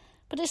fresh.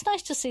 But it's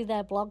nice to see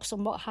their blogs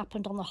and what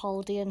happened on the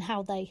holiday and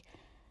how they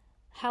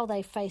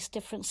face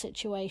different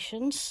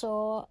situations.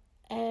 So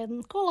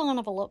go along and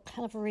have a look,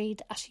 have a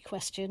read, ask your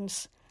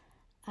questions,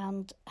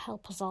 and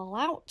help us all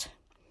out.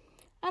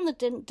 And the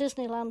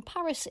Disneyland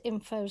Paris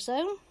info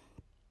zone.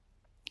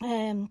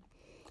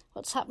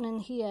 What's happening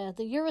here?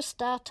 The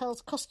Eurostar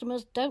tells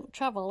customers don't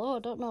travel. Oh, I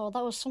don't know.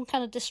 That was some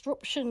kind of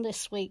disruption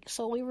this week,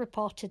 so we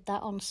reported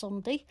that on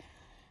Sunday.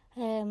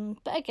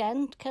 But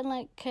again, kind of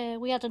like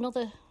we had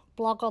another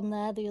blog on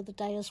there the other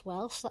day as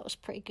well, so that was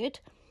pretty good.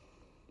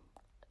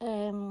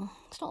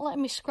 It's not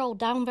letting me scroll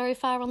down very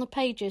far on the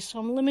pages, so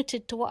I'm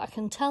limited to what I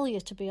can tell you,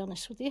 to be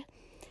honest with you.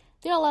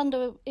 The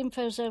Orlando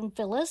InfoZone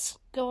villas.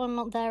 Go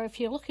on there if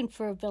you're looking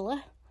for a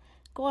villa.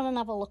 Go on and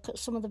have a look at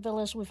some of the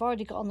villas we've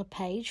already got on the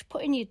page.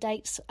 Put in your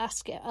dates,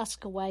 ask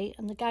away,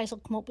 and the guys will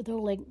come up with a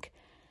link.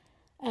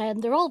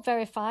 They're all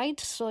verified,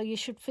 so you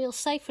should feel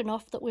safe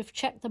enough that we've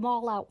checked them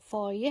all out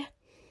for you,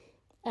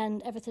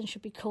 and everything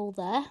should be cool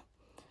there.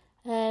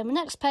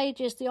 Next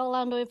page is the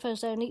Orlando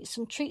InfoZone Eats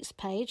and Treats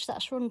page.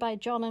 That's run by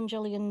John and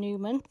Gillian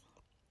Newman,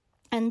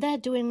 and they're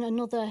doing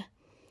another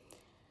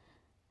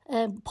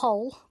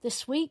poll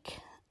this week,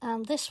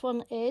 and this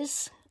one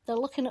is they're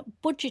looking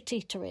at budget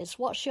eateries.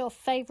 What's your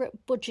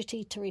favourite budget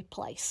eatery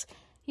place?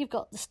 You've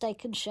got the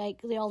Steak and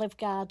Shake, the Olive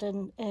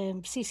Garden,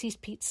 CC's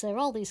Pizza,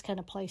 all these kind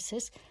of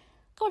places.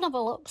 Go and have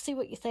a look, see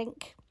what you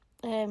think.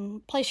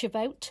 Place your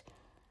vote.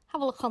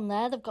 Have a look on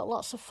there. They've got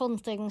lots of fun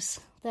things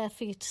there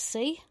for you to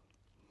see.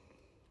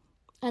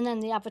 And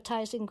then the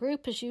advertising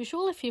group, as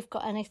usual, if you've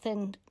got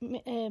anything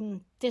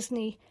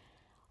Disney,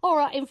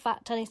 or in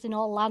fact anything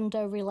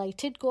Orlando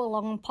related, go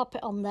along and pop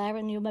it on there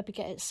and you'll maybe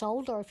get it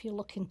sold. Or if you're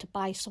looking to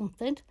buy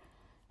something,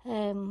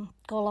 go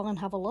along and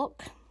have a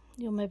look.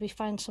 You'll maybe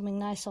find something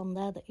nice on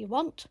there that you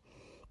want.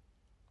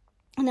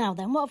 Now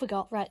then, what have we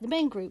got? Right, the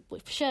main group.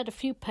 We've shared a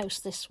few posts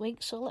this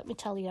week, so let me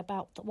tell you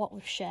about what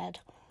we've shared.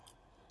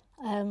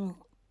 A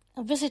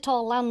Visit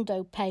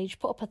Orlando page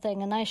put up a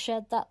thing, and I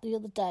shared that the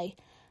other day.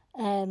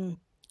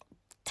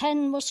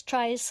 10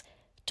 must-tries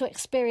to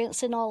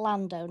experience in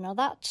Orlando. Now,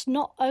 that's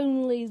not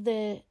only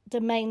the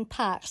main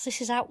parks.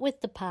 This is out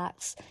with the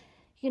parks.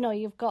 You know,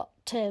 you've got,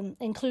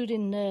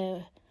 including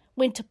the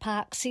Winter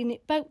Park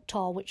Scenic Boat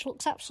Tour, which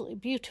looks absolutely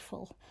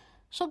beautiful.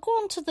 So go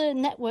on to the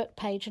network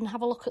page and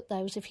have a look at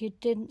those if you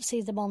didn't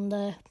see them on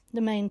the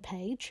main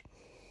page.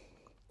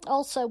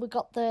 Also, we've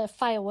got the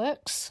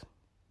fireworks.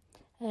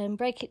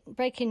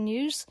 Breaking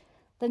news.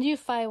 The new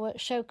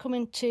fireworks show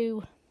coming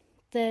to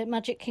the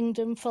Magic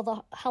Kingdom for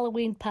the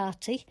Halloween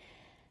party.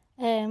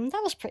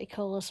 That was pretty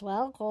cool as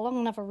well. Go along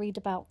and have a read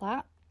about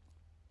that.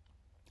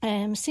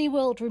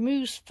 SeaWorld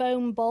removes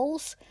foam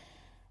bowls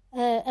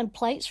and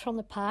plates from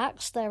the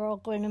parks. They're all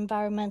going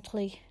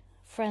environmentally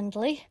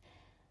friendly.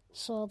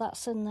 So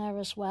that's in there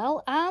as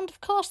well. And,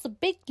 of course, the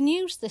big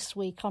news this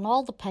week on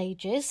all the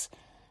pages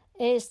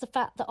is the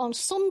fact that on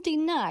Sunday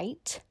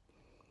night,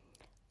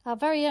 our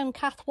very own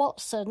Kath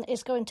Watson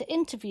is going to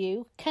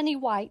interview Kenny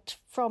White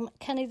from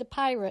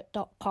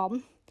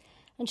KennyThePirate.com.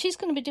 And she's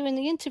going to be doing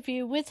the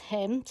interview with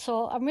him.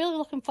 So I'm really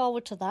looking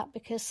forward to that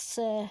because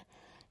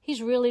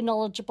he's really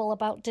knowledgeable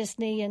about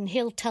Disney and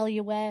he'll tell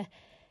you where,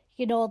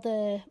 you know,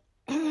 the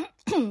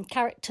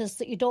characters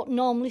that you don't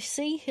normally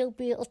see. He'll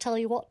be able to tell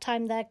you what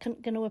time they're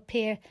going to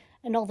appear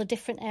and all the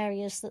different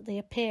areas that they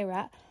appear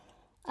at.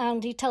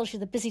 And he tells you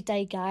the busy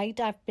day guide.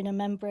 I've been a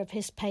member of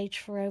his page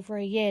for over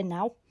a year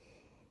now.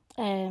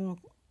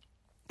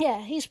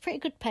 Yeah, he's a pretty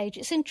good page.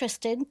 It's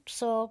interesting,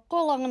 so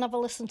go along and have a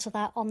listen to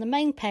that on the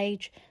main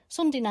page,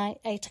 Sunday night,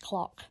 8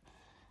 o'clock.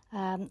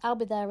 I'll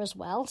be there as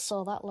well,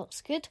 so that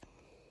looks good.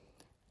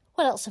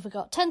 What else have we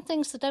got? 10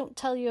 things they don't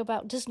tell you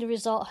about Disney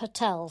Resort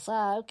hotels.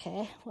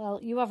 Okay. Well,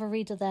 you have a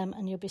read of them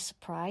and you'll be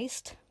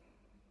surprised.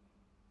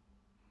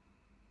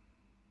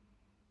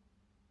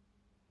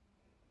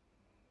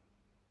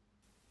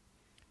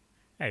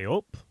 Hey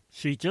up,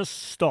 she just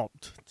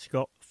stopped. She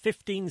got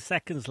 15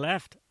 seconds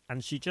left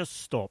and she just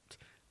stopped.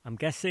 I'm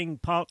guessing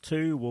part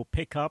 2 will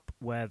pick up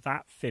where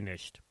that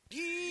finished.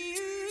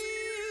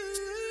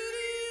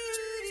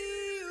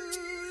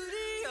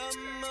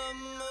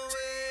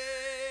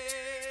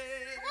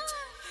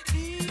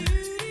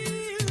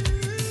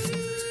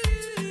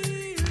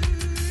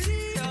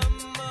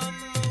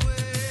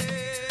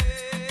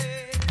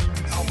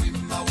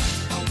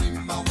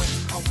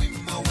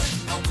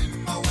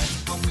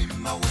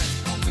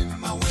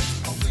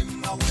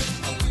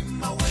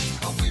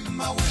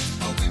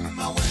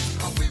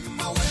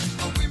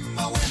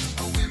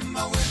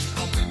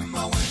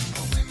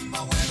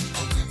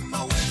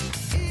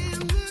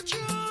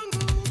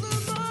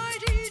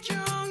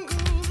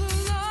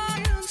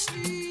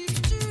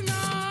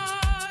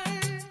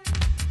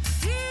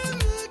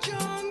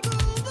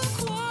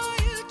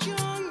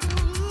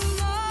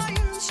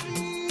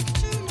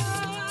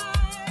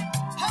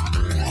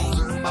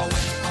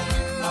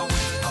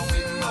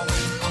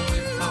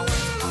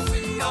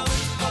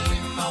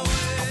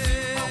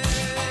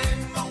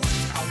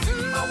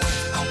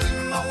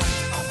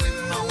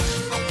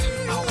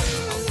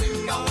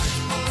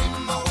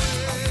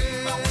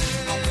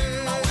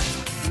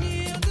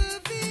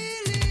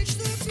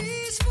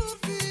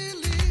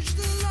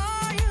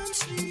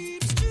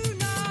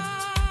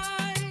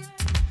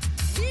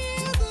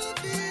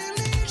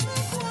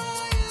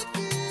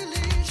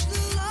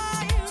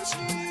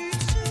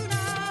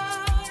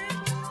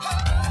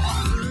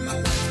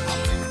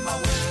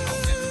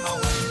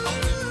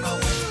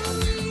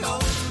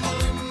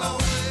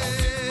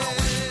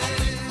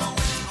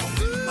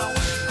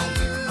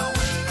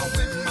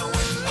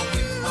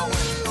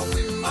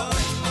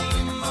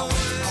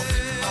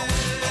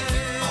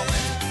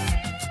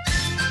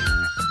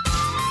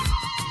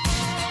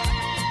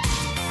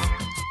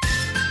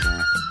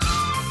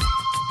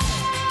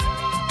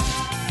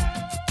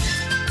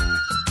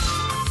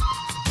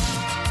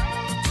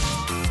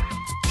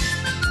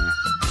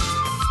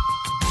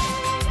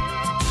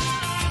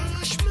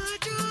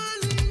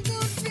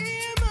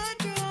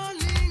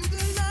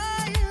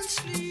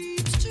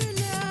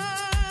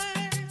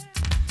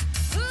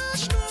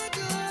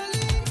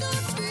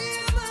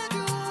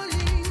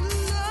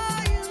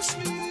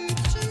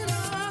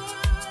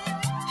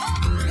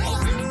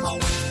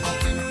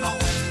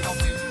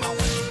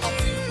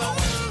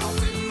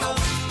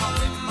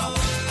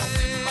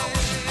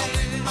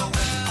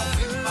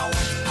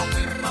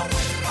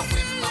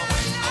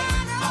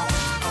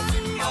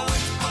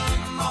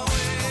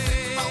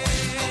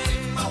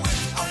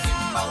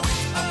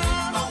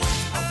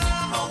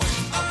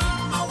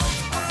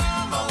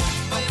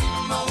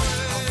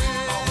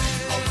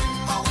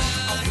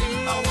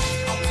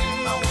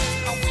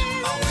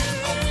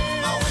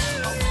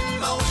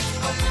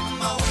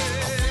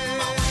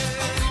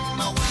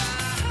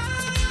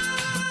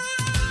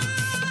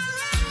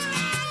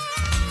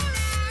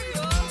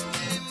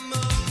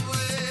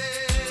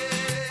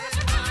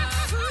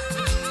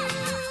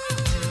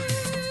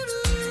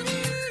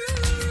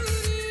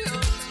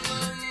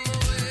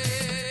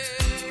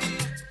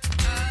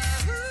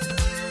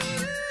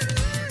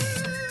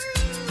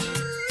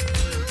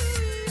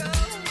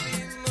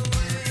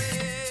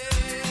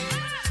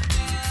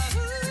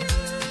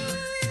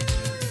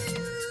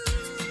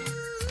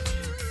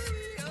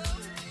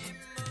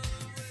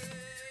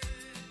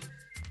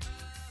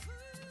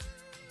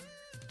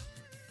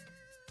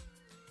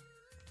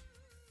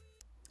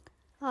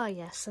 Oh,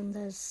 yes, and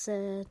there's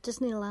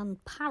Disneyland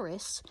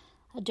Paris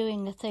are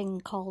doing a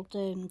thing called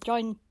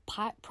Join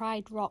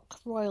Pride Rock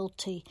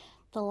Royalty,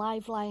 the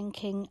Live Lion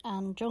King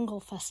and Jungle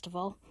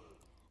Festival.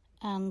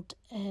 And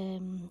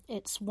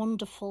it's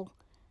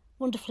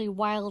wonderfully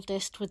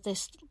wildest with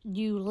this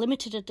new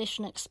limited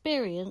edition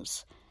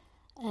experience,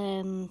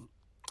 roaring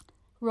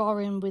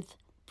with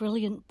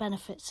brilliant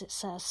benefits, it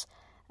says.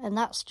 And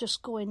that's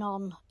just going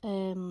on.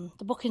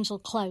 The bookings will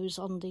close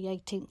on the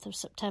 18th of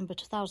September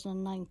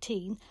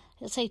 2019.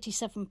 It's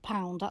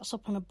 £87. That's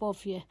up and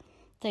above your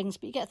things,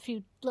 but you get a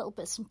few little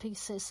bits and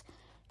pieces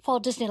for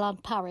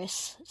Disneyland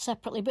Paris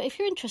separately. But if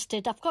you're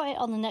interested, I've got it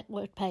on the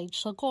network page,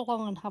 so go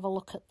along and have a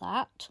look at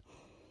that.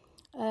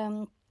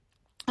 And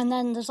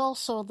then there's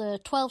also the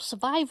 12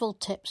 survival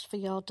tips for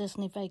your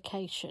Disney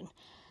vacation.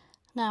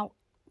 Now,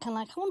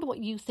 I wonder what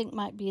you think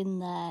might be in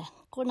there.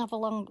 Go and have a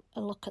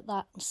look at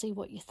that and see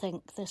what you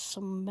think. There's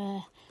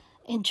some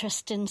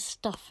interesting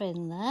stuff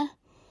in there.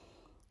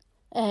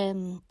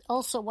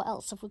 Also, what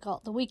else have we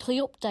got? The weekly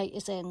update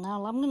is in.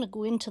 Now, I'm going to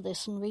go into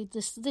this and read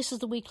this. This is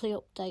the weekly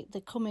update.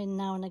 They come in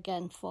now and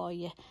again for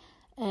you.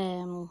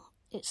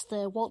 It's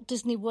the Walt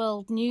Disney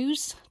World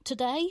News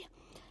today.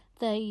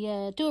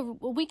 They do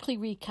a weekly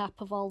recap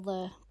of all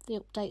the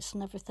updates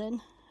and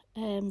everything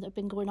that have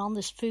been going on.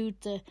 There's food,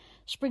 the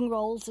spring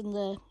rolls in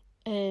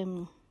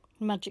the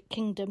Magic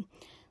Kingdom.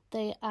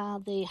 They are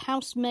the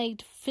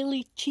house-made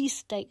Philly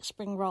cheesesteak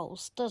spring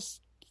rolls.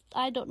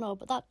 I don't know,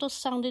 but that does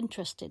sound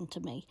interesting to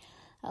me.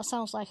 That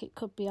sounds like it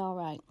could be all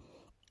right.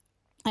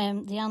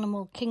 The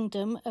Animal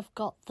Kingdom have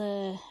got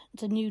the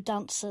new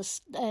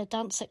dance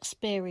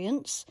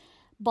experience,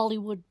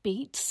 Bollywood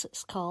Beats,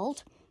 it's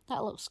called.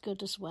 That looks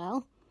good as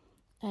well.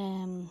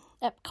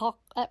 Epcot,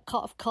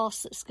 of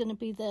course, it's going to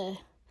be the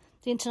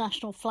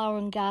International Flower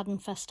and Garden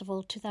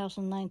Festival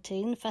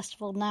 2019.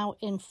 Festival now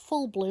in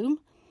full bloom.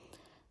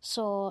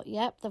 So,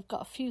 yep, they've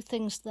got a few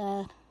things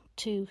there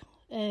to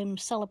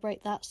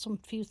celebrate that, some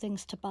few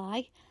things to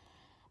buy.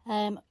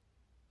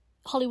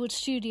 Hollywood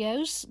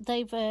Studios,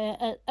 they've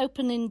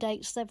opening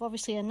dates, they've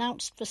obviously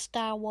announced for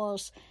Star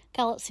Wars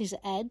Galaxy's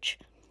Edge.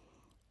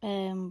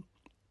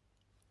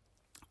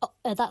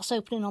 That's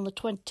opening on the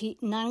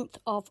 29th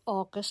of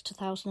August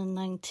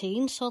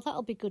 2019, so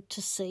that'll be good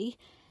to see.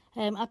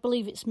 I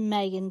believe it's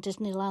May in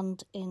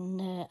Disneyland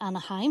in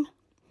Anaheim.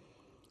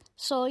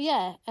 So,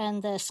 yeah,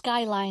 and the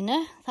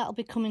Skyliner, that'll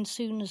be coming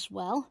soon as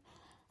well.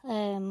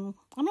 I'm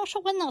not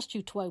sure when that's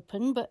due to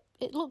open, but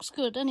it looks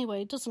good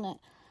anyway, doesn't it?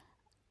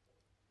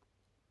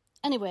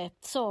 Anyway,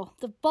 so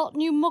they've bought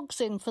new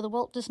mugs in for the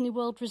Walt Disney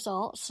World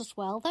resorts as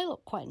well. They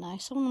look quite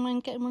nice. I wouldn't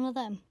mind getting one of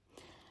them.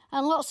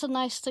 And lots of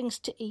nice things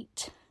to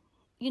eat.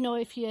 You know,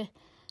 if you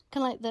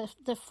kind of like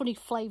the funny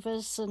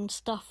flavours and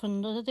stuff,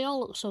 and they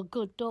all look so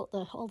good, don't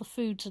they? All the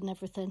foods and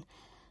everything.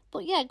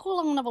 But yeah, go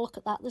along and have a look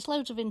at that. There's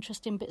loads of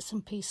interesting bits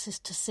and pieces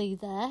to see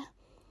there.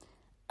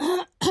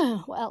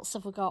 What else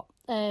have we got?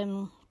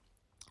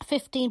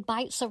 15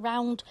 bites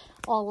around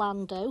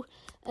Orlando.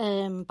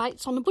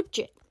 Bites on a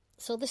budget.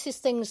 So this is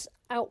things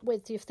out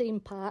with your theme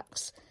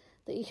parks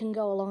that you can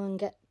go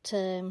along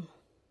and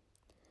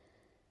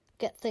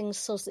get things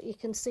so that you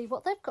can see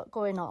what they've got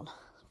going on.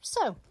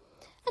 So,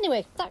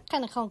 anyway, that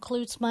kind of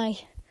concludes my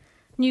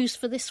news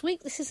for this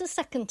week. This is the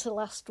second to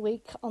last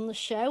week on the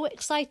show.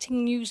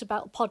 Exciting news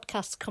about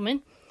podcasts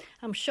coming.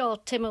 I'm sure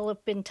Tim will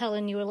have been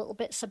telling you a little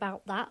bits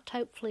about that,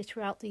 hopefully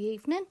throughout the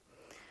evening.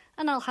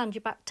 And I'll hand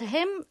you back to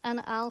him,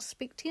 and I'll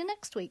speak to you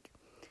next week.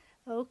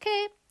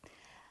 Okay,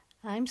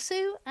 I'm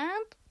Sue,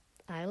 and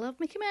I love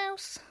Mickey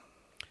Mouse.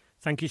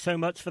 Thank you so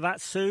much for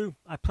that, Sue.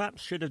 I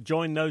perhaps should have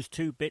joined those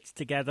two bits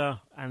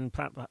together and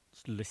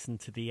perhaps listened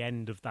to the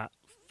end of that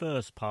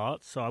first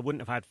part, so I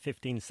wouldn't have had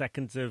 15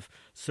 seconds of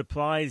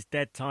surprise,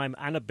 dead time,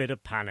 and a bit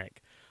of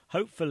panic.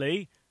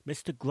 Hopefully,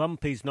 Mr.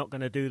 Grumpy's not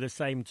going to do the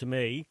same to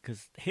me,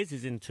 because his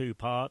is in two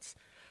parts.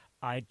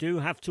 I do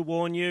have to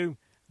warn you,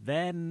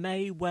 there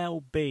may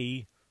well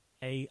be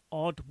an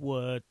odd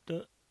word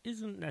that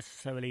isn't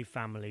necessarily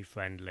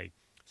family-friendly.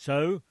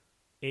 So,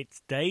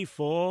 it's day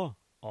 4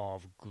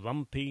 of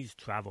Grumpy's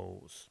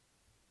Travels.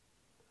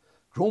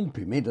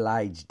 Grumpy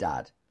middle-aged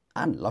dad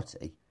and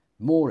Lottie,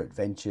 more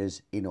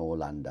adventures in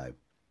Orlando.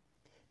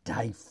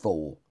 Day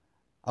 4,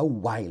 a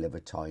whale of a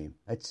time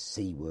at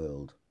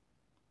SeaWorld.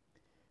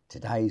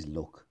 Today's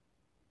look,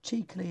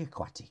 cheekily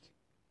aquatic.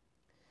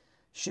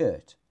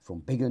 Shirt from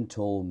Big and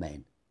Tall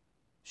Men.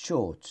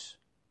 Shorts,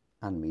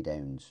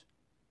 hand-me-downs.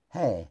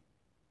 Hair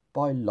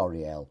by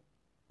L'Oreal,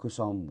 'cause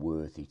I'm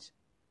worth it.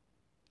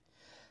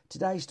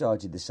 Today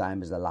started the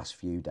same as the last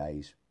few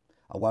days.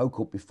 I woke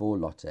up before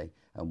Lottie,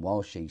 and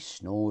while she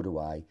snored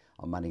away,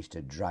 I managed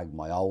to drag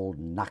my old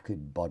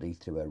knackered body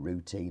through a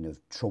routine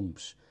of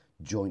trumps,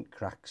 joint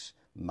cracks,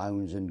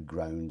 moans and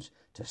groans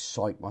to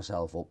psych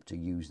myself up to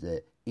use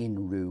the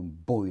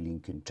in-room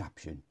boiling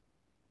contraption.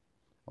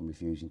 I'm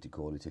refusing to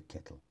call it a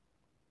kettle.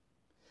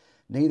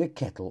 Neither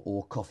kettle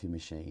or coffee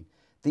machine.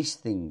 This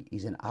thing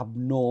is an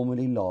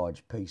abnormally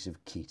large piece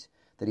of kit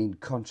that in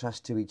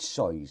contrast to its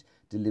size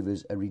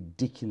delivers a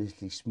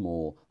ridiculously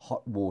small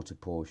hot water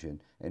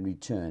portion in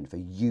return for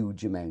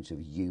huge amounts of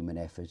human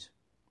effort,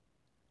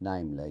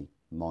 namely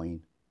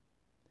mine.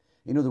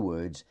 In other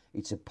words,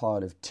 it's a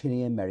pile of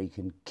tinny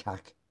American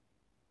cack.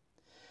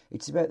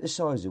 It's about the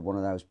size of one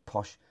of those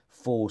posh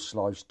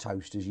 4-slice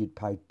toasters you'd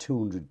pay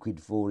 200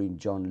 quid for in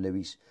John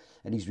Lewis,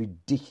 and is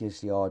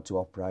ridiculously hard to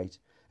operate,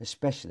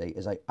 especially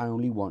as I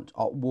only want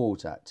hot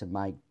water to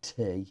make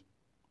tea.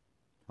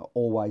 I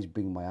always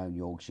bring my own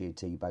Yorkshire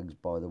tea bags,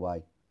 by the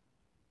way.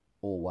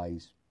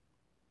 Always.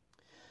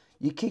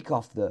 You kick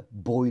off the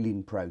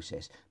boiling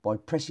process by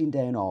pressing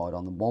down hard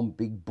on the one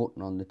big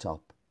button on the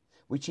top,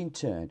 which in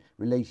turn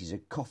releases a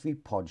coffee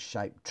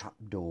pod-shaped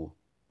trapdoor.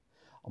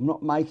 I'm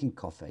not making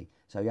coffee,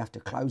 so you have to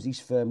close this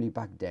firmly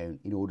back down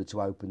in order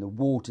to open the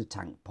water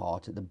tank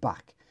part at the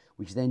back,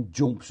 which then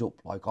jumps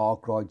up like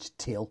Arkwright's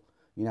till,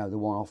 you know, the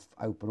one off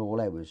Open All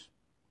Hours.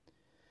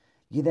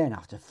 You then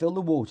have to fill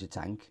the water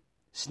tank,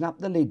 snap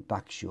the lid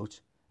back shut,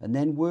 and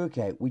then work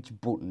out which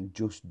button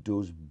just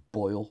does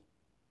boil.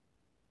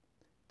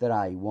 The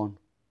A one.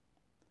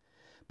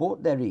 But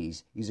what there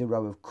is a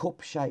row of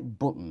cup-shaped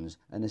buttons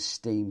and a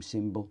steam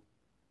symbol,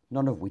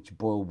 none of which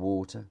boil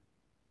water.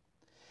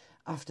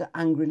 After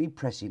angrily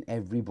pressing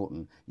every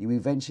button, you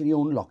eventually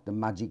unlock the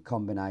magic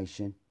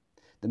combination.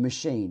 The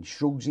machine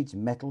shrugs its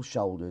metal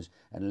shoulders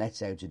and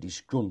lets out a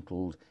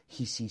disgruntled,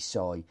 hissy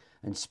sigh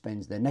and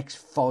spends the next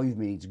 5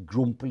 minutes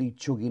grumpily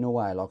chugging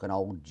away like an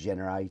old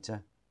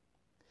generator.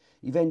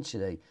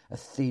 Eventually, a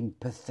thin,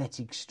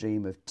 pathetic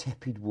stream of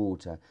tepid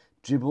water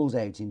dribbles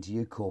out into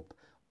your cup,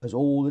 as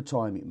all the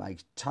time it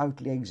makes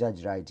totally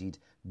exaggerated,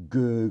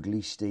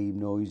 gurgly steam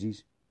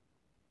noises.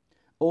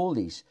 All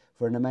this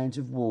for an amount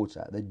of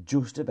water that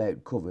just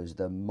about covers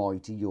the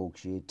mighty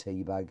Yorkshire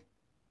tea bag.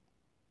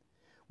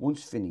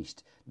 Once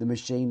finished, the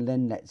machine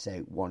then lets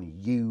out one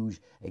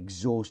huge,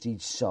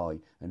 exhausted sigh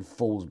and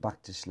falls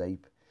back to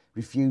sleep,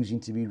 refusing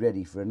to be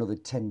ready for another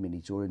 10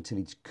 minutes or until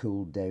it's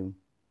cooled down.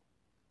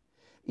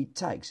 It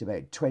takes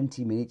about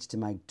 20 minutes to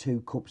make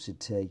 2 cups of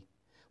tea,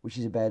 which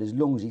is about as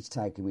long as it's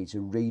taken me to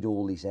read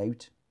all this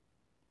out.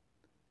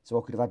 So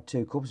I could have had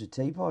 2 cups of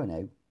tea by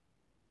now.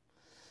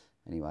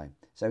 Anyway,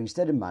 so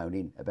instead of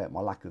moaning about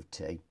my lack of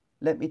tea,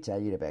 let me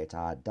tell you about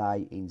our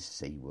day in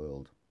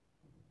SeaWorld.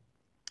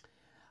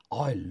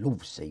 I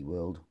love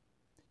SeaWorld.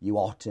 You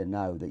ought to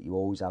know that you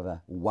always have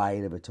a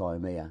whale of a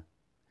time here.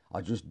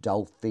 I just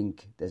don't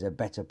think there's a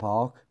better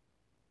park.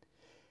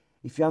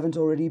 If you haven't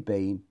already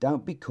been,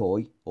 don't be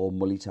coy or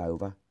mull it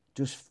over.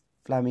 Just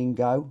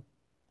flamingo.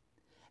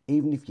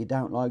 Even if you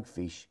don't like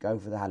fish, go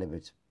for the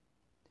halibut.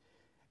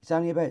 It's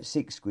only about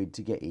 £6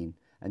 to get in,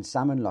 and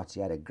Sam and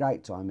Lottie had a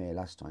great time here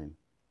last time.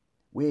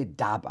 We're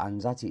dab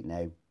hands at it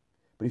now,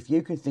 but if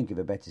you can think of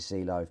a better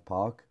sea life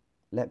park,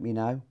 let me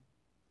know.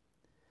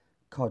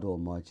 God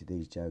almighty,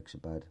 these jokes are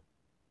bad.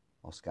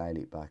 I'll scale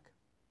it back.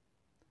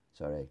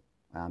 Sorry,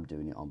 I am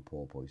doing it on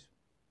porpoise.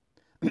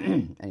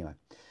 Anyway,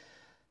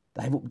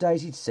 they've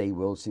updated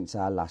SeaWorld since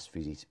our last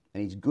visit,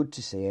 and it's good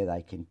to see how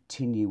they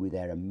continue with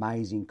their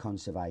amazing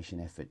conservation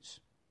efforts.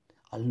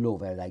 I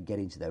love how they get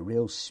into the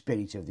real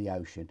spirit of the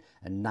ocean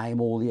and name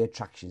all the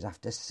attractions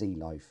after sea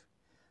life.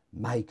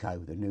 Mako,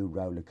 the new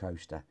roller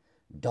coaster,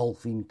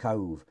 Dolphin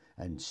Cove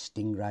and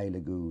Stingray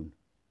Lagoon.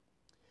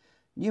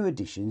 New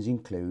additions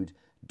include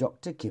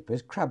Dr.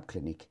 Kipper's Crab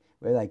Clinic,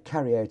 where they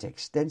carry out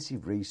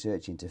extensive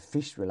research into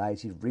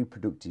fish-related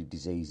reproductive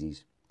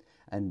diseases,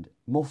 and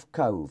Muff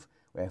Cove,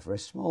 where for a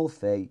small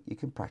fee you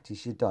can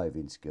practice your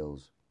diving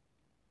skills.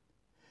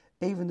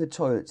 Even the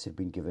toilets have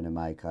been given a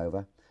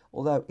makeover,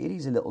 although it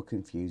is a little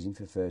confusing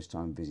for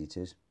first-time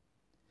visitors.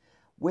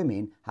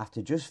 Women have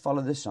to just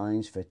follow the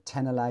signs for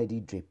Tenor Lady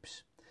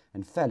drips,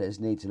 and fellas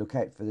need to look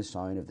out for the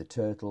sign of the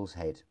turtle's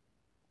head.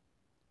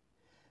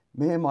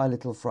 Me and my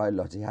little fry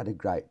Lottie had a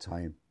great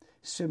time,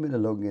 swimming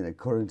along in a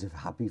current of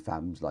happy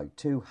fams like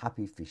 2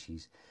 happy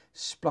fishes,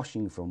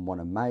 splashing from one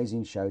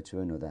amazing show to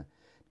another,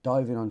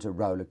 diving onto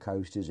roller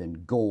coasters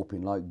and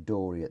gawping like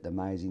Dory at the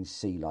amazing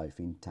sea life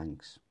in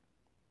tanks.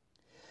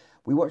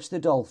 We watched the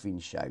dolphin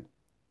show,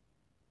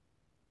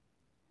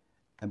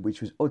 and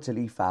which was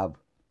utterly fab.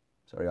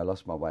 Sorry, I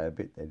lost my way a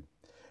bit then.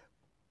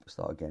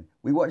 Start again.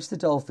 We watched the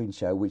dolphin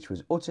show, which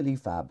was utterly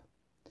fab.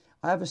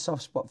 I have a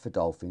soft spot for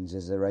dolphins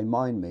as they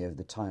remind me of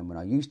the time when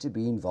I used to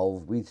be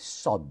involved with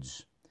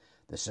SODS,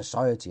 the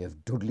Society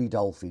of Dudley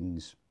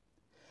Dolphins.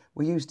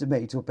 We used to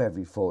meet up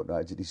every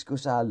fortnight to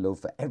discuss our love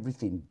for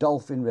everything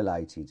dolphin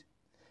related,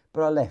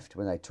 but I left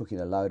when they took in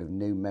a load of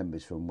new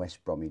members from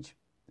West Bromwich,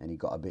 and it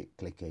got a bit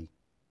clicky.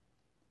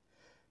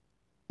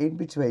 In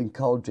between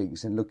cold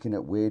drinks and looking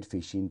at weird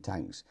fish in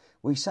tanks,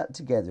 we sat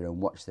together and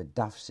watched the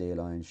Daft Sea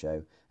Lion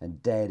show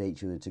and dared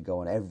each other to go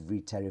on every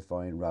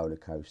terrifying roller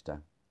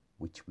coaster,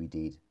 which we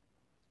did.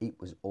 It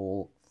was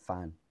all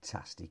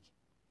fantastic.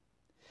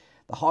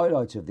 The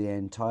highlight of the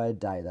entire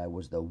day, though,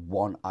 was the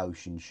One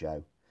Ocean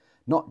show.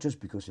 Not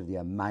just because of the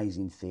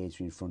amazing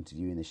theatre in front of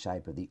you in the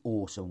shape of the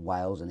awesome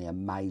whales and the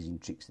amazing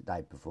tricks that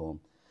they perform,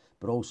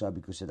 but also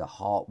because of the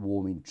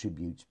heartwarming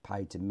tributes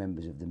paid to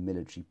members of the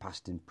military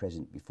past and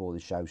present before the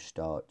show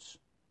starts.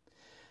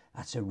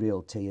 That's a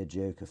real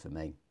tear-jerker for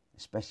me,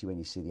 especially when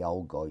you see the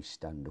old guys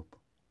stand up.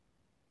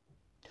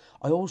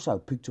 I also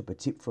picked up a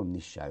tip from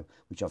this show,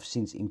 which I've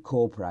since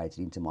incorporated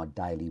into my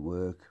daily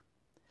work.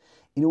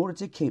 In order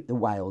to keep the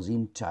whales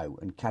in tow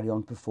and carry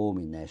on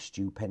performing their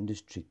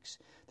stupendous tricks,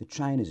 the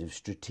trainers have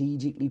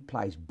strategically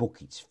placed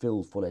buckets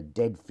filled full of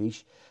dead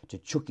fish to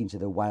chuck into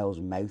the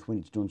whale's mouth when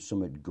it's done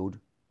something good.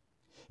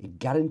 It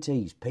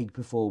guarantees peak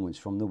performance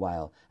from the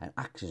whale and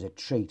acts as a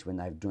treat when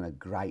they've done a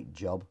great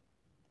job.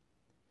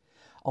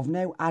 I've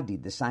now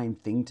added the same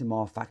thing to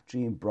my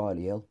factory in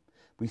Brierley Hill,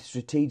 with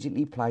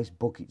strategically placed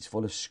buckets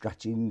full of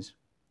scratchings.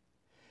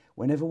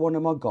 Whenever one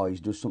of my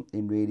guys does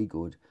something really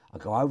good, I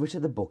go over to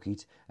the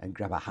bucket and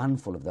grab a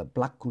handful of the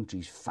Black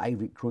Country's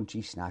favourite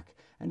crunchy snack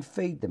and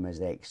feed them as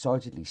they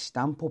excitedly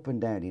stamp up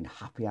and down in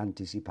happy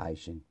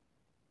anticipation.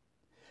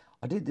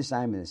 I did the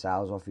same in the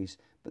sales office,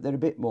 but they're a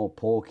bit more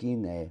porky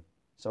in there,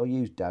 so I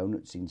used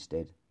donuts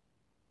instead.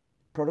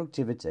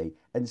 Productivity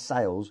and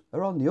sales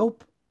are on the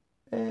up.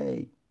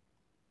 Hey!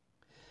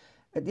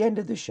 At the end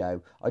of the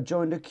show, I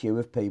joined a queue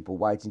of people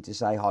waiting to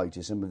say hi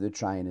to some of the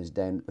trainers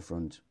down at the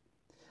front.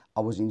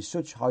 I was in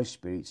such high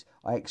spirits,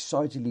 I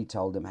excitedly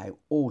told them how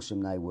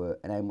awesome they were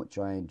and how much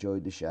I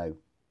enjoyed the show,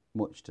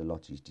 much to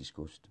Lottie's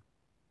disgust.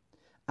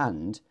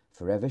 And,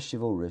 forever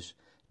chivalrous,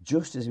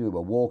 just as we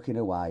were walking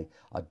away,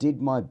 I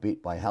did my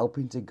bit by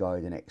helping to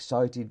guide an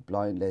excited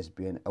blind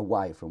lesbian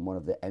away from one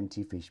of the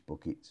empty fish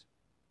buckets.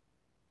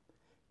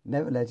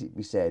 Never let it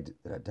be said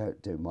that I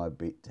don't do my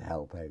bit to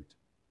help out.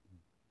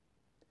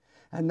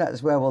 And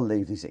that's where we'll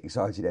leave this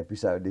exciting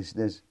episode,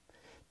 listeners.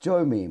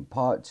 Join me in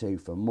part 2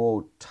 for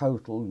more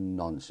total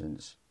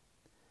nonsense.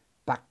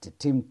 Back to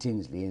Tim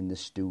Tinsley in the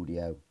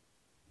studio.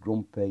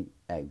 Grumpy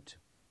out.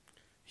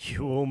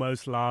 You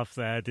almost laughed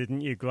there,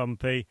 didn't you,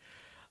 Grumpy?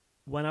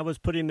 When I was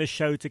putting the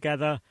show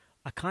together,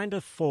 I kind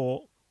of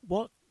thought,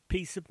 what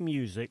piece of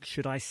music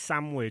should I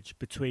sandwich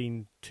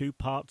between two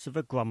parts of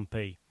a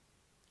Grumpy?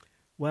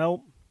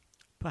 Well,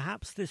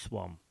 perhaps this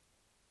one.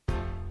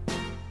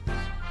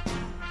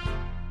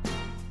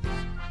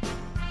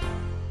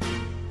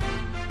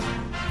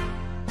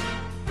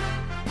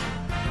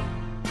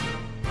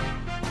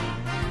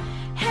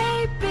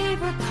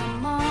 Beaver,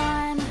 come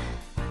on.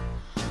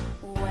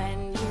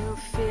 When you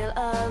feel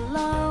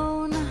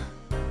alone,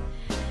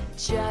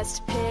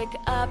 just pick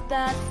up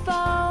that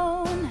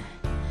phone,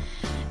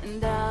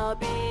 and I'll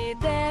be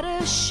there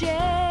to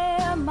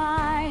share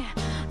my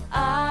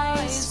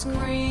ice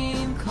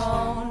cream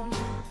cone.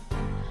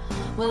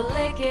 We'll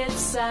lick it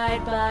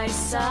side by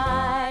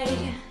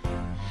side,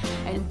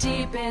 and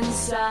deep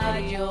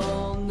inside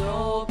you'll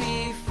know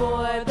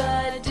before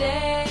the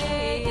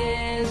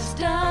day is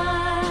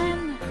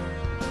done.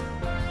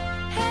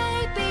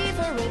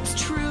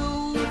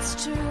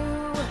 It's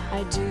true.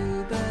 I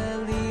do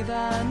believe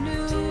I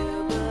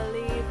knew.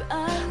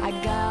 I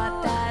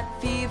got that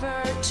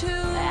fever too.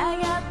 I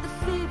got the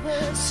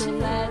fever. So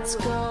let's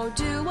go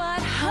do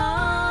what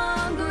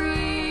hungry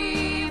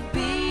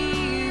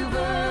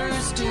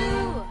beavers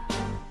do.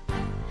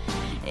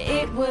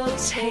 It will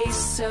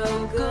taste so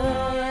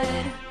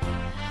good.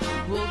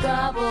 We'll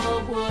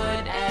gobble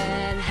wood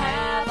and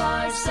have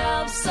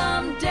ourselves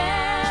some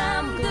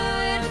damn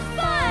good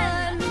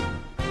fun.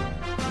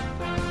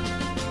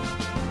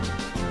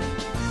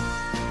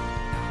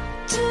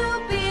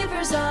 Two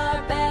beavers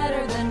are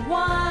better than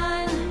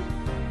one.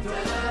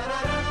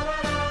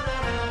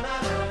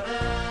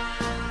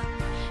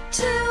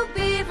 Two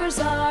beavers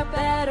are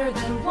better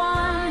than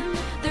one.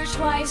 They're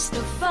twice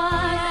the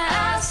fun.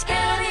 Ask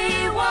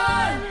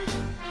anyone.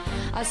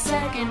 A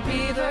second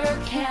beaver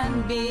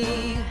can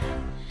be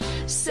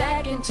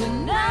second to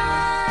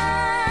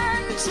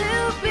none.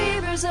 Two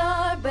beavers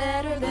are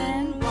better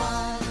than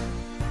one.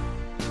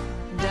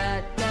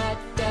 Da da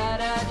da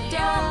da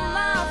da.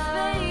 My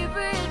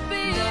favorite.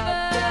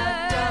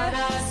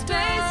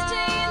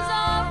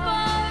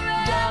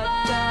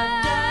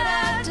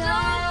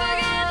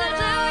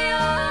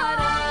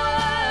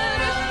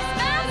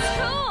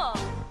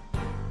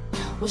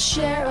 We'll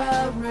share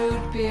a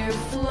root beer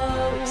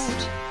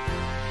float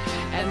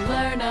and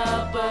learn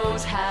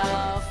about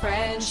how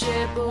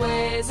friendship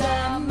weighs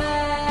a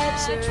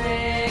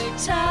metric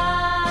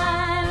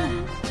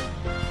ton.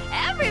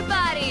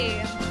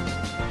 Everybody!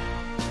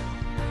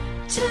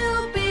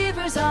 Two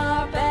beavers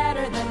are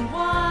better than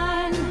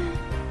one.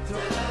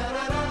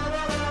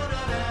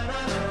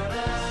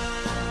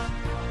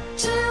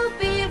 Two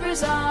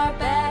beavers are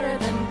better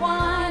than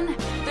one.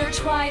 They're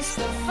twice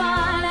the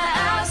fun.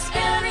 Ask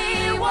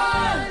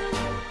anyone.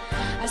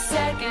 A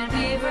second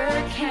beaver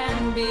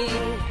can be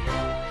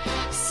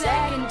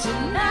second to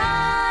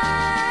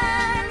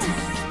none.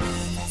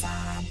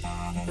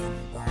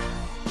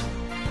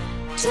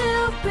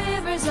 Two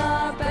beavers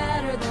are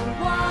better than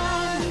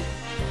one.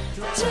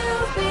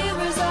 Two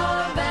beavers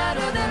are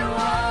better than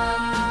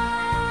one.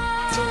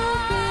 Two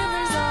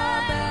beavers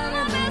are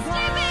better than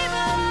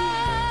one.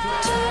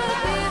 Two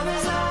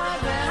beavers are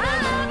better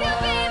than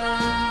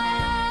one.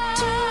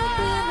 Two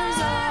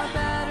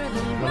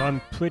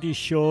pretty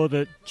sure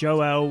that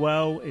Joe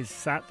Elwell is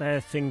sat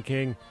there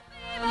thinking,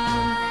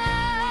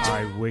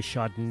 I wish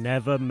I'd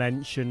never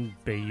mentioned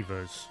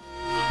beavers.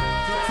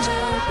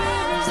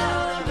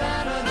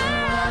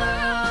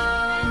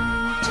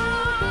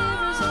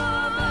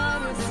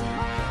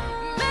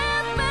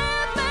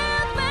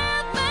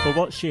 But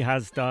what she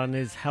has done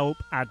is help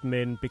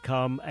admin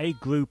become a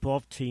group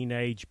of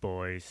teenage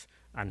boys.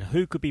 And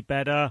who could be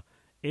better?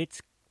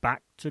 It's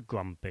back to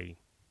Grumpy.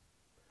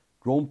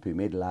 Grumpy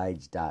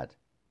middle-aged dad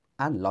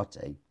and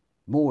Lottie,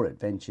 more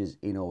adventures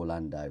in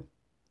Orlando.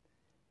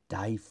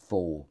 Day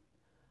 4,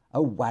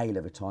 a whale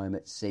of a time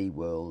at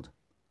SeaWorld,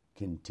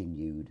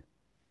 continued.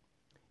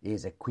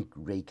 Here's a quick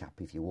recap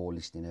if you were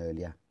listening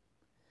earlier.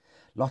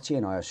 Lottie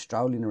and I are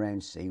strolling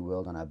around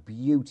SeaWorld on a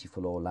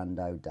beautiful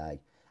Orlando day,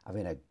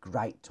 having a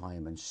great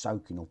time and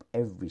soaking up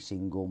every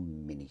single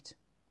minute.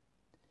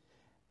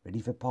 Ready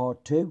for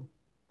part 2?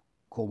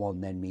 Come on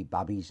then, me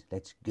babbies,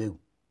 let's go.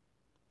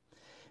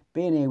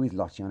 Being here with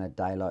Lottie on a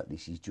day like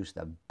this is just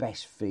the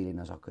best feeling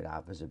as I could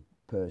have as a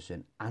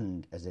person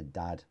and as a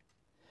dad.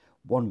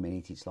 1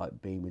 minute it's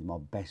like being with my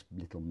best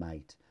little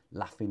mate,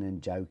 laughing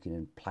and joking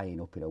and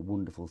playing up in a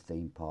wonderful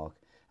theme park,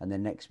 and the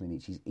next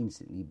minute she's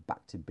instantly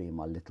back to being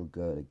my little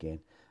girl again,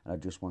 and I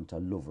just want to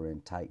love her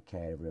and take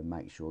care of her and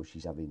make sure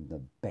she's having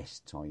the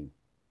best time.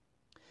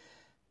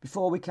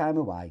 Before we came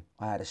away,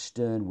 I had a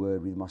stern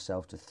word with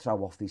myself to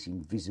throw off this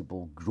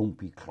invisible,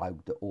 grumpy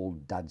cloak that all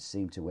dads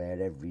seem to wear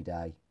every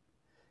day.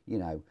 You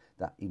know,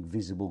 that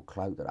invisible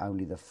cloak that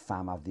only the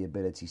fam have the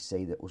ability to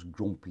see, that us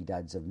grumpy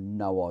dads have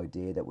no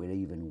idea that we're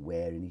even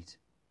wearing it.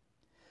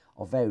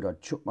 I vowed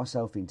I'd chuck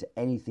myself into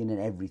anything and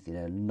everything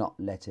and not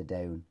let her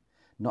down,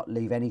 not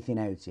leave anything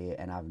out here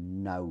and have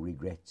no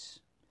regrets,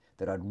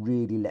 that I'd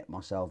really let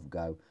myself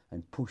go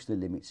and push the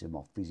limits of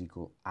my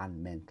physical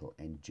and mental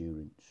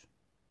endurance.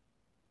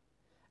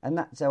 And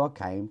that's how I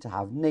came to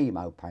have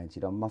Nemo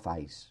painted on my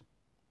face.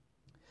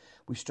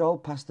 We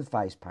strolled past the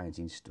face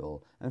painting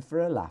store, and for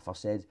a laugh I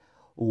said,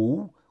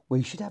 "Oh,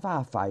 we should have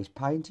our face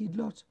painted,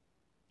 Lot,"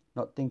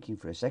 not thinking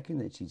for a second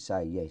that she'd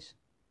say yes.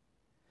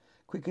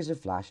 Quick as a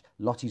flash,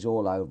 Lottie's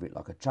all over it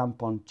like a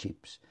tramp on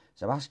chips,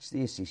 so asks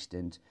the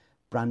assistant,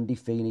 Brandy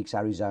Phoenix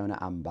Arizona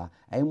Amber,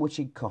 how much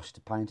it cost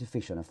to paint a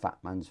fish on a fat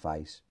man's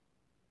face.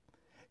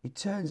 It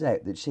turns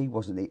out that she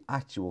wasn't the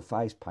actual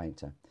face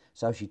painter,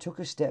 so she took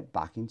a step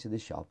back into the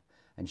shop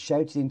and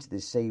shouted into the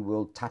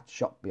SeaWorld tat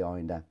shop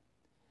behind her,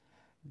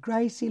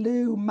 "Gracie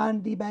Lou,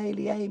 Mandy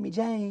Bailey, Amy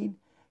Jane,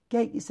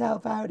 get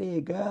yourself out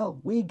here,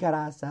 girl. We got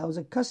ourselves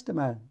a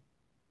customer."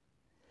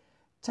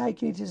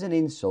 Taking it as an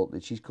insult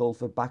that she's called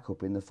for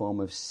backup in the form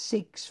of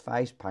 6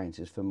 face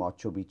painters for my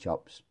chubby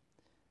chops.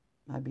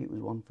 Maybe it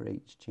was 1 for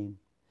each chin.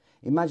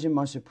 Imagine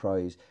my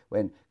surprise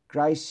when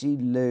Gracie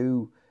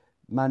Lou,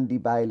 Mandy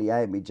Bailey,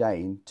 Amy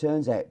Jane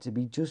turns out to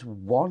be just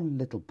one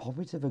little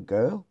poppet of a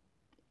girl.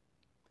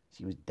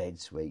 She was dead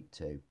sweet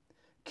too.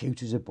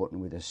 Cute as a button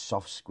with a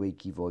soft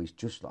squeaky voice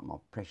just like my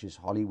precious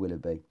Holly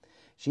Willoughby.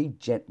 She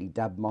gently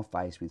dabbed my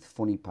face with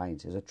funny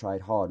paint as I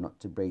tried hard not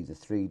to breathe the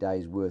 3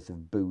 days worth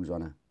of booze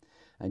on her.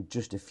 And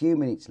just a few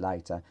minutes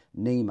later,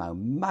 Nemo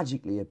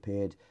magically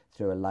appeared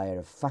through a layer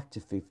of Factor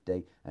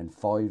 50 and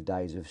 5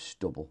 days of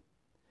stubble.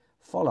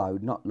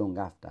 Followed not long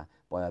after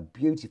by a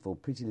beautiful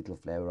pretty little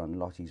flower on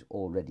Lottie's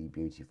already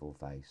beautiful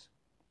face.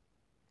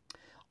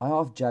 I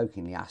half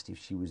jokingly asked if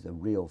she was a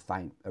real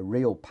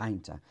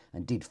painter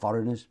and did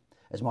foreigners,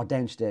 as my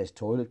downstairs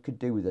toilet could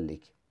do with a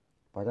lick,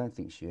 but I don't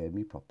think she heard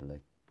me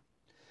properly.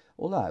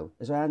 Although,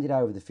 as I handed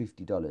over the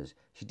 $50,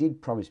 she did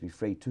promise me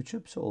free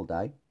touch-ups all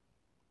day,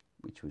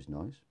 which was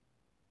nice.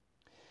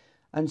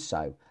 And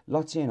so,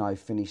 Lottie and I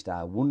finished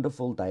our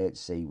wonderful day at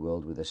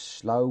SeaWorld with a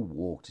slow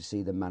walk to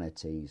see the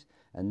manatees,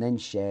 and then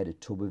shared a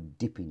tub of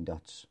Dippin'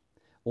 Dots,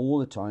 all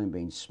the time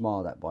being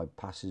smiled at by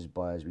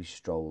passers-by as we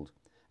strolled,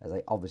 as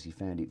they obviously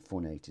found it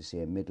funny to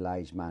see a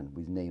middle-aged man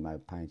with Nemo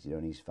painted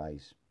on his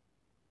face.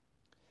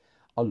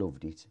 I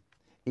loved it.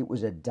 It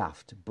was a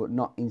daft but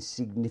not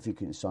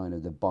insignificant sign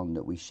of the bond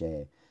that we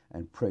share,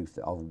 and proof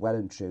that I've well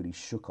and truly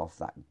shook off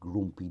that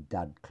grumpy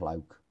dad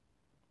cloak.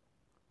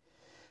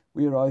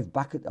 We arrived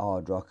back at the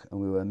Hard Rock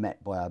and we were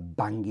met by a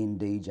banging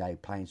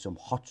DJ playing some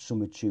hot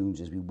summer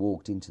tunes as we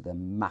walked into the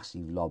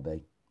massive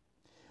lobby.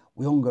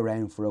 We hung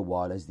around for a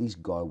while as this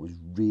guy was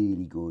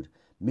really good,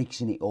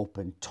 mixing it up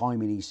and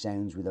timing his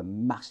sounds with a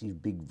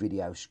massive big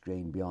video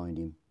screen behind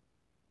him.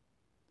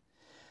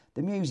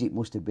 The music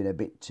must have been a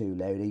bit too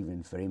loud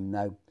even for him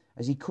though,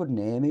 as he couldn't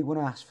hear me when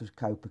I asked for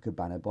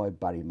Copacabana by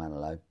Barry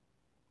Manilow. At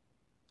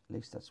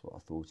least that's what I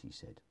thought he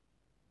said.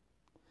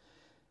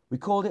 We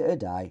called it a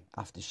day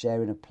after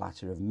sharing a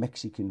platter of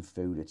Mexican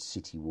food at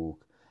City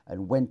Walk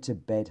and went to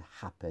bed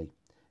happy,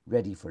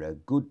 ready for a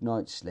good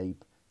night's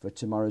sleep for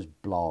tomorrow's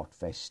Blart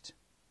Fest.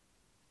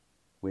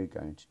 We're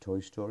going to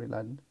Toy Story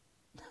Land.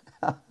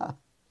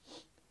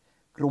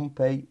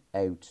 Grumpy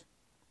out.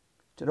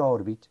 Ta-ra,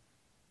 Orbit.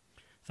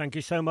 Thank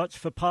you so much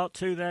for part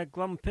 2 there,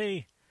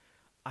 Grumpy.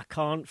 I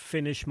can't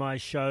finish my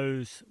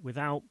shows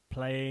without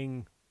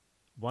playing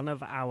one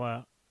of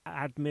our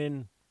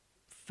admin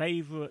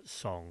favourite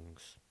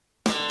songs.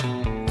 The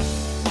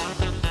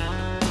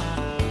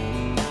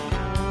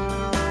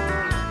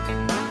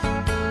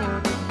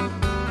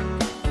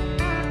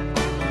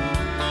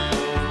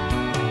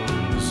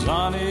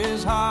sun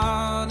is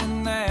hot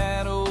and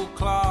that old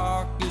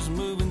clock is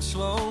moving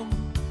slow,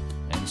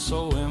 and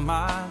so am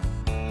I.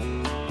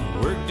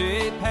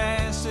 Workday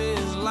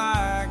passes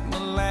like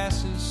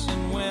molasses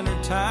in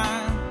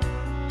wintertime,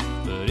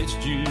 but it's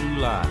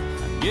July.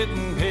 I'm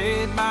getting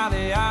paid by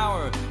the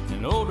hour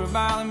and older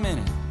by the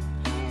minute.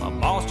 My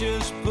boss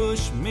just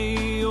pushed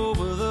me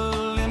over the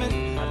limit.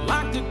 I'd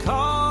like to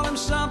call him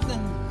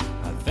something,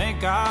 I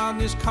think I'll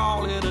just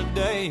call it a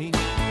day.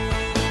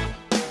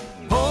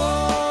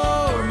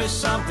 Pour me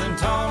something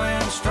tall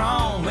and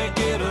strong, make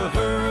it a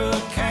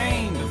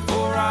hurricane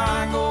before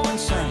I go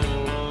insane.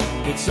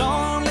 It's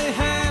only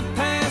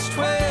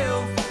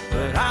 12,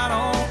 but I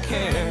don't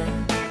care.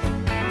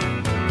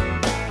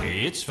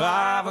 It's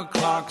 5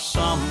 o'clock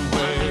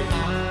somewhere.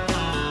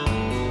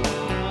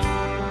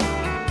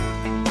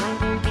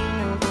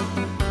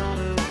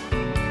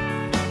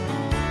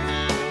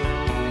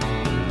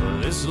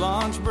 This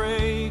lunch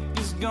break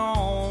is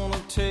gonna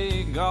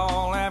take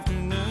all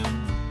afternoon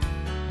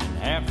and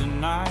half the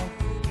night.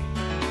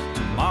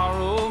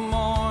 Tomorrow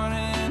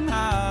morning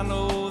I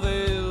know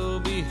there'll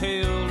be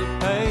hell to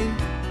pay.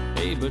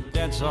 Hey, but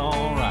that's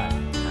alright.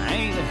 I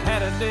ain't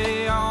had a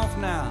day off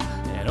now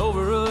in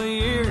over a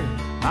year.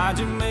 My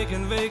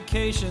Jamaican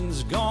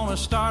vacation's gonna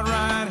start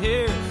right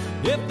here.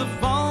 If the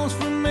phone's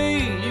for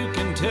me, you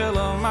can tell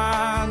them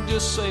I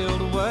just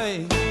sailed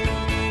away.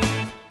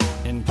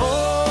 And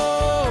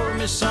pour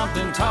me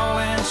something tall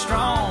and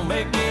strong,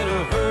 make it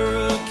a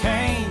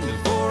hurricane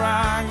before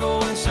I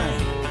go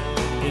insane.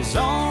 It's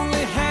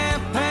only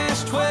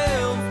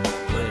 12:30,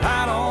 but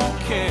I don't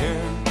care.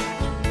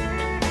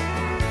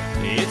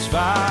 It's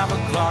 5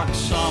 o'clock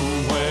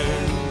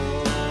somewhere.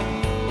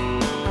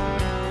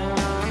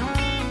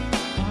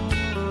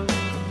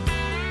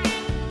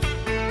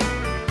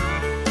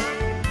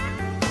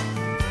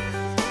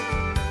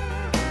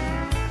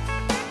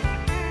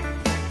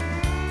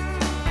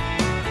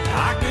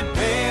 I could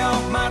pay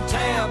off my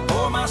tab,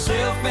 pour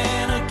myself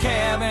in a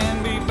cab,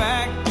 and be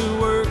back to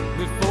work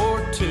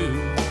before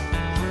 2.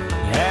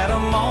 At a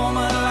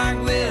moment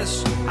like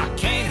this, I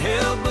can't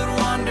help but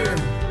wonder,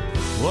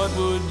 what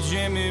would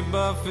Jimmy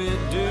Buffett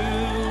do?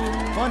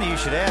 Funny you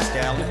should ask,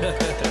 Alan.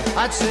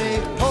 I'd say,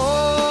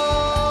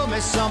 pour me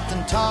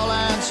something tall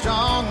and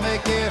strong,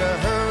 make it a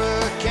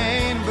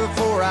hurricane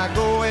before I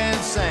go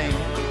insane.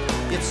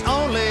 It's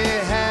only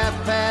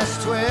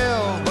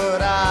 12:30,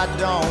 but I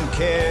don't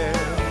care.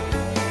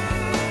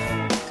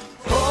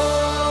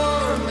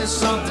 Pour me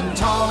something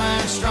tall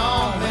and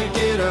strong, make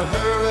it a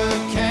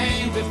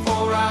hurricane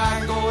before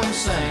I go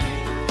insane.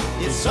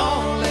 It's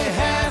only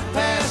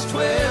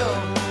 12:30,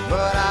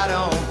 but I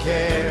don't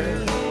care.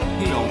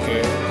 He don't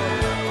care.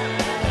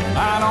 And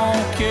I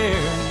don't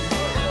care.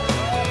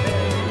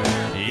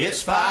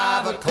 It's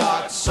 5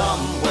 o'clock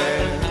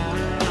somewhere.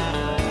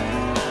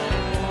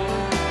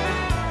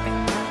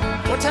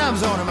 What time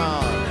zone am I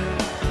on?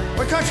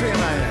 What country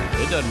am I in?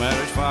 It doesn't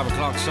matter. It's 5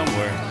 o'clock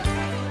somewhere.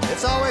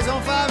 It's always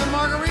on 5 in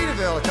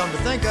Margaritaville, come to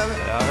think of it.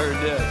 Yeah, I heard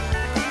that.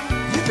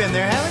 You've been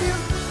there, haven't you?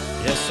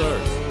 Yes, sir.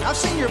 I've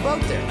seen your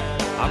boat there.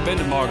 I've been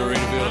to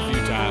Margaritaville a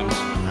few times.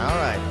 All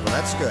right, well,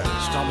 that's good.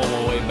 Stumble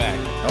my way back.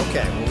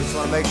 Okay, well, we just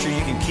want to make sure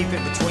you can keep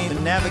it between the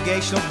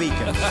navigational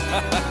beacons.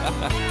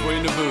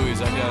 Between the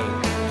buoys, I got it.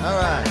 All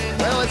right,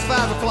 well, it's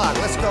 5 o'clock.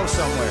 Let's go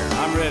somewhere.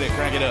 I'm ready.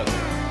 Crank it up.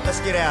 Let's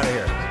get out of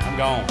here. I'm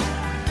gone.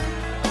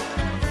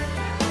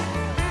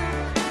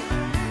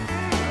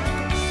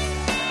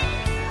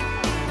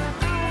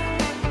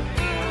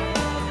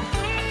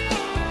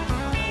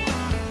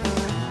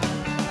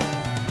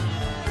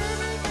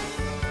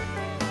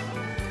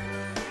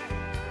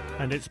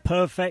 And it's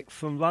perfect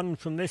from run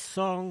from this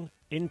song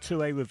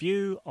into a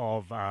review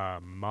of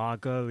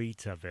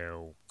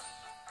Margaritaville.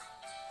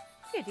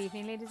 Good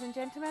evening, ladies and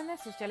gentlemen.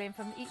 This is Gillian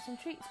from the Eats and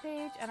Treats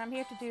page, and I'm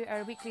here to do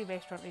our weekly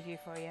restaurant review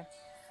for you.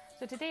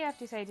 So today I've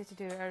decided to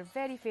do our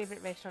very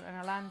favourite restaurant in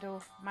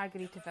Orlando,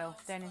 Margaritaville,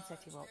 down in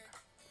City Walk.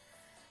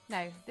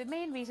 Now, the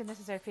main reason this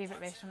is our favourite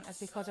restaurant is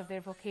because of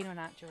their volcano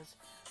nachos.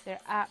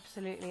 They're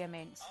absolutely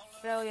immense.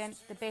 Brilliant,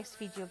 the best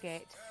feed you'll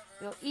get.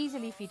 They'll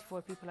easily feed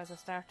 4 people as a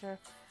starter.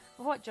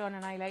 But what John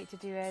and I like to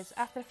do is,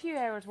 after a few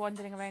hours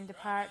wandering around the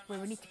park where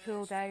we need to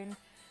cool down,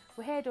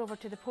 we head over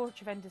to the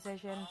Porch of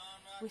Indecision,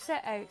 we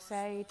sit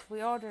outside,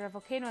 we order a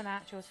volcano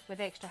nachos with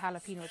extra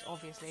jalapenos,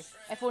 obviously.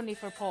 If only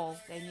for Paul,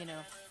 then you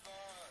know.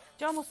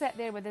 John will sit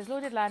there with his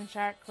loaded land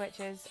shark, which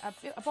is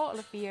a bottle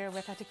of beer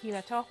with a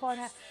tequila top on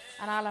it,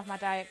 and I'll have my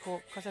Diet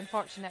Coke, because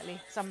unfortunately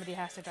somebody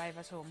has to drive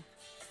us home.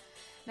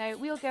 Now,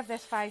 we'll give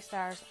this 5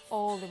 stars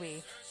all the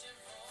way.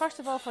 First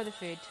of all, for the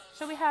food.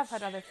 So we have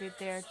had other food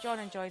there. John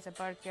enjoys a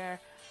burger.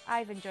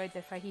 I've enjoyed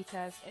the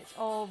fajitas. It's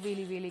all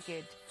really, really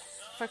good.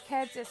 For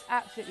kids, it's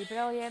absolutely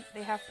brilliant.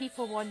 They have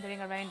people wandering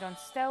around on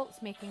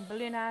stilts, making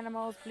balloon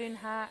animals, balloon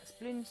hats,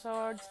 balloon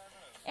swords,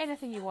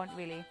 anything you want,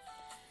 really.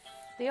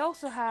 They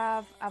also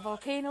have a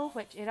volcano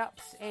which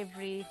erupts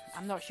every,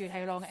 I'm not sure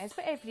how long it is,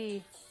 but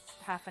every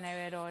half an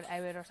hour or an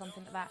hour or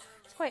something like that.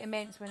 It's quite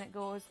immense when it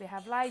goes. They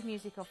have live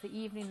music of the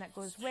evening that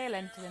goes well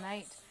into the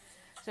night.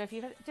 So if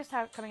you're just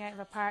coming out of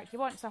a park, you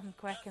want something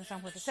quick and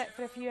somewhere to sit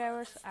for a few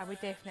hours, I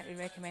would definitely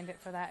recommend it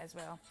for that as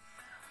well.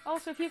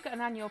 Also, if you've got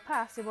an annual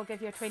pass, they will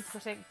give you a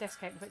 20%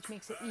 discount, which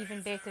makes it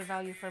even better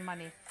value for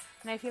money.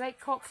 Now, if you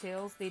like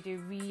cocktails, they do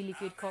really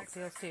good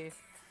cocktails too.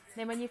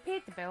 Then when you've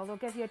paid the bill, they'll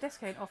give you a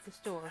discount off the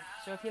store.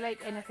 So if you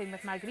like anything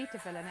with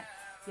Margaritaville in it,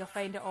 you'll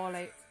find it all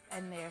out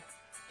in there.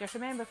 Just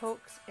remember,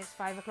 folks, it's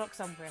 5 o'clock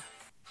somewhere.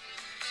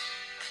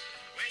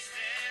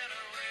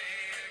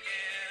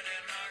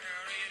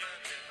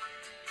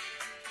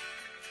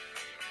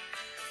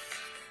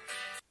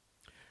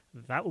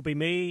 That will be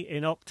me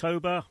in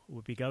October.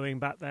 We'll be going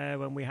back there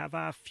when we have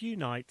our few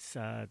nights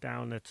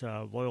down at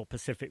Royal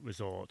Pacific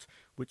Resort,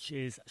 which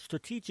is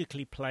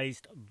strategically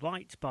placed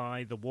right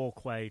by the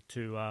walkway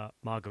to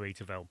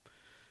Margaritaville.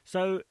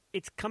 So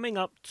it's coming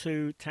up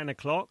to 10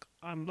 o'clock.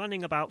 I'm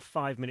running about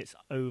 5 minutes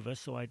over,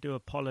 so I do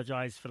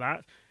apologise for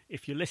that.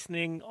 If you're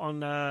listening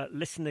on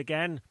Listen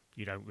Again,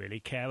 you don't really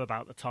care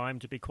about the time,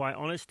 to be quite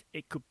honest.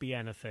 It could be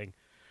anything.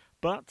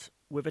 But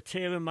with a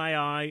tear in my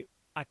eye,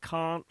 I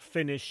can't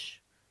finish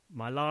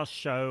my last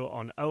show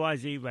on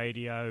OIZ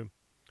Radio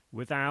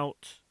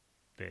without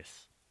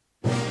this.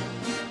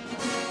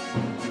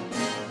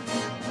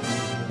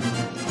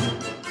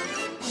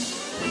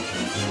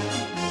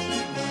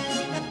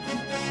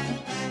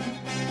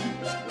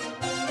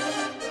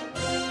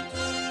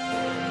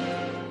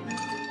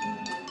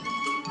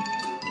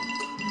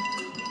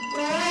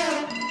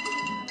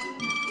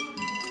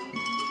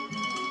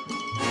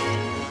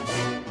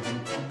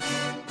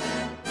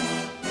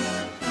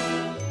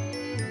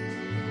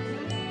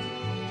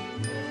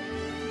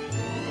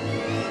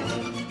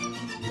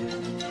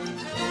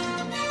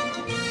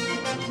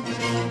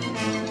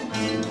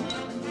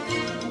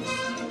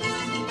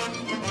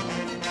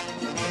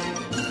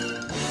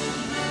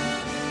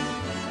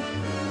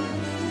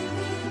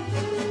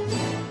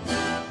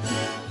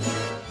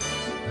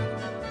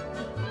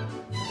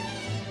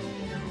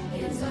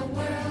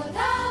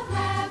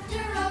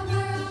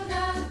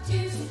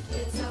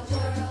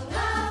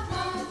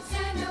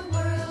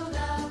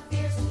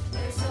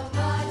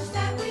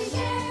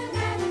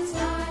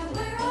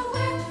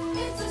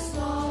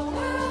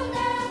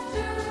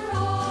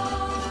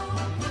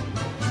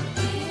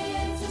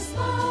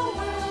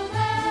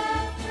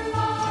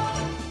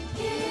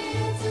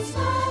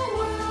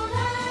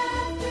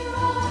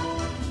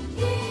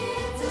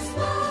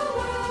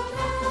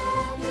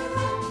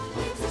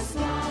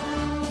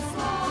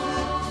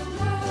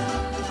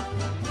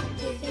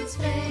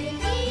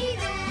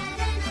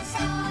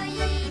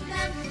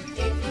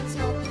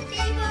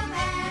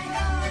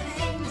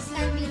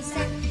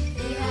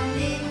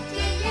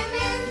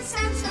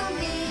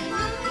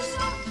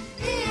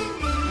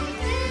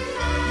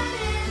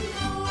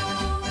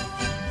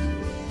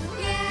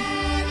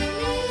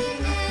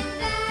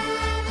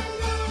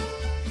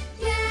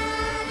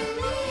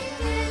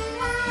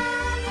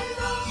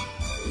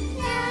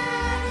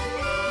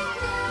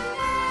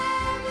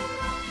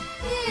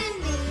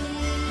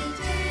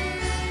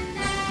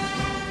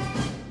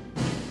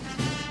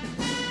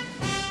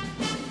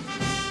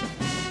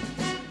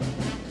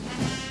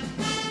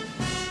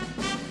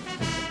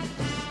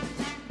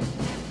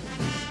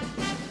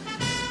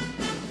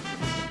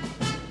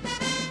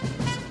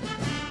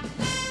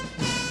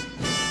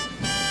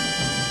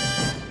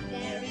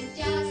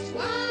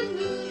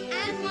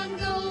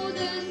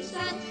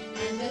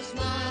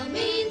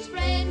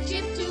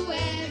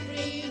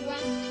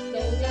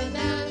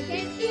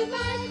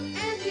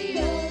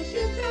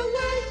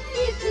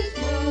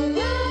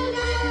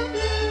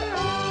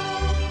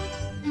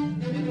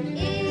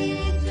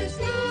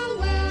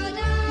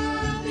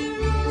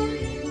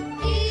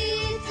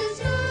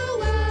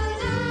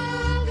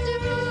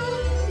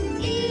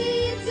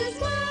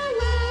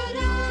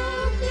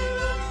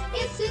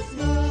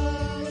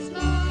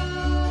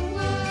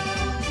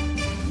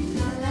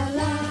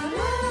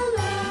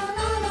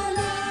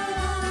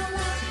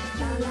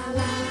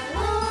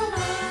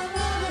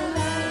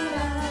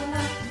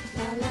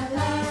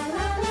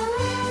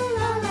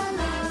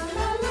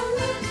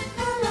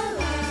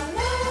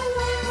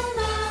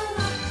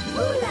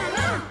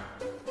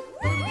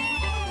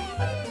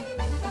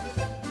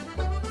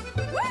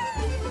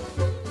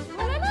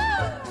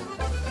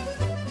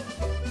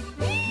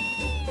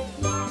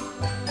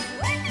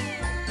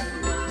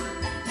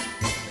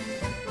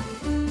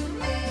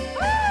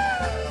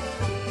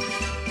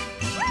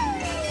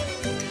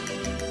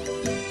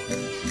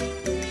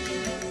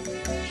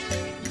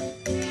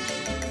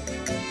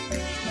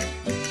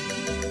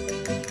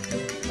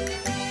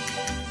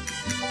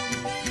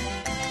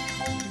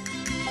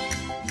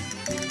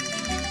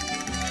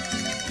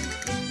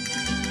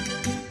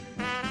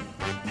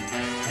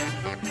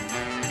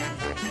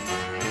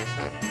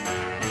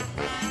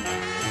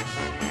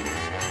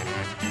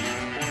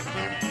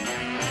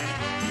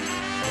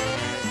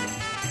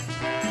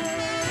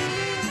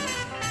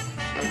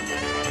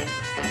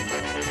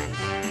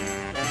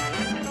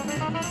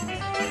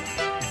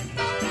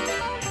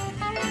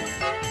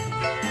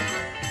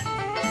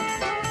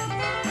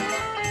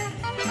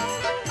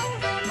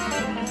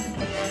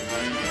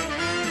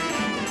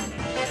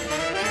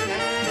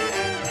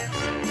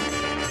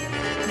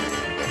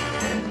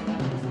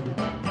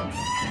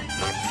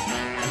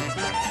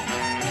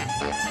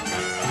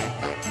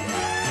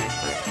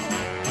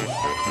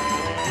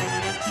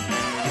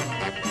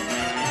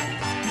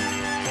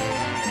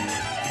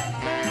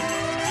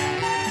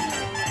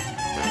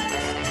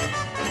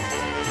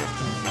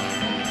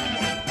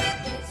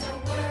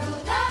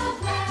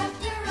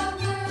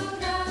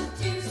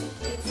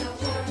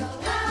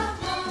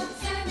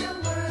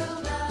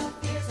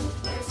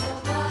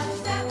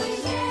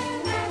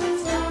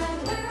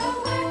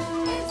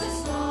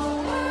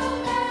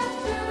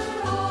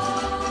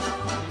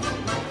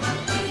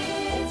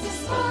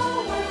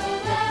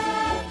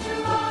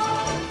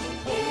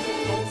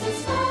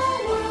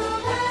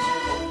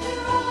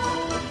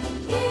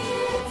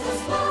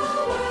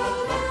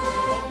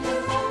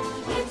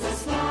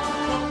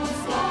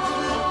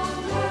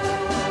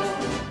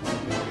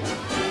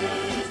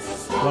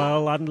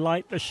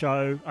 unlike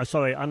the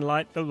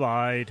unlike the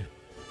ride,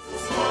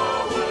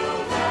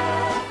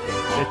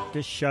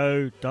 this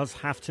show does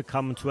have to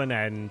come to an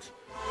end,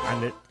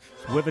 and it's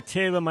with a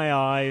tear in my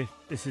eye.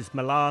 This is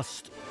my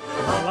last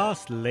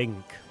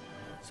link.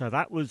 So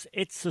that was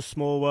It's a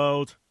Small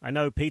World. I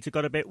know Peter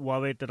got a bit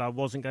worried that I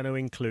wasn't going to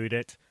include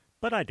it,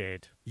 but I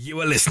did.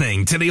 You are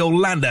listening to the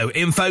Orlando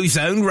Info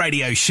Zone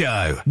radio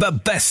show, the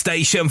best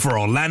station for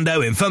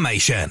Orlando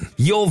information.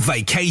 Your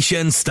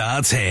vacation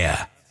starts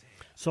here.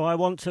 So I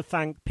want to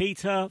thank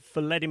Peter for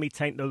letting me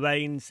take the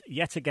reins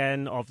yet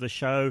again of the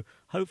show,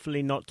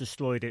 hopefully not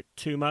destroyed it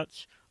too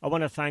much. I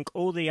want to thank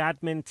all the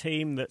admin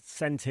team that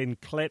sent in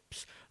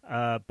clips,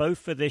 both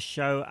for this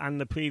show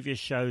and the previous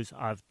shows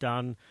I've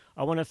done.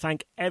 I want to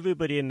thank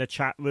everybody in the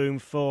chat room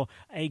for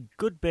a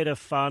good bit of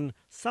fun,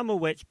 some of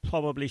which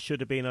probably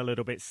should have been a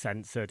little bit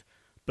censored.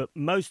 But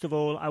most of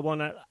all, I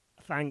want to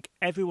thank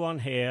everyone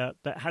here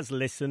that has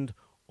listened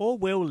or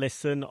will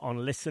listen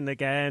on Listen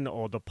Again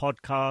or the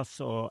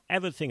podcasts or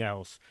everything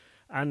else.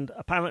 And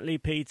apparently,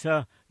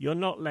 Peter, you're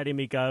not letting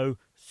me go,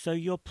 so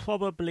you'll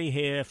probably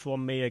hear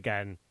from me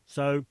again.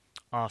 So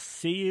I'll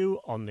see you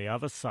on the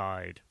other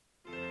side.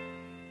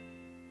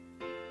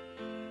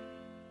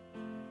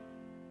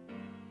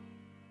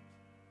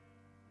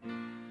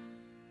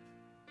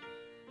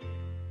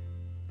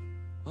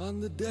 On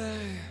the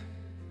day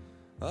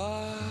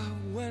I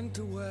went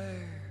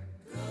away,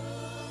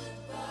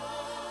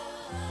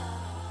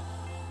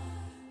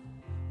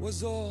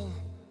 was all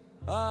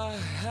I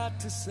had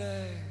to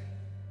say.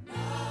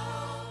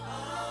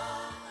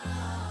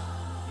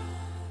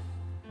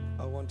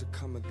 I want to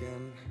come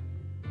again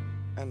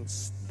and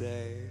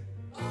stay.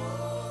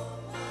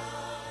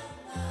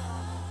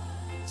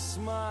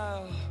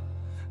 Smile,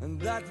 and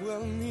that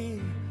will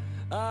mean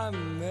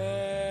I'm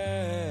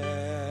there.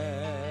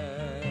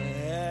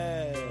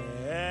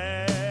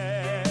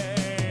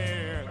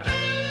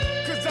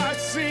 'Cause I've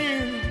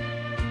seen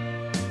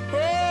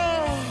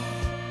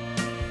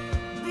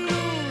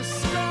blue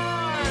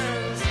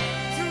skies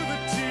through the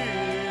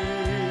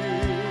tears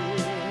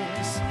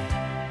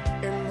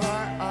in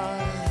my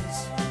eyes,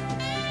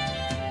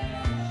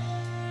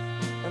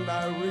 and I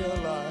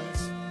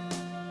realize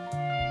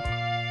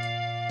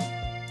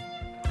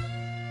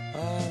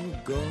I'm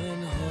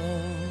going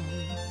home.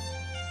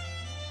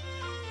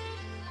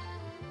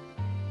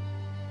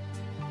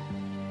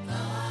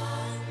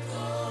 I'm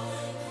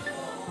going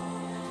home.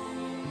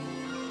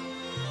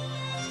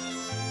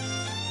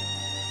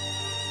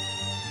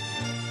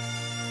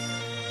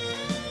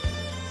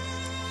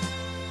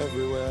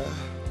 Everywhere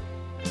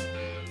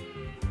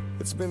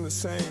it's been the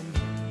same.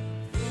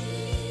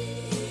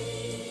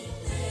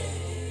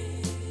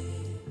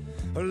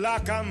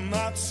 Like I'm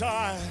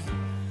outside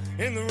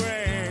in the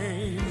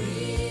rain,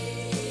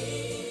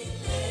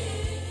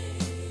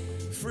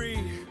 free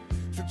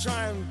to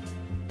try and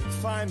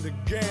find the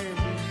game.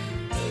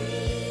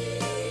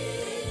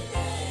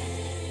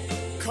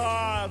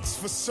 Cards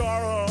for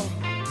sorrow,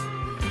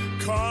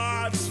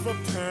 cards for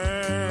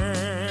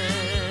pain.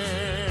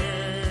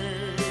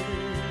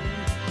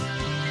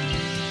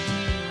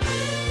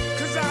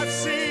 'Cause I've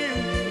seen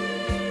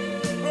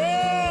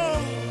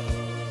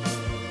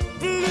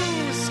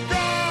blue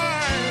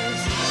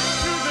skies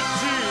through the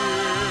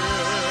tears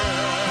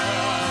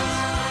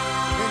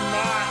in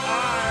my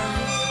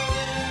eyes,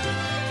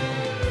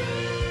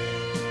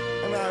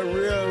 and I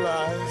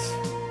realize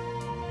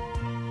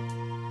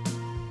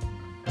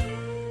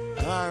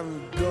I'm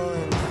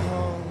going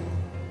home.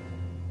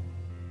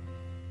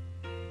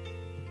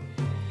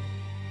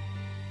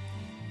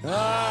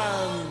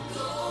 I'm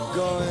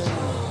going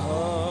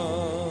home.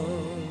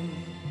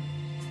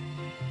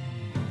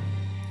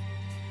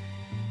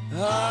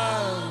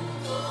 I'm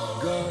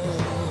going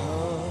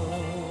home.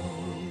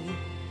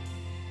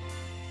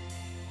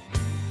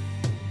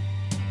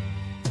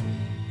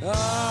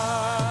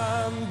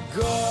 I'm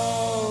going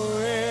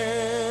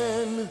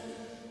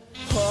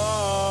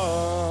home.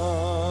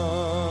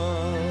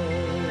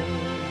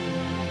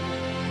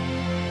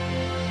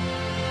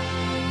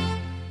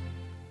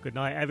 Good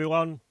night,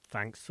 everyone.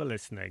 Thanks for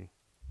listening.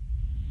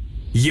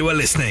 You are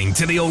listening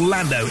to the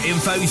Orlando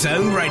Info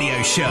Zone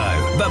radio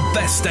show, the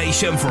best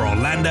station for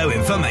Orlando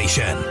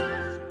information.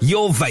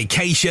 Your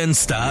vacation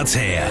starts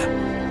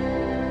here.